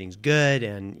everything's good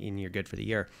and you're good for the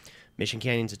year. Mission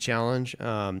Canyon's a challenge.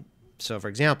 So for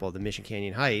example, the Mission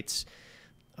Canyon Heights,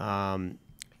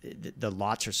 the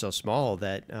lots are so small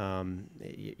that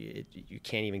you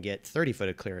can't even get 30-foot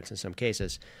of clearance in some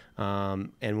cases.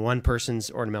 And one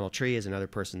person's ornamental tree is another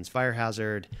person's fire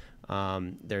hazard.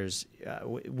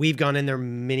 We've gone in there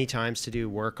many times to do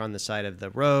work on the side of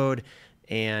the road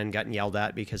and gotten yelled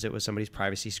at because it was somebody's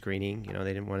privacy screening. You know,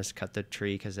 they didn't want us to cut the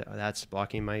tree because that's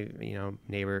blocking my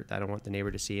neighbor. I don't want the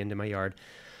neighbor to see into my yard.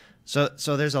 So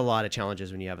there's a lot of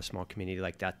challenges when you have a small community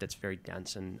like that that's very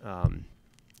dense. And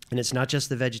it's not just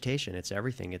the vegetation, it's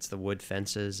everything. It's the wood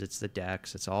fences, it's the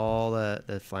decks, it's all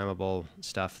the flammable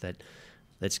stuff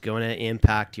that's going to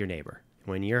impact your neighbor.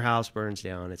 When your house burns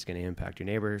down, it's going to impact your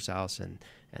neighbor's house and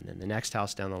then the next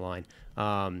house down the line.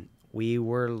 We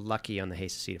were lucky on the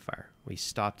Hasacita fire. We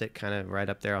stopped it kind of right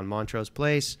up there on Montrose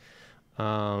Place.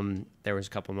 There was a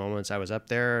couple moments I was up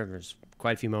there. There's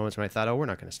quite a few moments when I thought, oh, we're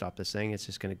not going to stop this thing. It's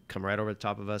just going to come right over the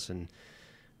top of us and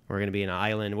we're going to be in an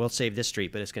island. We'll save this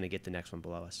street, but it's going to get the next one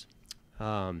below us.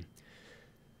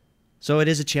 So it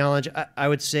is a challenge. I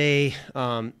would say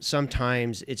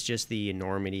sometimes it's just the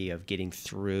enormity of getting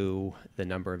through the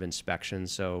number of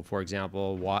inspections. So, for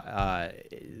example,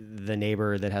 the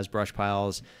neighbor that has brush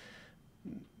piles,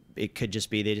 it could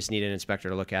just be they just need an inspector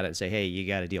to look at it and say, hey, you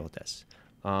got to deal with this.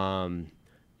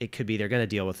 It could be they're going to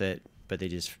deal with it, but they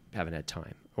just haven't had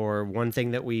time. Or one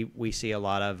thing that we see a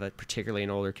lot of, particularly in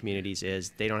older communities,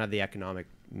 is they don't have the economic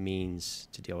means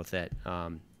to deal with it.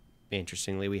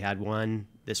 Interestingly, we had one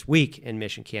this week in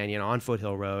Mission Canyon on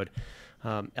Foothill Road,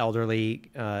 elderly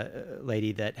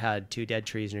lady that had 2 dead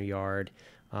trees in her yard.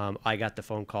 I got the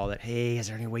phone call that, hey, is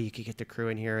there any way you could get the crew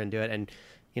in here and do it? And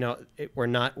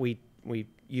we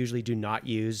usually do not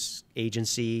use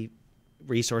agency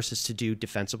resources to do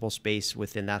defensible space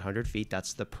within that 100 feet.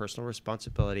 That's the personal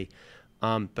responsibility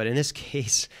But in this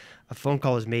case, a phone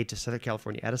call was made to Southern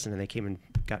California Edison, and they came and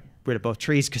got rid of both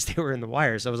trees because they were in the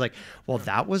wires. So I was like, well,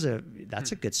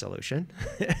 that's a good solution.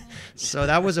 So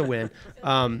that was a win.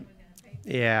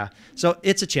 Yeah. So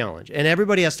it's a challenge, and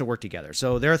everybody has to work together.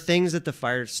 So there are things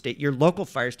that your local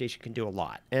fire station can do a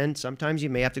lot. And sometimes you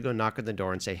may have to go knock on the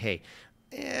door and say, hey,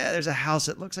 there's a house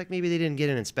that looks like maybe they didn't get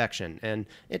an inspection. And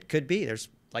it could be. There's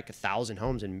like 1,000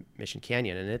 homes in Mission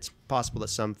Canyon, and it's possible that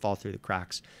some fall through the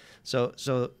cracks. So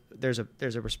there's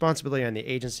a responsibility on the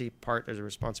agency part. There's a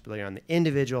responsibility on the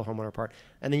individual homeowner part.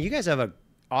 And then you guys have an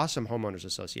awesome homeowners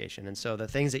association. And so the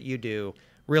things that you do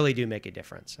really do make a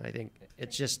difference. I think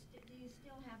it's just... Do you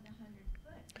still have the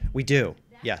 100-foot? We do,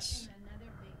 That's yes. been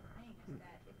another big thing, is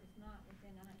that if it's not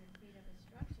within 100 feet of a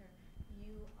structure,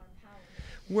 you are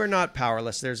powerless. We're not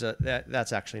powerless.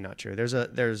 That's actually not true.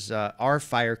 There's our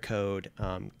fire code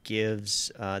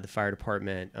gives the fire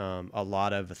department a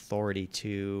lot of authority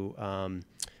to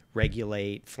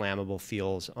regulate flammable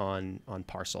fuels on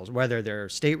parcels, whether they're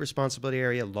state responsibility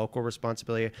area, local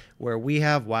responsibility area. Where we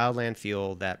have wildland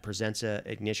fuel that presents an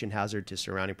ignition hazard to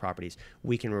surrounding properties,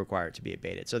 we can require it to be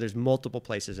abated. So there's multiple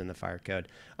places in the fire code.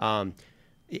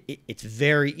 It's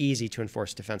very easy to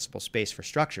enforce defensible space for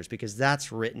structures because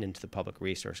that's written into the Public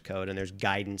Resource Code, and there's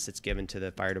guidance that's given to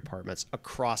the fire departments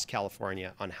across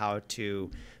California on how to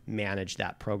manage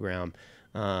that program.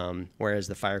 Whereas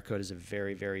the fire code is a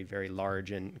very, very, very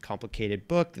large and complicated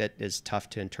book that is tough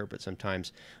to interpret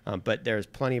sometimes. But there's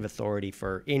plenty of authority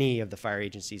for any of the fire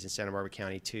agencies in Santa Barbara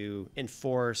County to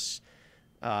enforce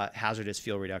hazardous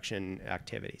fuel reduction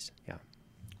activities. Yeah.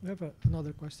 We have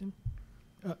another question.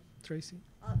 Tracy.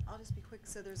 I'll just be quick.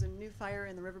 So there's a new fire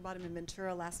in the river bottom in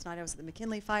Ventura. Last night I was at the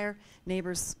McKinley fire.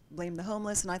 Neighbors blamed the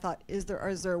homeless, and I thought, is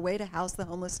there a way to house the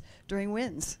homeless during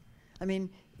winds? I mean,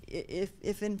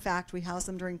 if in fact we house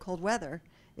them during cold weather,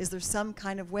 is there some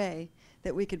kind of way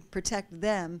that we could protect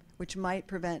them, which might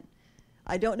prevent?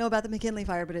 I don't know about the McKinley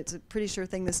fire, but it's a pretty sure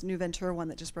thing. This new Ventura one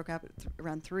that just broke out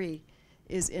around 3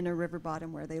 is in a river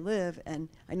bottom where they live, and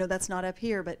I know that's not up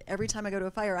here, but every time I go to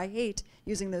a fire, I hate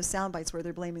using those sound bites where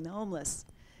they're blaming the homeless,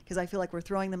 because I feel like we're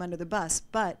throwing them under the bus.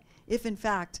 But if in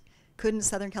fact, couldn't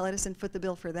Southern Cal Edison foot the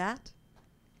bill for that?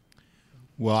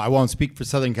 Well, I won't speak for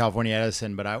Southern California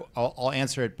Edison, but I'll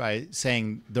answer it by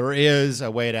saying there is a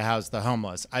way to house the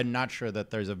homeless. I'm not sure that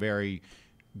there's a very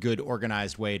good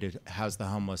organized way to house the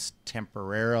homeless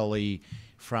temporarily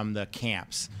from the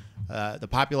camps. The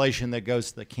population that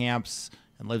goes to the camps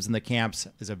and lives in the camps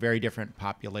is a very different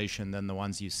population than the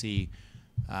ones you see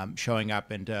showing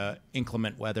up into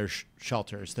inclement weather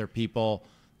shelters. They're people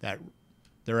that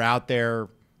they're out there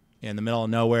in the middle of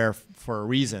nowhere for a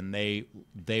reason. They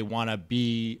want to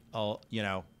be out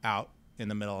in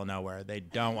the middle of nowhere. They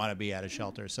don't want to be at a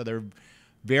shelter. So they're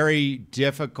very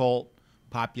difficult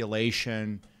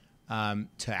population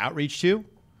to outreach to,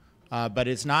 but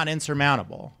it's not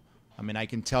insurmountable. I mean, I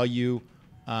can tell you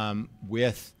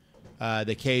with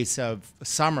the case of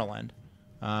Summerlin,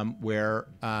 where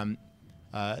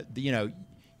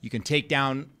you can take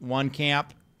down one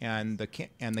camp and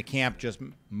the camp just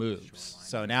moves.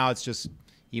 So now it's just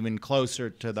even closer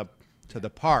to the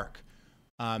park.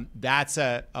 That's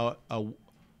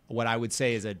what I would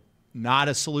say is not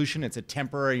a solution. It's a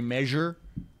temporary measure.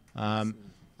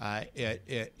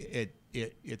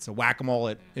 It's a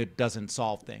whack-a-mole. It doesn't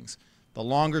solve things. The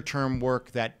longer-term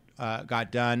work that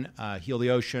got done, Heal the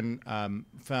Ocean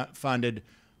funded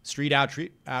street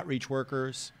outreach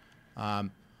workers.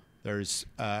 There's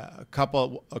a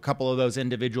couple of those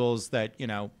individuals that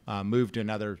moved to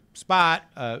another spot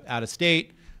out of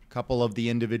state. A couple of the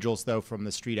individuals, though, from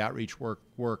the street outreach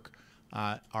work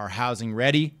are housing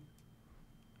ready.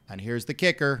 And here's the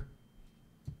kicker: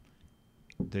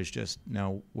 there's just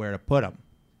nowhere to put them,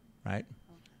 right?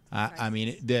 I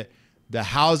mean, the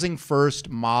housing first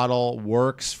model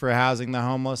works for housing the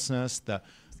homelessness.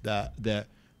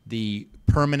 The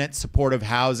permanent supportive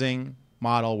housing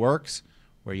model works,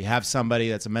 where you have somebody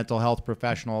that's a mental health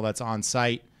professional that's on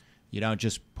site. You don't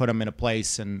just put them in a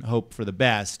place and hope for the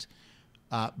best.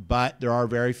 But there are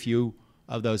very few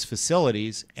of those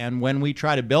facilities, and when we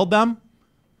try to build them,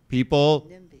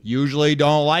 people usually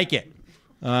don't like it.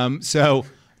 So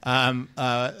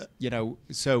I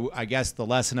guess the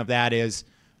lesson of that is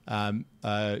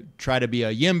try to be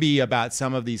a YIMBY about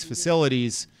some of these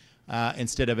facilities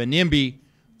instead of a NIMBY,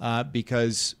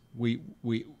 because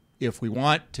if we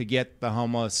want to get the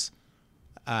homeless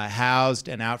housed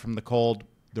and out from the cold,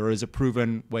 there is a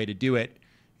proven way to do it.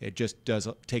 It just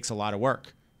takes a lot of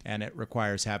work, and it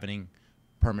requires having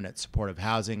permanent supportive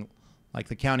housing, like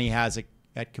the county has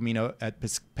at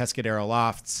Pescadero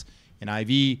Lofts in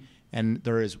IV, And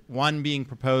there is one being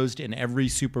proposed in every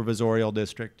supervisorial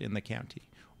district in the county,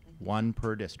 one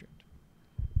per district.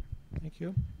 Thank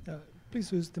you.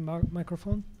 Please use the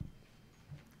microphone.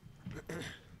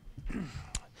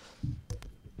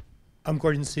 I'm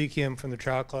Gordon Seakim from the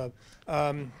Trout Club.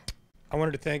 I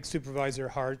wanted to thank Supervisor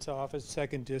Hart's office,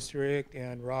 2nd District,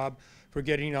 and Rob for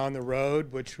getting on the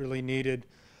road, which really needed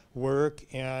work,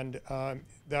 and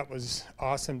that was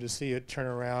awesome to see it turn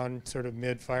around sort of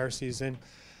mid-fire season.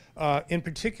 In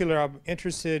particular, I'm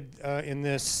interested in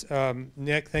this,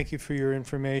 Nick, thank you for your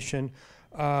information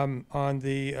on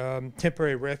the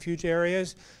temporary refuge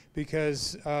areas,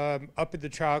 because up at the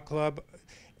Trout Club,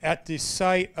 at the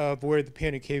site of where the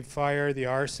Panic Cave fire, the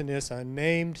arsonist,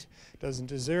 unnamed, doesn't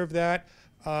deserve that,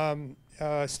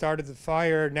 started the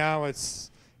fire. Now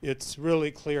it's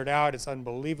really cleared out. It's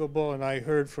unbelievable. And I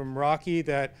heard from Rocky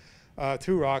that,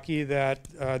 through Rocky, that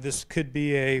this could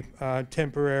be a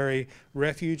temporary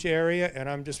refuge area. And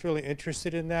I'm just really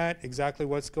interested in that, exactly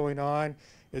what's going on.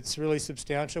 It's really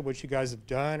substantial what you guys have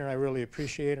done, and I really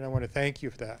appreciate it. And I want to thank you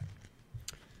for that.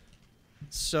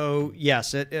 So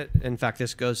yes, in fact,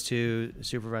 this goes to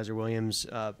Supervisor Williams'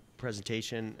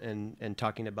 presentation and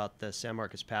talking about the San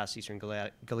Marcos Pass Eastern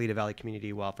Goleta Valley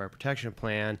Community Wildfire Protection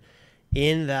Plan.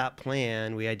 In that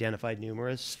plan, we identified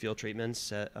numerous field treatments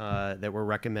that were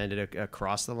recommended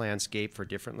across the landscape for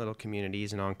different little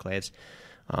communities and enclaves.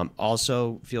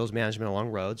 Also, fields management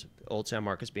along roads, Old San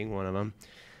Marcos being one of them.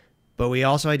 But we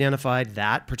also identified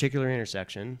that particular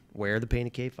intersection where the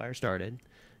Painted Cave fire started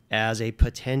as a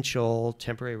potential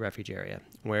temporary refuge area,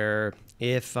 where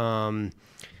if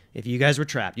you guys were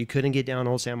trapped, you couldn't get down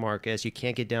Old San Marcos, you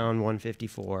can't get down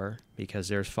 154 because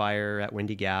there's fire at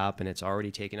Windy Gap and it's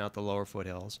already taken out the lower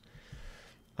foothills,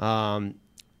 or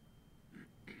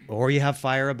you have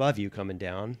fire above you coming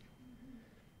down,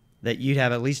 that you'd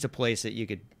have at least a place that you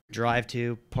could drive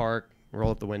to, park,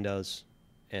 roll up the windows,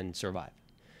 and survive.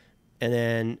 And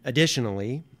then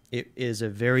additionally, it is a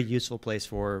very useful place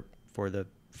for the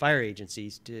fire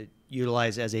agencies to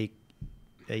utilize as an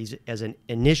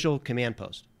initial command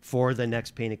post for the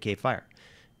next Painted Cave fire.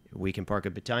 We can park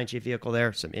a battalion chief vehicle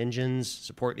there, some engines,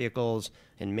 support vehicles,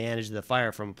 and manage the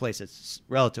fire from a place that's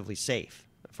relatively safe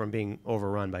from being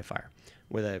overrun by fire.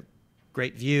 With a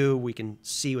great view, we can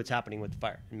see what's happening with the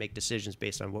fire and make decisions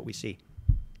based on what we see.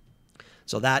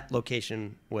 So that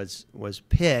location was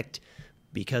picked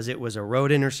because it was a road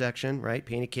intersection, right?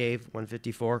 Painted Cave,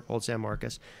 154, Old San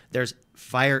Marcos. There's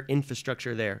fire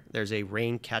infrastructure there. There's a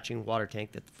rain-catching water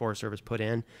tank that the Forest Service put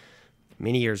in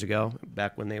many years ago,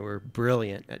 back when they were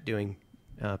brilliant at doing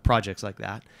projects like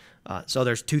that. So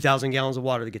there's 2,000 gallons of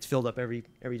water that gets filled up every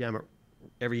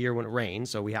year when it rains.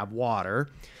 So we have water.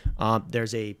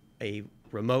 There's a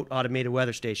remote automated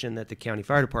weather station that the county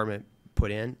fire department put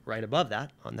in right above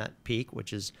that on that peak,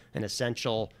 which is an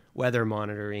essential weather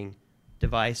monitoring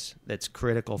device that's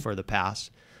critical for the pass.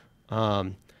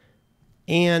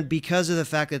 And because of the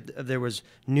fact that there was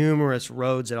numerous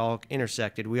roads that all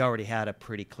intersected, we already had a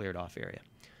pretty cleared off area.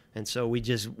 And so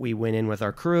we went in with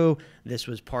our crew. This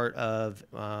was part of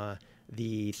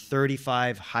the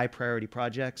 35 high priority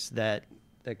projects that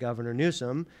Governor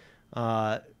Newsom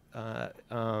was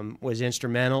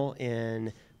instrumental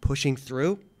in pushing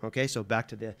through. Okay, so back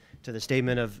to the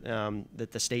statement of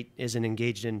that the state isn't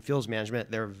engaged in fuels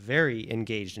management. They're very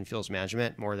engaged in fuels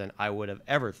management, more than I would have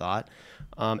ever thought.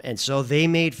 And so they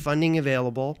made funding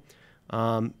available.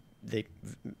 They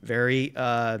very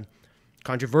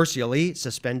controversially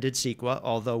suspended CEQA,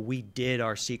 although we did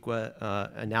our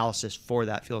CEQA analysis for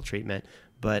that fuel treatment.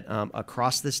 But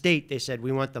across the state, they said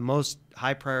we want the most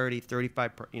high priority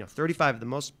 35 of the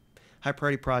most high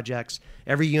priority projects.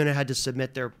 Every unit had to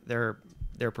submit their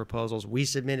proposals. We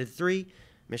submitted 3,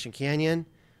 Mission Canyon,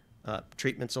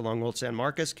 treatments along Old San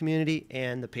Marcos community,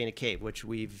 and the Painted Cave, which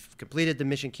we've completed the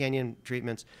Mission Canyon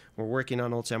treatments. We're working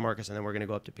on Old San Marcos, and then we're going to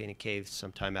go up to Painted Cave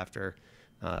sometime after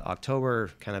October,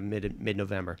 kind of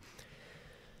mid-November.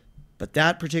 But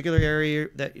that particular area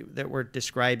that we're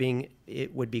describing,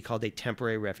 it would be called a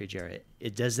temporary refuge area.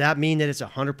 Does that mean that it's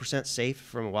 100% safe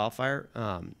from a wildfire?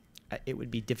 It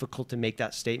would be difficult to make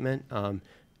that statement.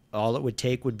 All it would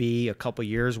take would be a couple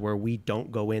years where we don't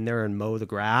go in there and mow the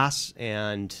grass,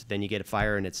 and then you get a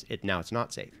fire, and now it's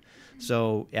not safe.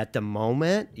 So at the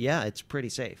moment, yeah, it's pretty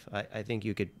safe. I think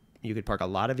you could park a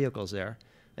lot of vehicles there,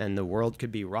 and the world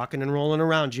could be rocking and rolling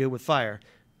around you with fire,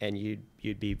 and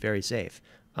you'd be very safe.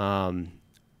 And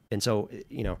so,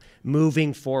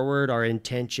 moving forward, our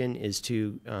intention is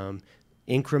to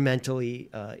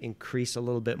incrementally increase a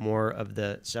little bit more of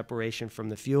the separation from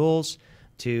the fuels,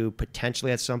 to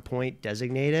potentially at some point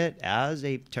designate it as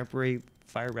a temporary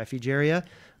fire refuge area.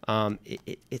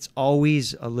 It's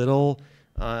always a little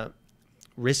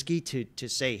risky to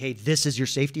say, hey, this is your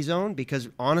safety zone, because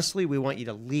honestly, we want you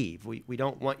to leave. We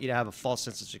don't want you to have a false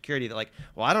sense of security that, like,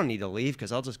 well, I don't need to leave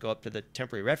because I'll just go up to the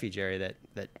temporary refuge area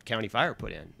that County Fire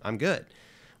put in. I'm good.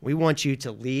 We want you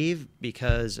to leave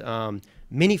because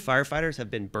many firefighters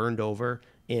have been burned over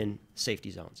in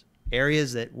safety zones,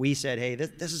 areas that we said, hey,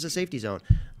 this is a safety zone.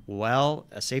 Well,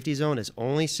 a safety zone is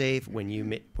only safe when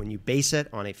you base it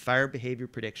on a fire behavior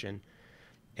prediction.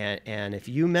 And if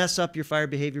you mess up your fire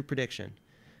behavior prediction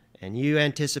and you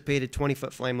anticipated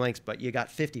 20-foot flame lengths, but you got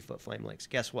 50-foot flame lengths,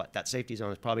 guess what? That safety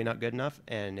zone is probably not good enough,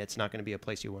 and it's not going to be a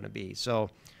place you want to be.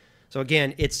 So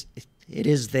again, it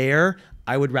is there.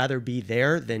 I would rather be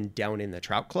there than down in the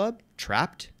trout club,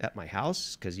 trapped at my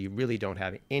house, because you really don't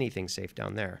have anything safe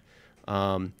down there.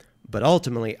 But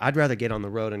ultimately, I'd rather get on the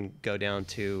road and go down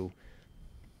to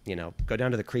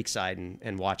the creek side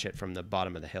and watch it from the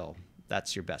bottom of the hill.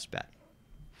 That's your best bet.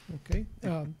 Okay,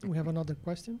 we have another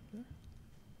question. Yeah.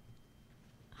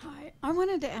 Hi, I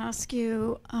wanted to ask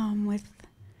you, with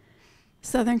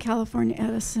Southern California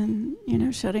Edison,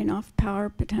 shutting off power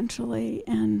potentially,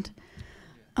 and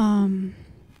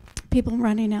people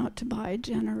running out to buy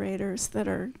generators that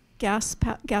are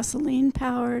gasoline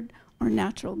powered or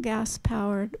natural gas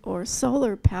powered or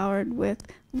solar powered with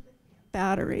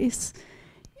batteries.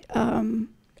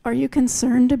 Are you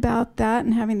concerned about that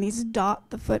and having these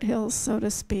dot the foothills, so to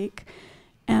speak?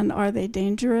 And are they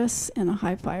dangerous in a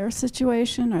high fire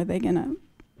situation? Are they going to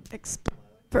explode,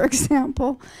 for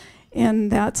example, in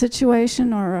that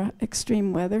situation, or an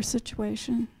extreme weather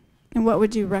situation? And what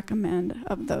would you recommend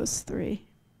of those three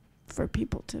for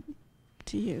people to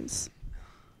use?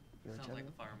 Sounds like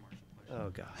a fire marshal question. Oh,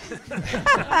 God.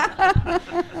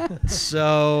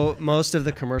 So most of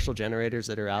the commercial generators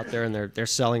that are out there, and they're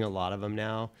selling a lot of them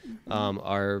now,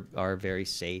 are very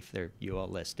safe. They're UL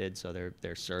listed, so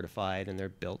they're certified and they're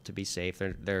built to be safe.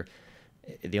 They're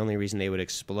the only reason they would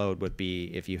explode would be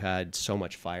if you had so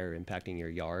much fire impacting your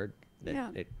yard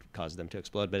that it caused them to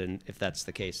explode. But if that's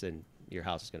the case, then your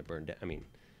house is going to burn down. I mean,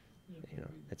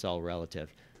 it's all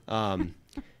relative.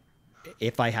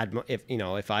 If I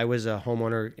was a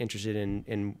homeowner interested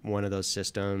in one of those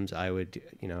systems, I would,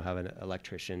 have an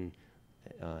electrician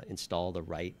install the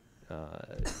right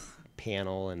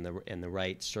panel and the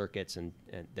right circuits and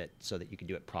that so that you can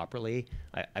do it properly.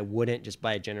 I wouldn't just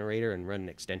buy a generator and run an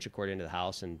extension cord into the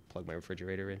house and plug my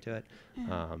refrigerator into it.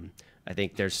 I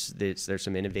think there's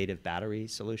some innovative battery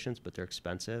solutions, but they're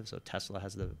expensive. So Tesla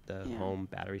has the home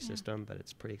battery system, but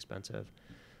it's pretty expensive.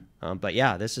 But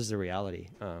yeah, this is the reality.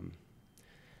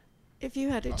 If you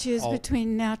had to choose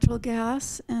between natural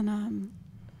gas and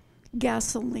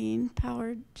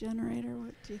gasoline-powered generator,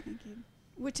 what do you think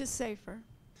which is safer?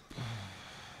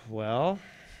 Well,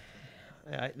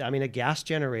 I mean, a gas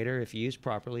generator, if used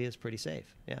properly, is pretty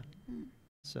safe. Yeah.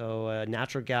 So a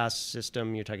natural gas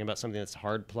system, you're talking about something that's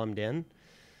hard plumbed in.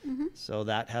 So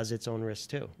that has its own risks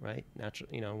too, right?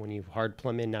 When you hard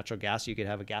plumb in natural gas, you could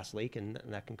have a gas leak, and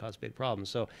that can cause big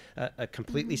problems. So a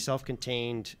completely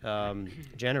self-contained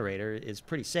generator is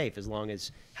pretty safe as long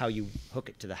as how you hook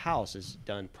it to the house is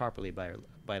done properly by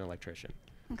an electrician.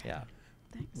 Okay. Yeah.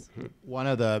 Thanks. One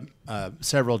of the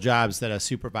several jobs that a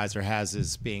supervisor has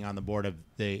is being on the board of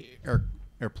the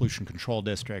Air Pollution Control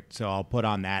District. So I'll put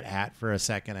on that hat for a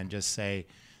second and just say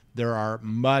there are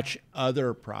many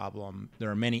other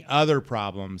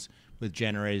problems with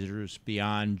generators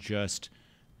beyond just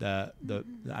I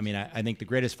think the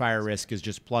greatest fire risk is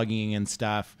just plugging in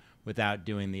stuff without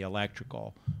doing the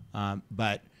electrical.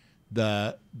 But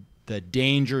the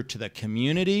danger to the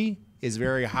community is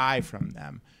very high from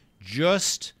them.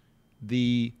 Just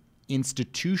the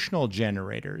institutional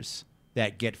generators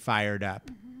that get fired up,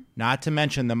 not to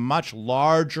mention the much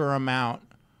larger amount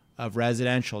of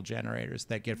residential generators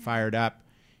that get fired up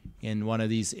in one of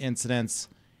these incidents,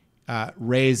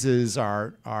 raises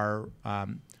our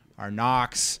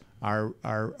NOx,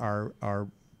 our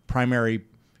primary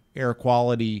air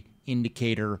quality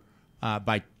indicator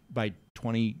by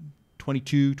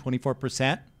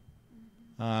 24%.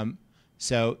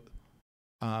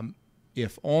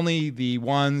 If only the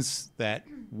ones that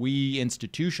we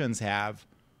institutions have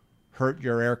hurt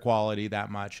your air quality that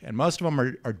much, and most of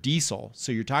them are diesel,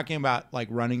 so you're talking about like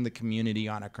running the community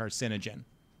on a carcinogen,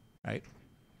 right?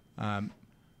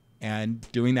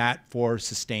 And doing that for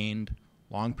sustained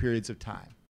long periods of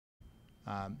time.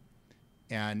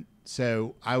 And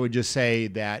so I would just say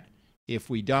that if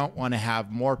we don't want to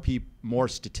have more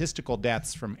statistical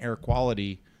deaths from air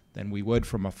quality than we would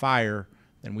from a fire,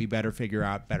 then we better figure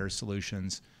out better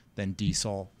solutions than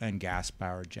diesel and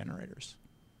gas-powered generators.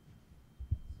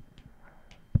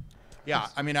 Yeah,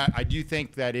 I mean, I do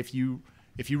think that if you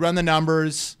run the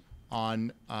numbers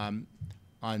on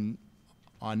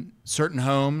certain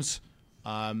homes,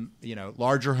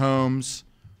 larger homes,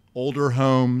 older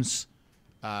homes,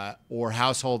 or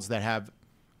households that have,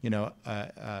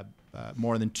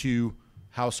 more than 2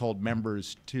 household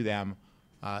members to them,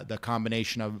 the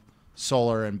combination of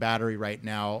solar and battery right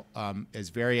now is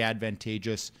very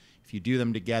advantageous. If you do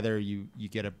them together, you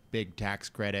get a big tax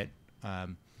credit.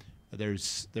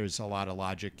 There's a lot of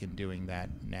logic in doing that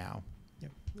now.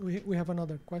 Yep. We have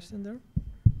another question there.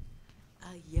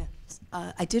 Yes.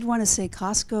 I did want to say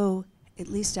Costco, at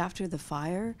least after the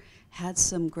fire, had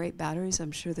some great batteries.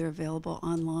 I'm sure they're available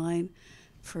online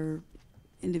for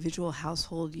individual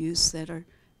household use that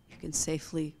you can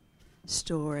safely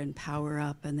store and power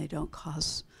up, and they don't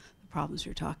cause the problems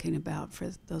you're talking about for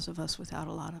those of us without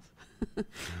a lot of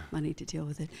money to deal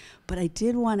with it. But I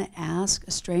did want to ask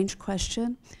a strange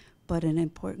question, but an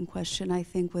important question, I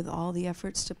think, with all the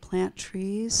efforts to plant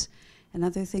trees and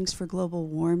other things for global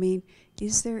warming.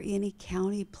 Is there any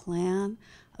county plan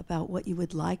about what you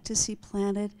would like to see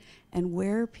planted, and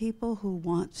where people who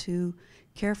want to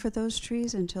care for those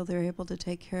trees until they're able to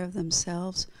take care of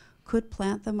themselves could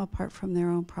plant them apart from their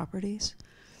own properties?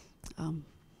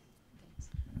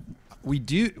 We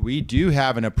do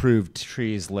have an approved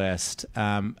trees list.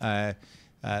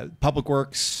 Public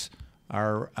Works,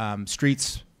 our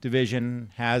streets division,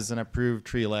 has an approved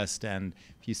tree list, and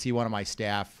if you see one of my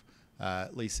staff,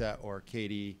 Lisa or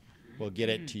Katie, will get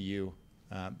it to you,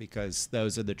 because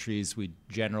those are the trees we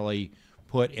generally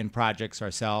put in projects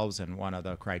ourselves, and one of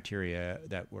the criteria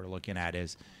that we're looking at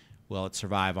is, will it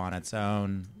survive on its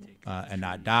own and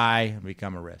not die and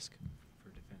become a risk?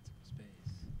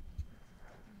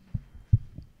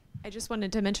 I just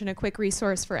wanted to mention a quick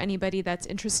resource for anybody that's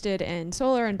interested in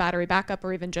solar and battery backup,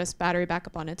 or even just battery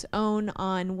backup on its own.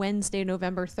 On Wednesday,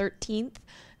 November 13th,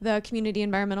 the Community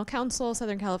Environmental Council,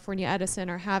 Southern California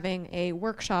Edison, are having a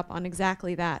workshop on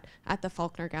exactly that at the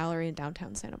Faulkner Gallery in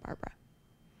downtown Santa Barbara.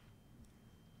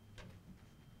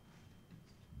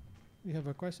 You have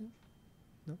a question?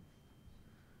 No?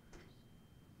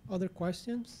 Other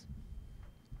questions?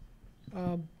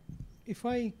 If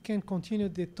I can continue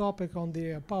the topic on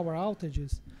the power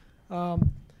outages,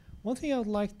 one thing I would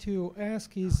like to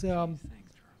ask is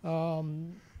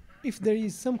if there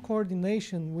is some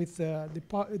coordination with the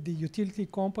utility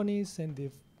companies and the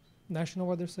National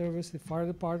Weather Service, the fire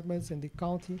departments, and the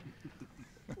county.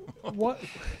 What?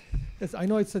 I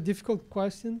know it's a difficult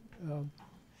question.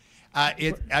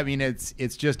 I mean, it's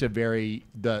just a very,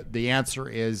 the answer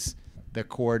is the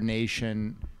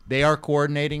coordination. They are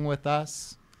coordinating with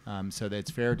us. So that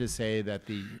it's fair to say that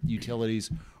the utilities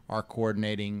are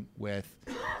coordinating with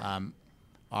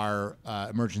our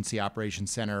Emergency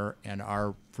Operations Center and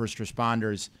our first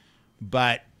responders.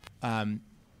 But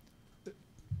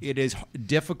it is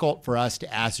difficult for us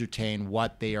to ascertain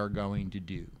what they are going to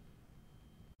do.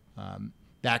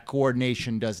 That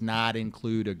coordination does not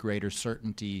include a greater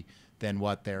certainty than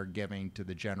what they're giving to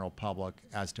the general public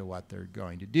as to what they're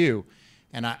going to do.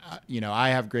 And I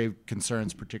have grave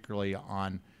concerns, particularly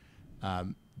on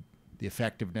the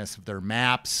effectiveness of their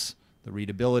maps, the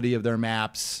readability of their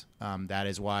maps. That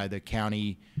is why the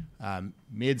county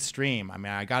midstream, I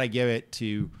mean, I got to give it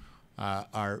to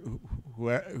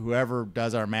whoever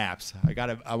does our maps.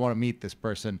 I want to meet this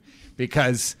person,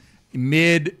 because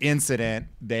mid-incident,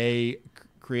 they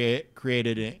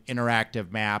created an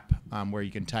interactive map where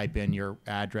you can type in your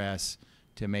address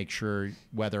to make sure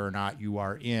whether or not you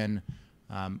are in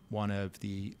one of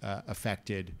the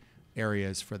affected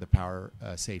areas for the power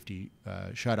safety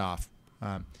shutoff.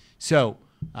 So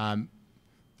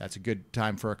that's a good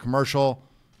time for a commercial.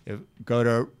 Go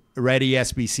to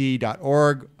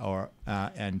readysbc.org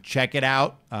and check it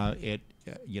out.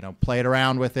 Play it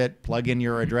around with it, plug in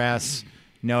your address,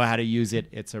 know how to use it.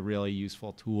 It's a really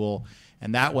useful tool.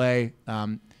 And that way,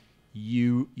 a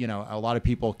lot of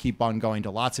people keep on going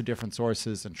to lots of different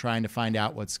sources and trying to find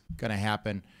out what's going to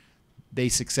happen. They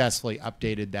successfully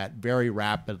updated that very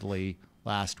rapidly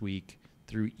last week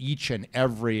through each and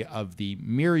every of the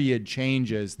myriad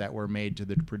changes that were made to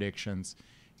the predictions.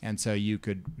 And so you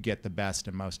could get the best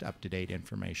and most up-to-date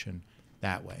information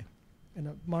that way.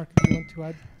 And Mark, do you want to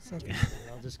add something?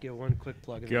 I'll just give one quick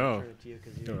plug and Go. then turn it to you,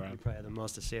 because you probably have the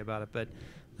most to say about it. But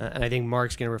and I think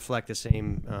Mark's going to reflect the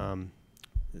same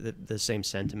the same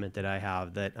sentiment that I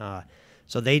have. That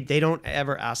so they don't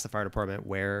ever ask the fire department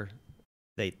where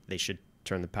they should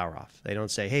turn the power off. They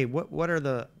don't say, hey, what are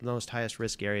the most highest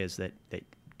risk areas that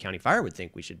county fire would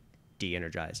think we should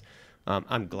de-energize?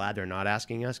 I'm glad they're not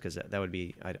asking us, because that would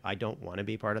be, I don't want to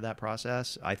be part of that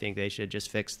process. I think they should just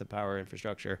fix the power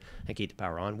infrastructure and keep the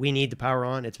power on. We need the power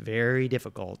on. It's very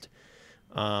difficult.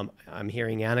 I'm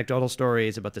hearing anecdotal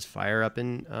stories about this fire up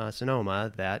in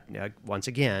Sonoma that, once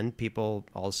again, people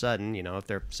all of a sudden, if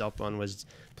their cell phone was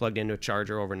plugged into a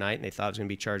charger overnight and they thought it was going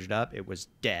to be charged up, it was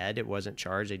dead. It wasn't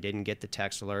charged. They didn't get the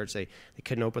text alerts. They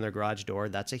couldn't open their garage door.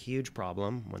 That's a huge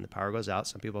problem. When the power goes out,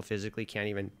 some people physically can't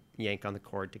even yank on the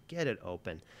cord to get it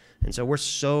open. And so we're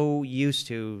so used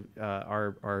to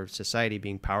our society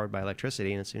being powered by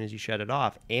electricity, and as soon as you shut it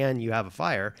off and you have a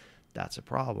fire, that's a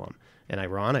problem. And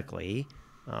ironically,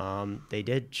 they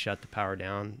did shut the power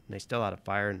down. They still had a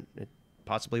fire, and it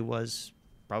possibly was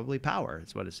probably power.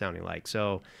 It's what it's sounding like.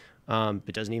 So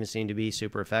it doesn't even seem to be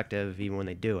super effective even when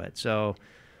they do it. So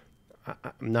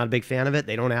I'm not a big fan of it.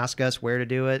 They don't ask us where to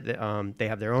do it. They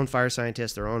have their own fire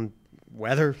scientists, their own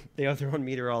weather. They have their own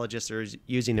meteorologists. They're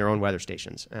using their own weather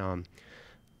stations.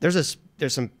 There's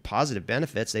some positive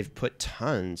benefits. They've put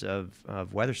tons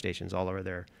of weather stations all over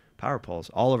their power poles,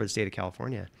 all over the state of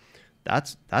California.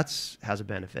 That's has a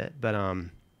benefit, but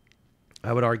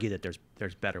I would argue that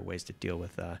there's better ways to deal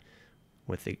with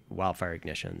the wildfire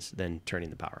ignitions than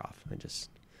turning the power off.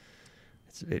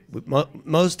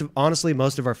 Most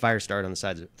of our fires start on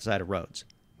the side of roads.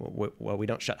 Well, we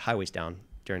don't shut highways down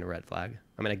during a red flag.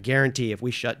 I mean, I guarantee if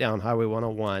we shut down Highway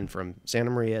 101 from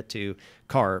Santa Maria to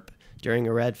Carp during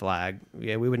a red flag,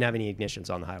 we wouldn't have any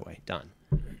ignitions on the highway. Done.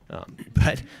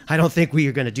 But I don't think we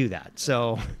are going to do that.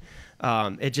 So.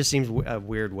 It just seems a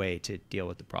weird way to deal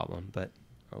with the problem, but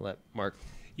I'll let Mark.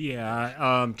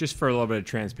 Yeah, just for a little bit of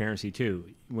transparency too.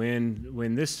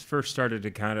 When this first started to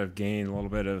kind of gain a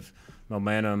little bit of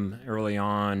momentum early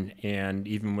on, and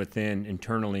even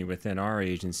internally within our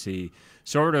agency,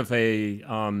 sort of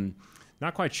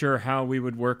not quite sure how we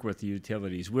would work with the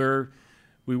utilities.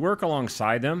 We work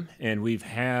alongside them, and we've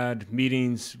had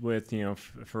meetings with,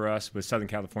 for us with Southern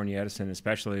California Edison,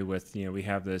 especially with, we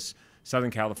have this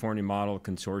Southern California Model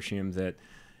Consortium that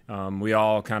we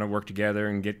all kind of work together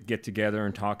and get together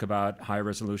and talk about high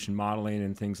resolution modeling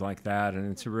and things like that,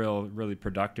 and it's a really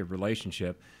productive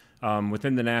relationship.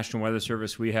 Within the National Weather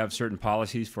Service, we have certain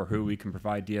policies for who we can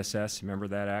provide DSS. Remember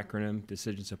that acronym,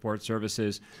 Decision Support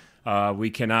Services.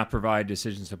 We cannot provide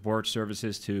decision support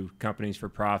services to companies for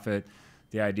profit.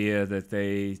 The idea that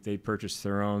they purchase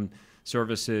their own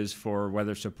services for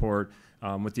weather support,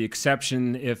 with the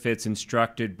exception if it's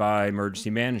instructed by emergency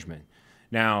management.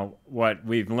 Now, what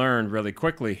we've learned really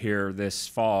quickly here this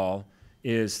fall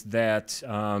is that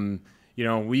the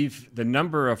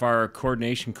number of our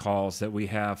coordination calls that we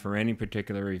have for any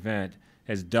particular event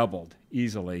has doubled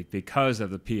easily because of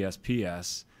the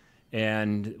PSPS,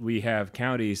 and we have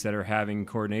counties that are having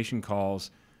coordination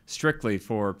calls strictly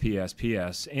for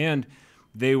PSPS, and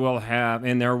there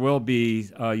will be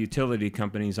utility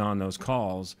companies on those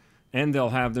calls, and they'll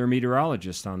have their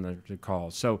meteorologists on the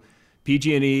calls. So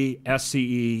PG&E,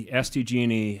 SCE,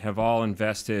 SDG&E have all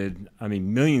invested,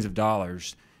 millions of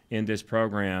dollars in this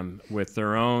program with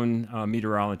their own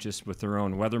meteorologists, with their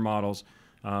own weather models.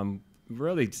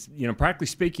 Really, practically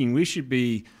speaking, we should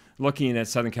be looking at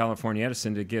Southern California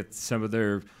Edison to get some of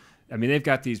their, they've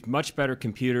got these much better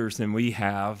computers than we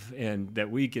have and that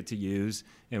we get to use,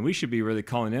 and we should be really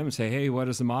calling them and say, hey, what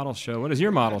does the model show? What does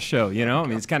your model show?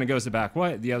 It kind of goes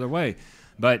the other way.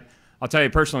 But I'll tell you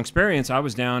a personal experience. I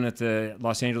was down at the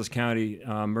Los Angeles County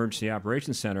Emergency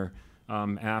Operations Center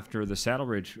after the Saddle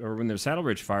Ridge, or when the Saddle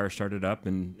Ridge fire started up,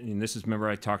 and this is, remember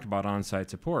I talked about on-site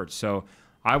support. So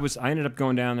I ended up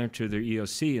going down there to their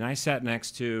EOC, and I sat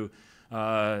next to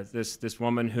this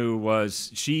woman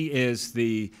she is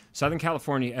the Southern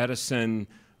California Edison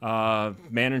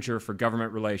manager for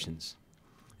government relations.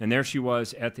 And there she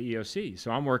was at the EOC. So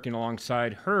I'm working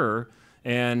alongside her,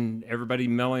 and everybody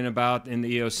milling about in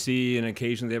the EOC, and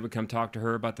occasionally they would come talk to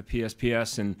her about the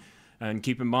PSPS. And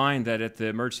keep in mind that at the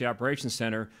Emergency Operations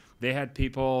Center, they had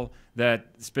people that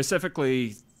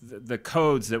specifically the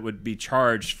codes that would be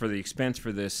charged for the expense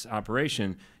for this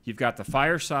operation. You've got the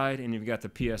fire side and you've got the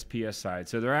PSPS side.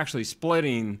 So they're actually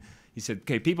splitting. He said,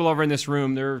 okay, people over in this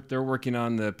room, they're working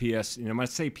on the PS, when I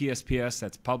say PSPS,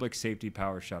 that's Public Safety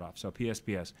Power Shutoff, so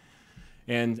PSPS.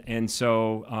 And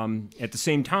so at the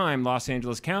same time, Los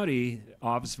Angeles County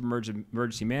Office of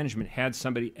Emergency Management had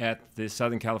somebody at the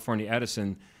Southern California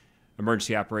Edison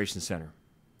Emergency Operations Center,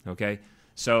 okay?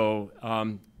 So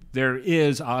there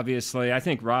is obviously, I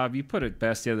think, Rob, you put it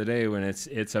best the other day when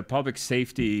it's a public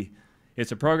safety,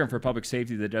 it's a program for public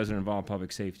safety that doesn't involve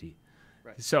public safety.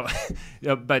 Right. So,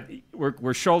 but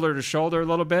we're shoulder to shoulder a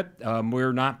little bit.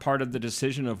 We're not part of the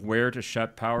decision of where to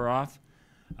shut power off.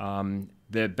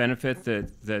 The benefit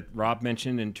that Rob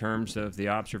mentioned in terms of the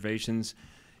observations,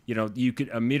 you know,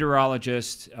 a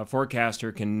meteorologist, a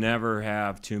forecaster can never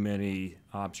have too many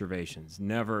observations,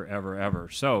 never, ever, ever.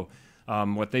 So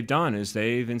what they've done is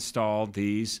they've installed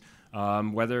these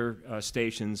weather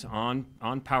stations on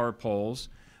power poles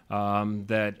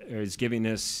that is giving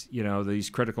us, you know, these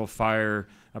critical fire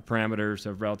parameters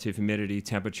of relative humidity,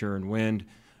 temperature, and wind.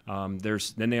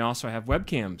 Then they also have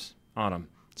webcams on them.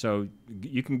 So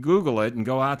you can Google it and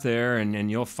go out there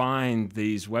and you'll find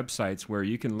these websites where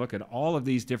you can look at all of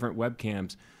these different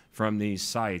webcams from these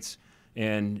sites.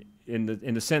 And in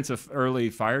the sense of early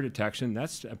fire detection,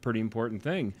 that's a pretty important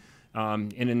thing.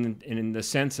 And in the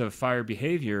sense of fire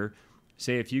behavior,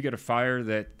 say if you get a fire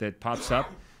that pops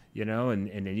up, you know, and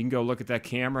you can go look at that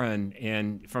camera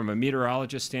and from a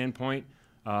meteorologist standpoint,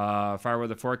 fire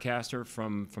weather forecaster,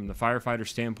 from the firefighter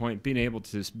standpoint, being able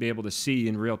to see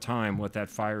in real time what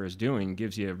that fire is doing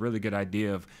gives you a really good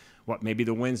idea of what maybe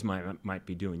the winds might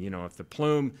be doing. You know, if the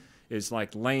plume is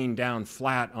like laying down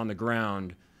flat on the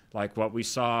ground, like what we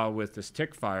saw with this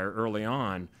tick fire early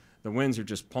on, the winds are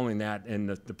just pulling that, and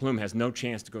the plume has no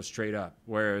chance to go straight up.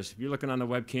 Whereas if you're looking on the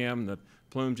webcam, the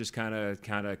plume just kind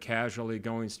of casually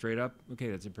going straight up.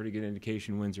 Okay, that's a pretty good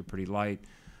indication winds are pretty light.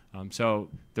 So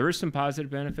there is some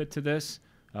positive benefit to this.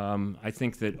 I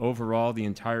think that overall the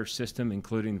entire system,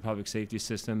 including the public safety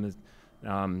system,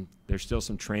 there's still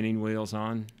some training wheels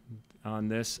on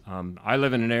this. I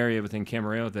live in an area within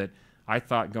Camarillo that I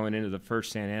thought going into the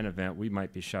first Santa Ana event we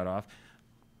might be shut off.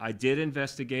 I did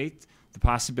investigate the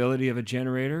possibility of a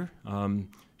generator,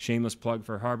 shameless plug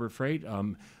for Harbor Freight,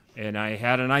 and I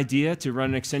had an idea to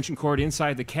run an extension cord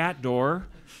inside the cat door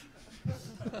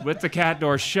with the cat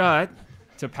door shut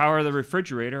to power the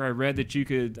refrigerator. I read that you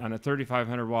could, on a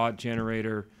 3,500 watt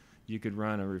generator, you could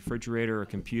run a refrigerator, a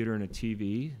computer, and a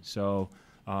TV. So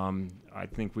I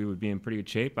think we would be in pretty good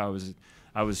shape. I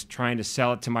was trying to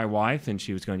sell it to my wife, and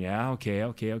she was going, yeah, okay.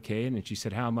 And then she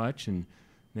said, how much? And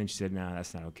then she said, no,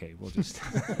 that's not okay. We'll just,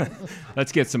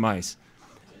 let's get some ice.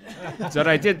 So what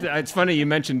I did, it's funny you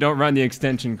mentioned don't run the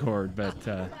extension cord, but.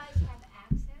 Do you guys have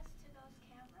access to those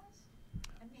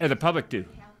cameras? Yeah, the public do.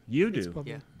 You It's do.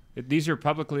 public. These are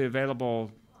publicly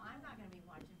available Well, I'm not going to be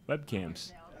watching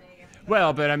webcams. all day.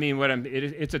 Well, but I mean,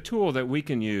 it's a tool that we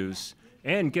can use.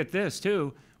 And get this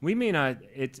too, we may not.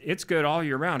 It's good all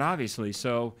year round, obviously.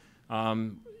 So,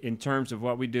 in terms of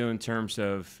what we do, in terms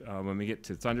of when we get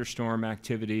to thunderstorm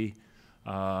activity,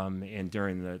 and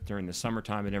during the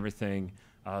summertime and everything,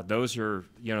 those are,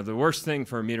 you know, the worst thing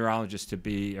for a meteorologist to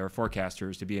be, or a forecaster,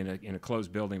 is to be in a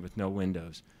closed building with no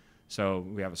windows. So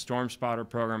we have a storm spotter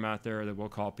program out there that we'll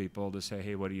call people to say,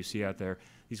 hey, what do you see out there?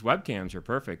 These webcams are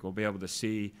perfect. We'll be able to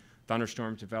see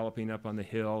thunderstorms developing up on the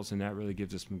hills, and that really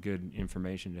gives us some good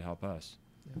information to help us.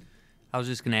 I was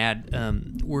just going to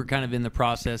add, we're kind of in the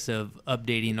process of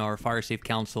updating our Fire Safe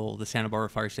Council, the Santa Barbara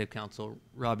Fire Safe Council.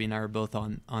 Robbie and I are both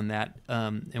on that.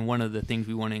 And one of the things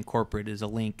we want to incorporate is a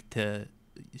link to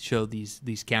show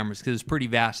these cameras, because it's pretty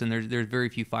vast, and there's very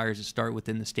few fires that start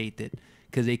within the state that,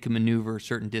 because they can maneuver,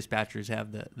 certain dispatchers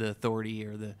have the authority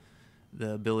or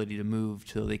the ability to move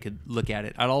so they could look at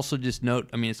it. I'd also just note,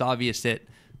 I mean, it's obvious that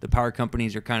the power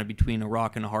companies are kind of between a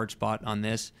rock and a hard spot on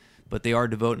this, but they are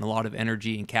devoting a lot of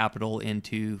energy and capital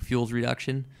into fuels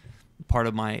reduction. Part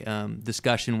of my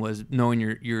discussion was knowing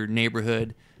your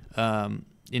neighborhood, and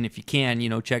if you can, you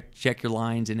know, check your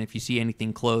lines, and if you see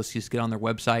anything close, just get on their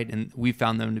website. And we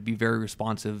found them to be very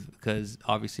responsive, because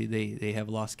obviously they have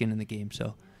a lot of skin in the game.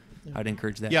 So I'd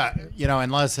encourage that. Yeah, you know,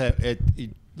 unless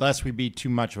unless we be too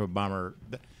much of a bummer,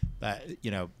 that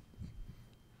you know,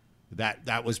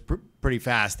 that was pretty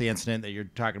fast. The incident that you're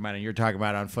talking about, and you're talking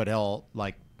about on Foothill,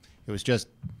 like it was just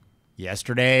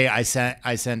yesterday. I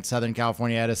sent Southern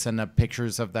California Edison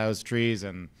pictures of those trees,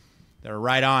 and they're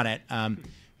right on it.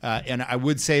 And I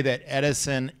would say that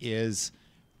Edison is,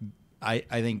 I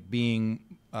think,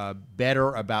 being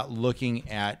better about looking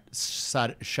at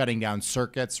shutting down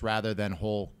circuits rather than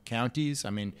whole counties. I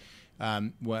mean,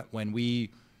 when we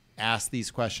ask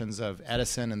these questions of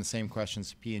Edison and the same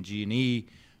questions to PG&E,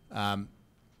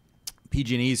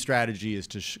 PG&E's strategy is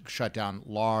to shut down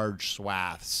large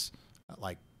swaths,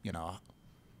 like, you know,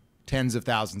 tens of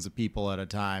thousands of people at a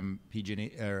time.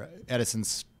 PG&E or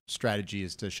Edison's strategy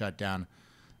is to shut down,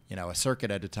 you know, a circuit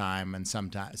at a time, and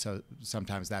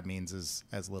sometimes that means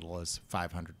as little as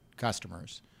 500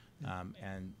 customers,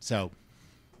 and so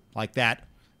like that.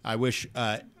 I wish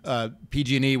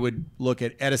PG&E would look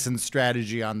at Edison's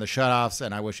strategy on the shutoffs,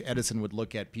 and I wish Edison would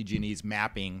look at PG&E's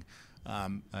mapping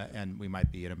and we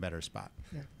might be in a better spot.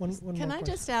 Yeah. One Can more I question.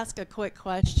 just ask a quick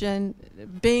question?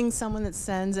 Being someone that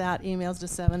sends out emails to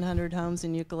 700 homes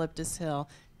in Eucalyptus Hill,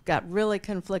 got really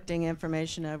conflicting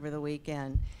information over the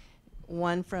weekend.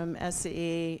 One from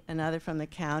SCE, another from the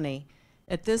county.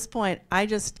 At this point, I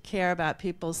just care about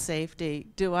people's safety.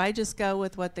 Do I just go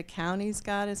with what the county's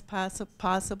got as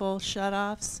possible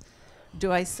shutoffs?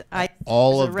 Do I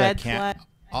All there's of a red the flag?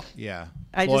 yeah.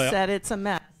 I Loya- just said it's a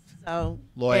mess. So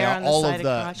Loya, err on the all side of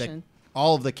of caution.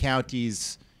 all of the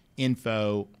county's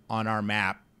info on our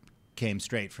map came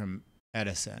straight from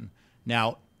Edison.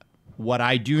 Now, what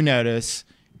I do notice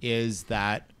is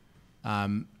that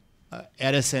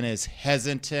Edison is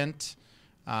hesitant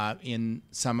in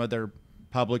some of their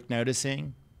public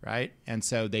noticing, right? And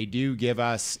so they do give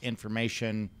us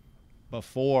information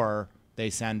before they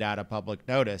send out a public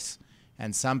notice.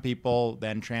 And some people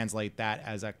then translate that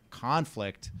as a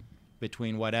conflict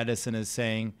between what Edison is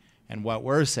saying and what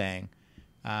we're saying.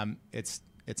 It's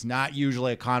not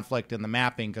usually a conflict in the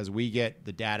mapping because we get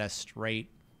the data straight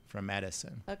from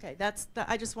Edison. Okay,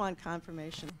 I just want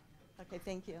confirmation. Okay,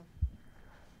 thank you.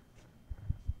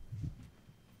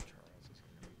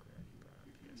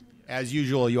 As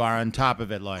usual, you are on top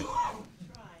of it, Lloyd.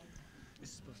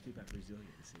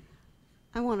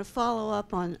 I want to follow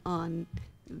up on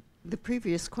the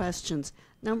previous questions.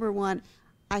 Number one,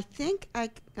 I think I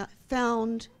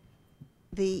found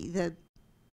the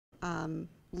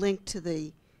link to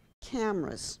the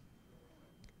cameras,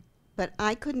 but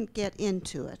I couldn't get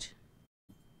into it.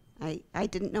 I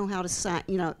didn't know how to sign,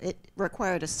 it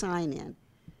required a sign in.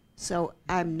 So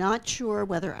I'm not sure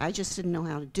whether I just didn't know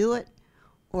how to do it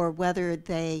or whether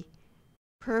they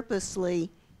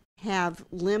purposely have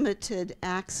limited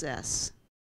access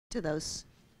to those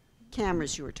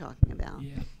cameras you were talking about.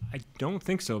 Yeah, I don't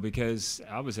think so because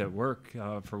I was at work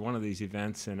for one of these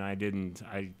events and I didn't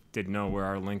know where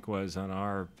our link was on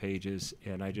our pages,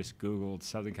 and I just Googled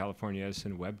Southern California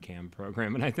Edison webcam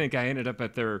program, and I think I ended up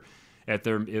at their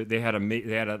they had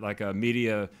a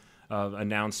media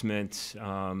announcement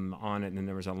on it, and then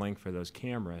there was a link for those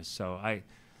cameras. So I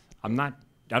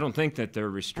don't think that they're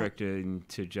restricted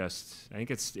to just. I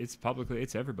think it's publicly,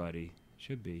 it's everybody.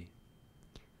 Should be.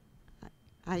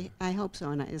 I hope so,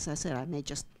 and as I said, I may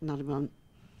just not have known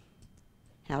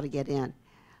how to get in.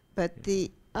 But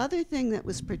the other thing that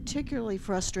was particularly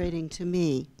frustrating to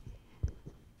me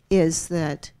is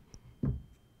that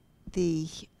the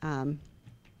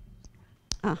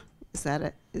is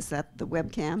that the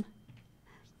webcam?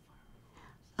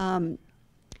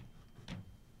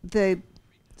 The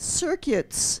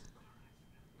circuits,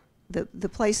 the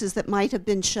places that might have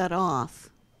been shut off,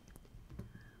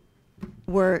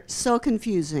 were so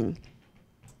confusing.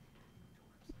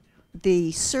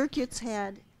 The circuits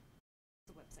had,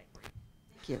 thank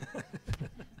you.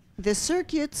 The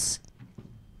circuits,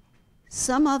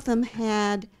 some of them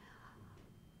had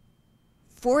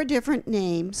 4 different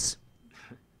names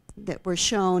that were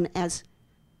shown as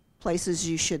places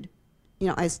you should,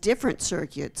 as different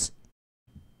circuits.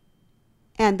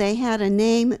 And they had a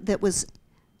name that was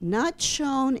not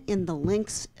shown in the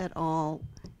links at all,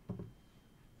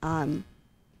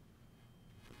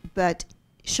 but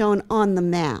shown on the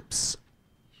maps,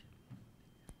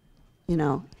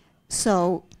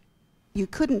 so you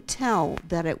couldn't tell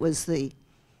that it was the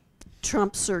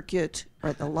Trump circuit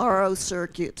or the Lauro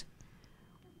circuit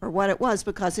or what it was,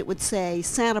 because it would say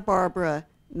Santa Barbara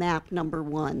map number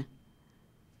 1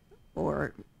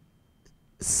 or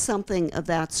something of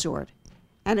that sort.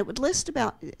 And it would list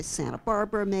about Santa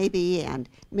Barbara maybe, and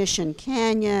Mission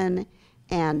Canyon,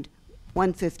 and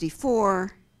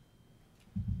 154,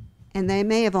 and they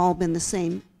may have all been the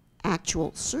same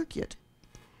actual circuit.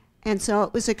 And so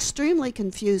it was extremely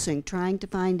confusing trying to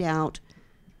find out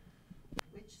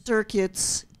which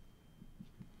circuits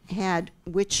had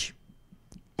which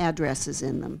addresses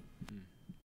in them.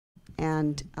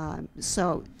 And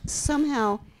so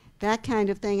somehow that kind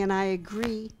of thing, and I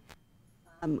agree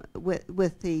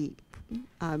with the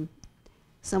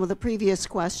some of the previous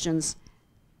questions,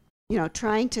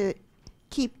 trying to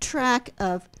keep track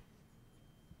of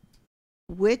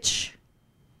which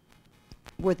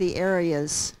were the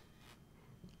areas.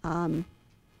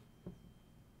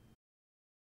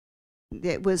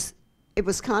 It was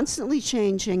constantly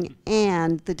changing,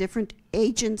 and the different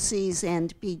agencies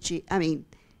and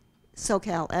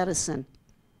SoCal Edison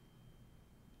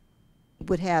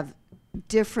would have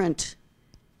different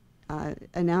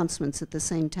announcements at the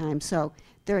same time. So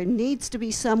there needs to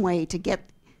be some way to get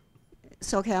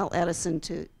SoCal Edison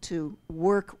to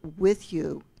work with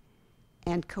you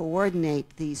and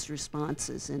coordinate these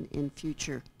responses in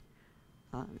future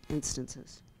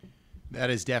instances. That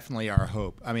is definitely our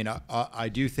hope. I mean, I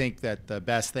do think that the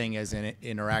best thing is an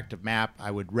interactive map.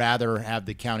 I would rather have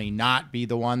the county not be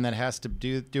the one that has to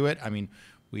do it. I mean,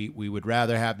 we would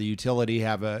rather have the utility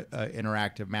have a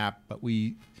interactive map, but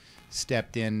we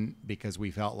stepped in because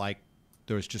we felt like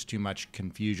there was just too much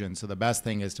confusion. So the best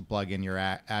thing is to plug in your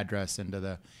address into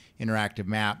the interactive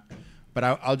map. But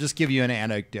I'll just give you an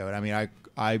anecdote. I mean,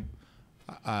 I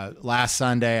last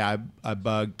Sunday I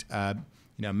bugged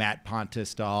Matt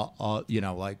Pontus all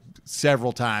like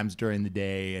several times during the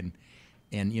day,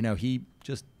 and he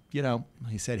just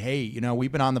he said, hey,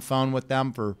 we've been on the phone with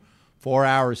them for 4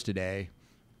 hours today,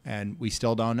 and we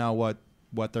still don't know what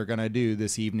they're going to do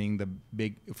this evening,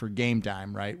 for game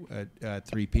time, right, at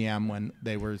 3 p.m. when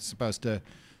they were supposed to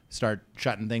start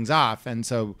shutting things off. And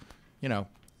so,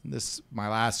 my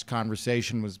last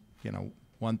conversation was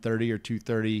 1:30 or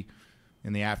 2:30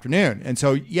 in the afternoon. And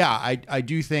so, yeah, I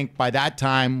do think by that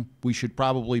time we should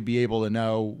probably be able to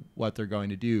know what they're going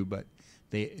to do. But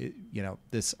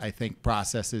this, I think,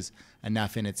 process is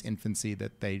enough in its infancy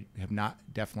that they have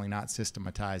definitely not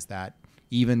systematized that,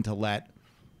 even to let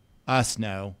us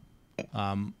know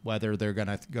whether they're going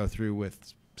to go through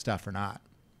with stuff or not.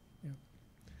 Yeah.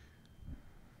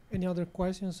 Any other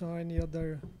questions or any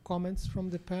other comments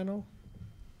from the panel?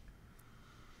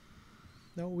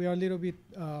 No, we are a little bit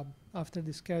after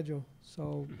the schedule,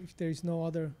 so if there is no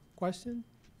other question.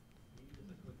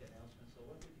 Just a quick announcement. So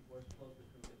 154 is closed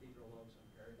between Cathedral Oaks and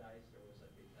Paradise. There was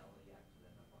a fatality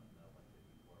accident up on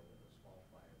 154 with a small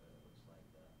fire, but it looks like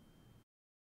they're canceling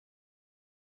resources.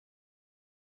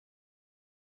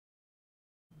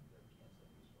 So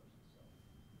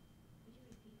could you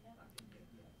repeat that?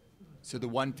 So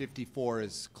the 154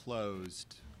 is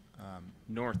closed.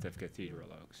 North of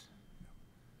Cathedral Oaks.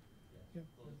 Yeah.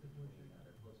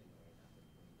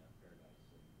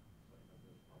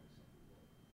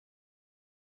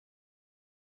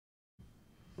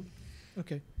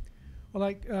 Okay.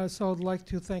 Well, so I'd like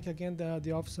to thank again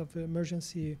the Office of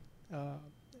Emergency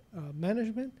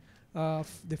Management,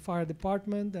 the Fire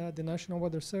Department, the National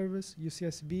Weather Service,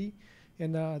 UCSB,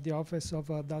 and the Office of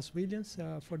Das Williams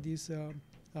for this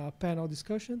panel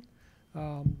discussion.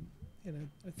 And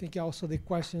I think also the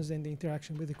questions and the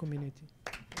interaction with the community.